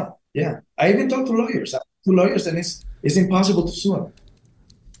 let me know. Yeah. I even talked to lawyers. And it's impossible to sue them.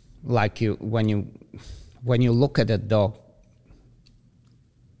 Like when you look at a dog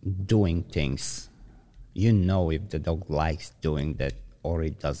doing things, you know if the dog likes doing that or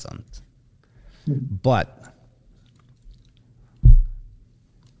it doesn't. Mm-hmm. But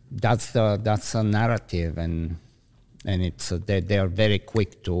that's a narrative, and it's they are very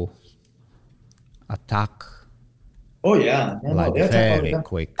quick to attack, Oh yeah, no, like they attack all the very time.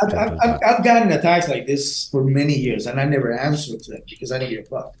 quick I've, to I've, do I've that. I've gotten attacks like this for many years, and I never answered to them because I don't give a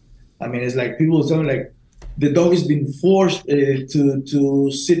fuck. I mean, it's like people tell me like the dog has been forced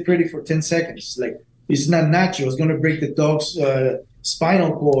to sit pretty for 10 seconds. Like it's not natural. It's gonna break the dog's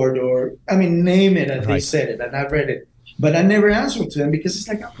spinal cord, or I mean, name it. And they Right. said it, and I read it, but I never answered to them because it's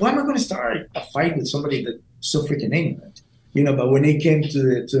like, why am I gonna start a fight with somebody that's so freaking ignorant? You know. But when it came to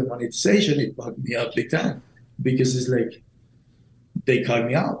the monetization, it bugged me up big time because it's like they called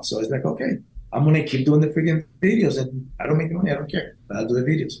me out. So it's like, okay, I'm gonna keep doing the freaking videos, and I don't make money. I don't care. But I'll do the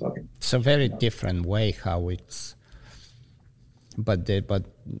videos. Fuck it. It's a very You know? different way how it's, but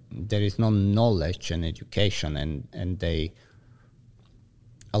there is no knowledge and education, and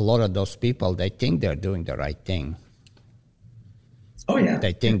a lot of those people, they think they're doing the right thing. Oh yeah.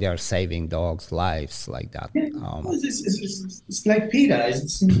 They think they're saving dogs' lives like that. Yeah. It's like PETA.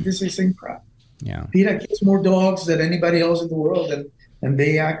 It's the same crap. Yeah. PETA kills more dogs than anybody else in the world, and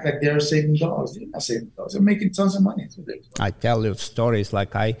they act like they're saving dogs. They're not saving dogs. They're making tons of money. I tell you stories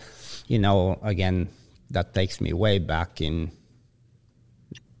like again, that takes me way back in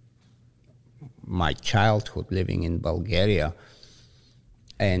my childhood living in Bulgaria.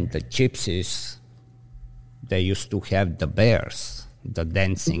 And the gypsies, they used to have the bears, the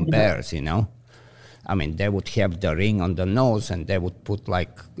dancing bears, I mean, they would have the ring on the nose, and they would put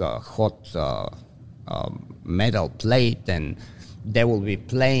like a hot metal plate, and they will be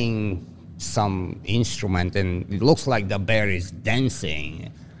playing some instrument, and it looks like the bear is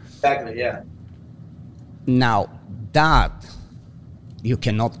dancing. Exactly, yeah. Now, that you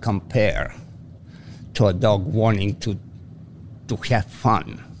cannot compare to a dog wanting to have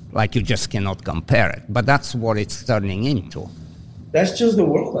fun. Like, you just cannot compare it. But that's what it's turning into. That's just the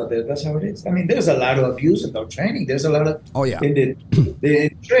world out there. That's how it is. I mean, there's a lot of abuse in dog training. There's a lot of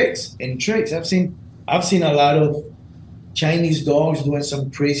in tricks. I've seen a lot of Chinese dogs doing some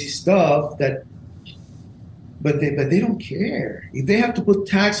crazy stuff but they don't care. If they have to put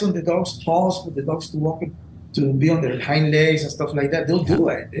tags on the dog's paws for the dogs to walk to be on their hind legs and stuff like that, they'll do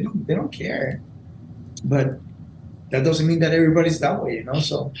it. They don't care. But that doesn't mean that everybody's that way,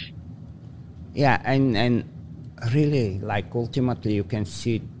 So yeah, and really, like, ultimately you can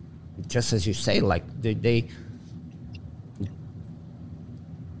see, just as you say, like they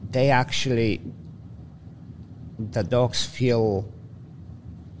actually, the dogs feel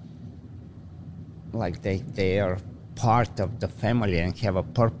like they are part of the family and have a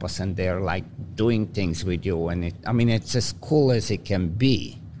purpose, and they're like doing things with you, and it's as cool as it can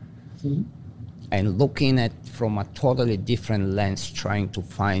be. Mm-hmm. And looking at from a totally different lens, trying to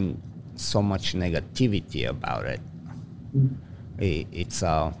find so much negativity about it. It's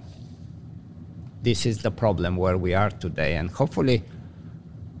this is the problem where we are today, and hopefully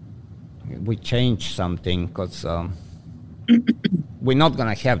we change something, because we're not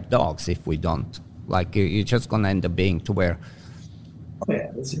gonna have dogs if we don't. Like, you're just gonna end up being to where. Oh yeah,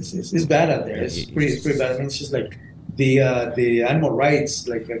 it's bad out there. It's pretty bad. I mean, it's just like the animal rights,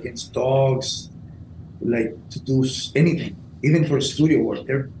 like against dogs, like to do anything, even for studio work,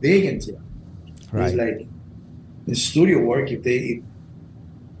 they're big into it. Right. It's like in studio work, if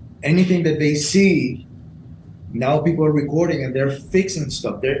anything that they see, now people are recording and they're fixing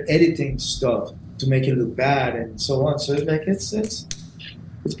stuff, they're editing stuff to make it look bad and so on. So it's like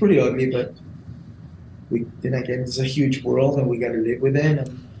it's pretty ugly, but then again, it's a huge world and we got to live with it,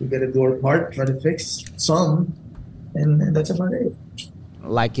 and we got to do our part, try to fix some, and that's about it.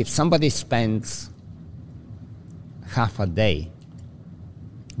 Like, if somebody spends half a day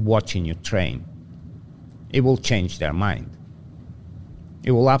watching you train, it will change their mind.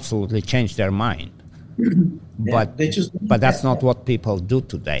 It will absolutely change their mind. But that's not what people do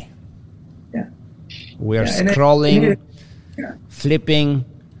today. Yeah. We're scrolling, flipping,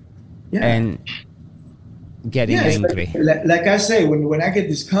 and getting angry. Like I say, when I get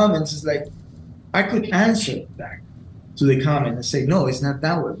these comments, it's like I could answer back to the comment and say, no, it's not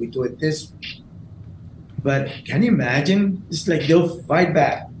that way. We do it this way. But can you imagine? It's like they'll fight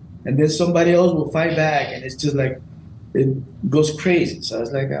back, and then somebody else will fight back, and it's just like it goes crazy. So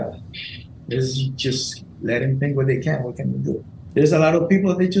it's like, let's just let them think what they can. What can we do? There's a lot of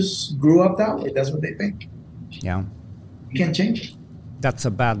people, they just grew up that way. That's what they think. Yeah. You can't change it. That's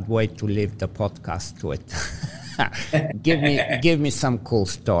a bad way to leave the podcast to it. Give me some cool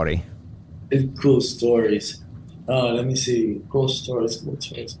story. Cool stories. Let me see. Cool stories.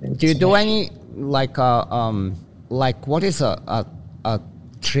 Do you do any like what is a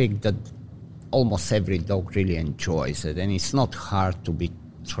trick that almost every dog really enjoys it, and it's not hard to be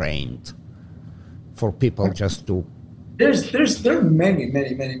trained for people just to there are many.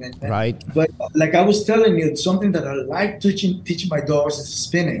 Right. But like I was telling you, something that I like teaching my dogs is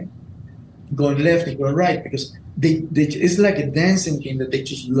spinning, going left and going right, because they it's like a dancing thing that they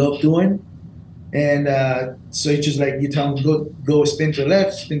just love doing. And so it's just like you tell them go spin to the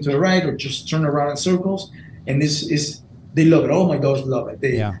left, spin to the right, or just turn around in circles. And this is they love it. All my dogs love it.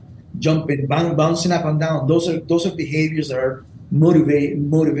 They Yeah. jumping, bouncing up and down. Those are behaviors that are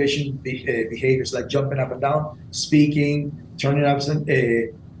motivation behaviors, like jumping up and down, speaking, turning up.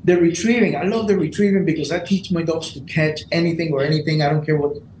 The retrieving. I love the retrieving because I teach my dogs to catch anything or anything. I don't care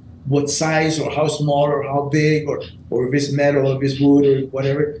what size or how small or how big or if it's metal or if it's wood or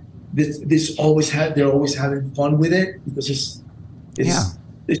whatever. They're always having fun with it because it's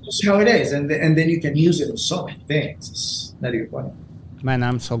just how it is, and then you can use it in so many things. It's not even funny. Man,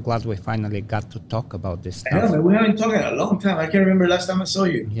 I'm so glad we finally got to talk about this stuff. I know, man. We haven't talked in a long time. I can't remember last time I saw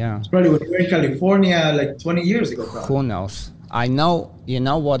you. Yeah. It's probably when you were in California, like 20 years ago. Probably. Who knows? I know, you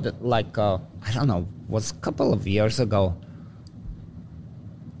know what, like, I don't know, was a couple of years ago.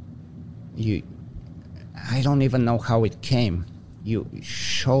 I don't even know how it came. You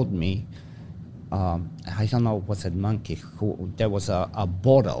showed me, I don't know, was it Monkey? There was a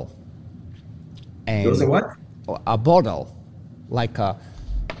bottle. And There was a what? A bottle. Like a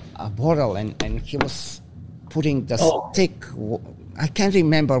bottle, and he was putting the stick. I can't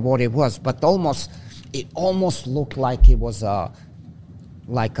remember what it was, but it almost looked like it was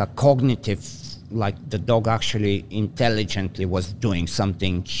like a cognitive, like the dog actually intelligently was doing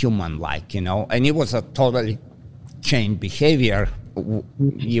something human-like, you know. And it was a totally changed behavior.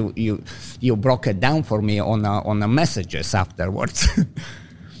 You broke it down for me on the messages afterwards.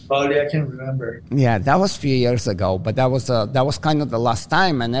 Oh, yeah, I can't remember. Yeah, that was a few years ago, but that was kind of the last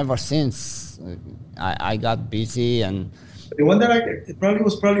time, and ever since I got busy. And The one that it probably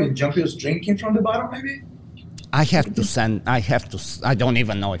was when Jumpy was drinking from the bottom, maybe. I don't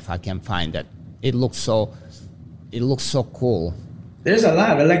even know if I can find it. It looks so cool. There's a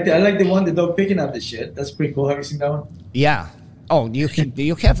lot. I like the one the dog picking up the shit. That's pretty cool. Have you seen that one? Yeah. Oh, you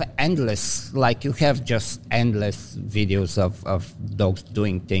have endless, like you have just endless videos of dogs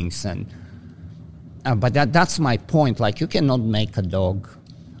doing things, and but that's my point. Like you cannot make a dog.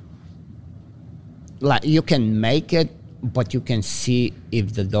 Like you can make it, but you can see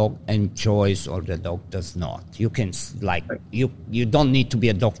if the dog enjoys or the dog does not. You can you don't need to be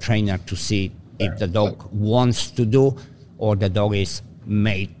a dog trainer to see if the dog wants to do or the dog is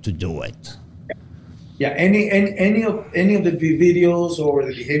made to do it. Yeah, any of the videos or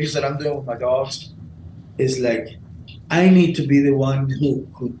the behaviors that I'm doing with my dogs is like I need to be the one who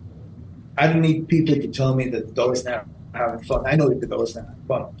I don't need people to tell me that the dog is not having fun. I know that the dog is not having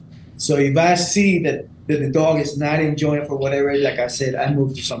fun. So if I see that the dog is not enjoying it for whatever, like I said, I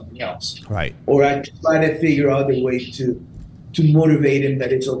move to something else. Right. Or I try to figure out a way to motivate him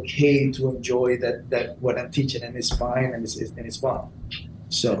that it's okay to enjoy that what I'm teaching and it's fine and it's fun.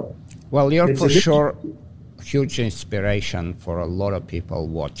 So. Well, you're for sure huge inspiration for a lot of people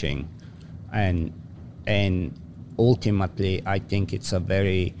watching, and ultimately, I think it's a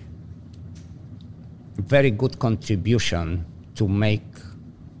very, very good contribution to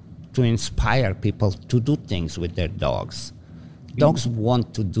inspire people to do things with their dogs. Dogs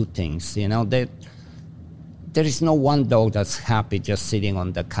want to do things, you know. There is no one dog that's happy just sitting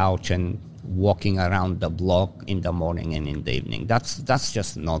on the couch and walking around the block in the morning and in the evening. That's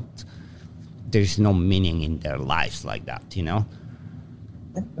just not. There's no meaning in their lives like that, you know.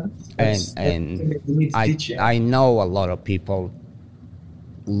 And I know a lot of people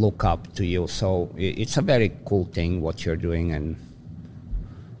look up to you, so it's a very cool thing what you're doing, and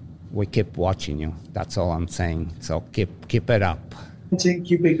we keep watching you. That's all I'm saying. So keep it up.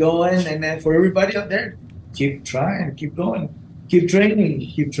 Keep it going, and then for everybody out there, keep trying, keep going, keep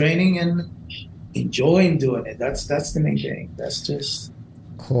training, and enjoying doing it. That's the main thing. That's just.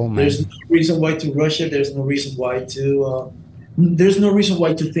 Cool, man. There's no reason why to rush it. There's no reason why to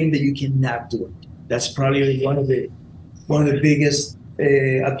think that you cannot do it. That's probably one of the biggest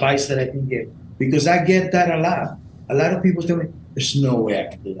advice that I can give, because I get that a lot. A lot of people tell me, "There's no way I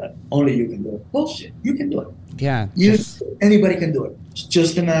can do that. Only you can do it." Bullshit. You can do it. Yeah. Anybody can do it. It's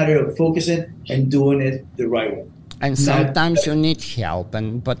just a matter of focusing and doing it the right way. And sometimes you need help,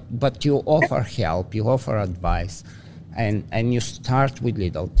 but you offer help. You offer advice. And you start with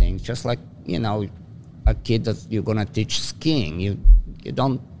little things, just like, you know, a kid that you're gonna teach skiing. You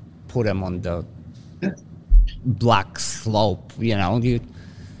don't put them on the black slope, you know. You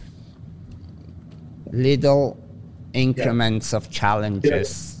little increments of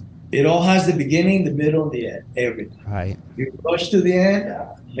challenges. It all has the beginning, the middle, and the end. Everything. Right. You rush to the end,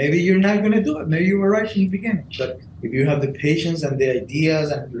 Maybe you're not going to do it. Maybe you were right from the beginning. But if you have the patience and the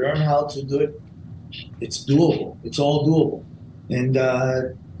ideas and learn how to do it, it's doable. It's all doable.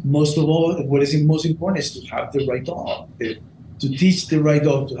 And most of all, what is most important is to have the right dog, to teach the right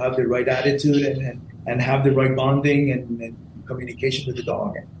dog to have the right attitude and have the right bonding and communication with the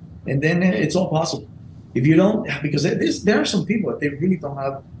dog. And then it's all possible. If you don't, because there are some people that they really don't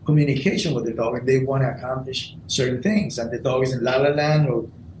have communication with the dog and they want to accomplish certain things, and the dog is in la la land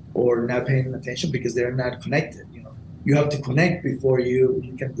or not paying attention because they're not connected. You have to connect before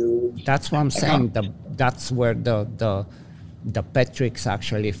you can do. That's what I'm saying. That's where the pet tricks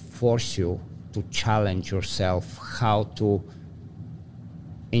actually force you to challenge yourself how to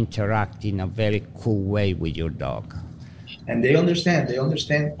interact in a very cool way with your dog. And they understand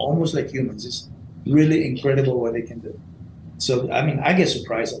almost like humans. It's really incredible what they can do. So, I mean, I get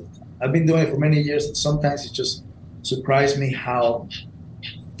surprised all the time. I've been doing it for many years, and sometimes it just surprised me how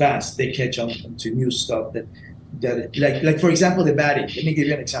fast they catch on to new stuff that like for example, the batting. Let me give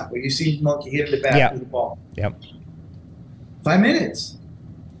you an example. You see Monkey hitting the bat with the ball. Yep. 5 minutes.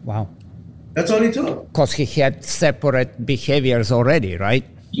 Wow. That's all it took. Because he had separate behaviors already, right?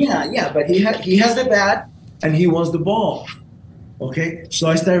 Yeah, but he has the bat and he wants the ball. Okay, so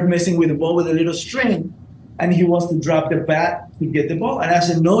I started messing with the ball with a little string, and he wants to drop the bat to get the ball. And I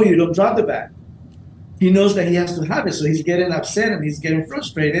said, no, you don't drop the bat. He knows that he has to have it, so he's getting upset and he's getting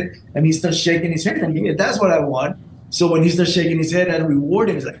frustrated, and he starts shaking his head. And that's what I want. So when he starts shaking his head, I reward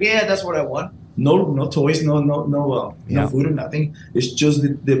him. He's like, yeah, that's what I want. No toys, no food or nothing. It's just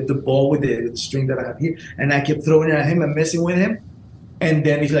the ball with the string that I have here. And I kept throwing it at him and messing with him. And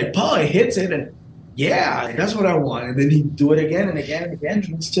then he's like, Paul, he hits it, and yeah, that's what I want. And then he do it again and again and again.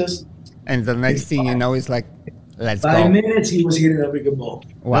 And it's just. And the next thing you know is like, let's go. 5 minutes, he was hitting every good ball.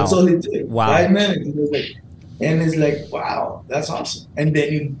 Wow. That's all he did. Wow. 5 minutes. He was like, and it's like, wow, that's awesome. And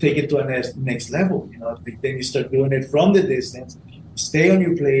then you take it to a next level. Then you start doing it from the distance, stay on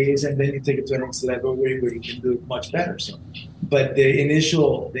your place, and then you take it to a next level where you can do it much better. So, but the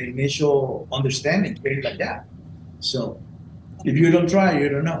initial understanding, really like that. So, if you don't try, you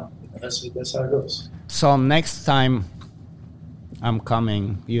don't know. That's how it goes. So next time I'm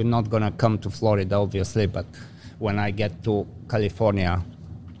coming, you're not going to come to Florida, obviously, but when I get to California,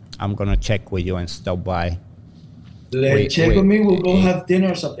 I'm going to check with you and stop by. Check with me, we'll go have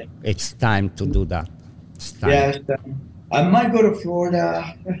dinner or something. It's time to do that. It's time. Yeah, it's time. I might go to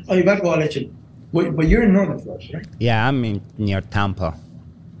Florida. Oh, if I go, I'll let you. But you're in northern Florida, right? Yeah, I'm near Tampa.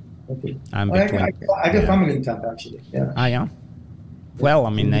 Okay. I got family in Tampa, actually. Yeah. Ah, yeah? Well, I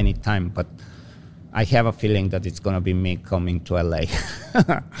mean, anytime, but I have a feeling that it's going to be me coming to LA.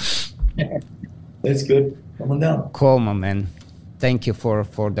 That's good. Come on down. Cool, my man. Thank you for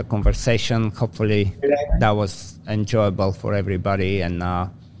the conversation. Hopefully that was enjoyable for everybody. And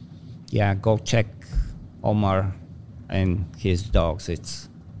go check Omar and his dogs. It's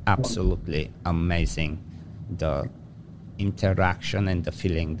absolutely amazing, the interaction and the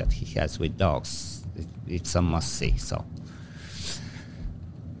feeling that he has with dogs. It's a must-see. So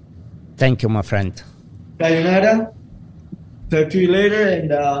thank you, my friend. Sayonara. Talk to you later,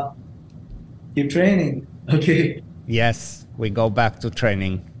 and keep training. Okay. Yes, we go back to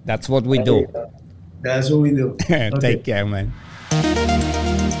training. That's what we do. That's what we do. Okay. Take care, man.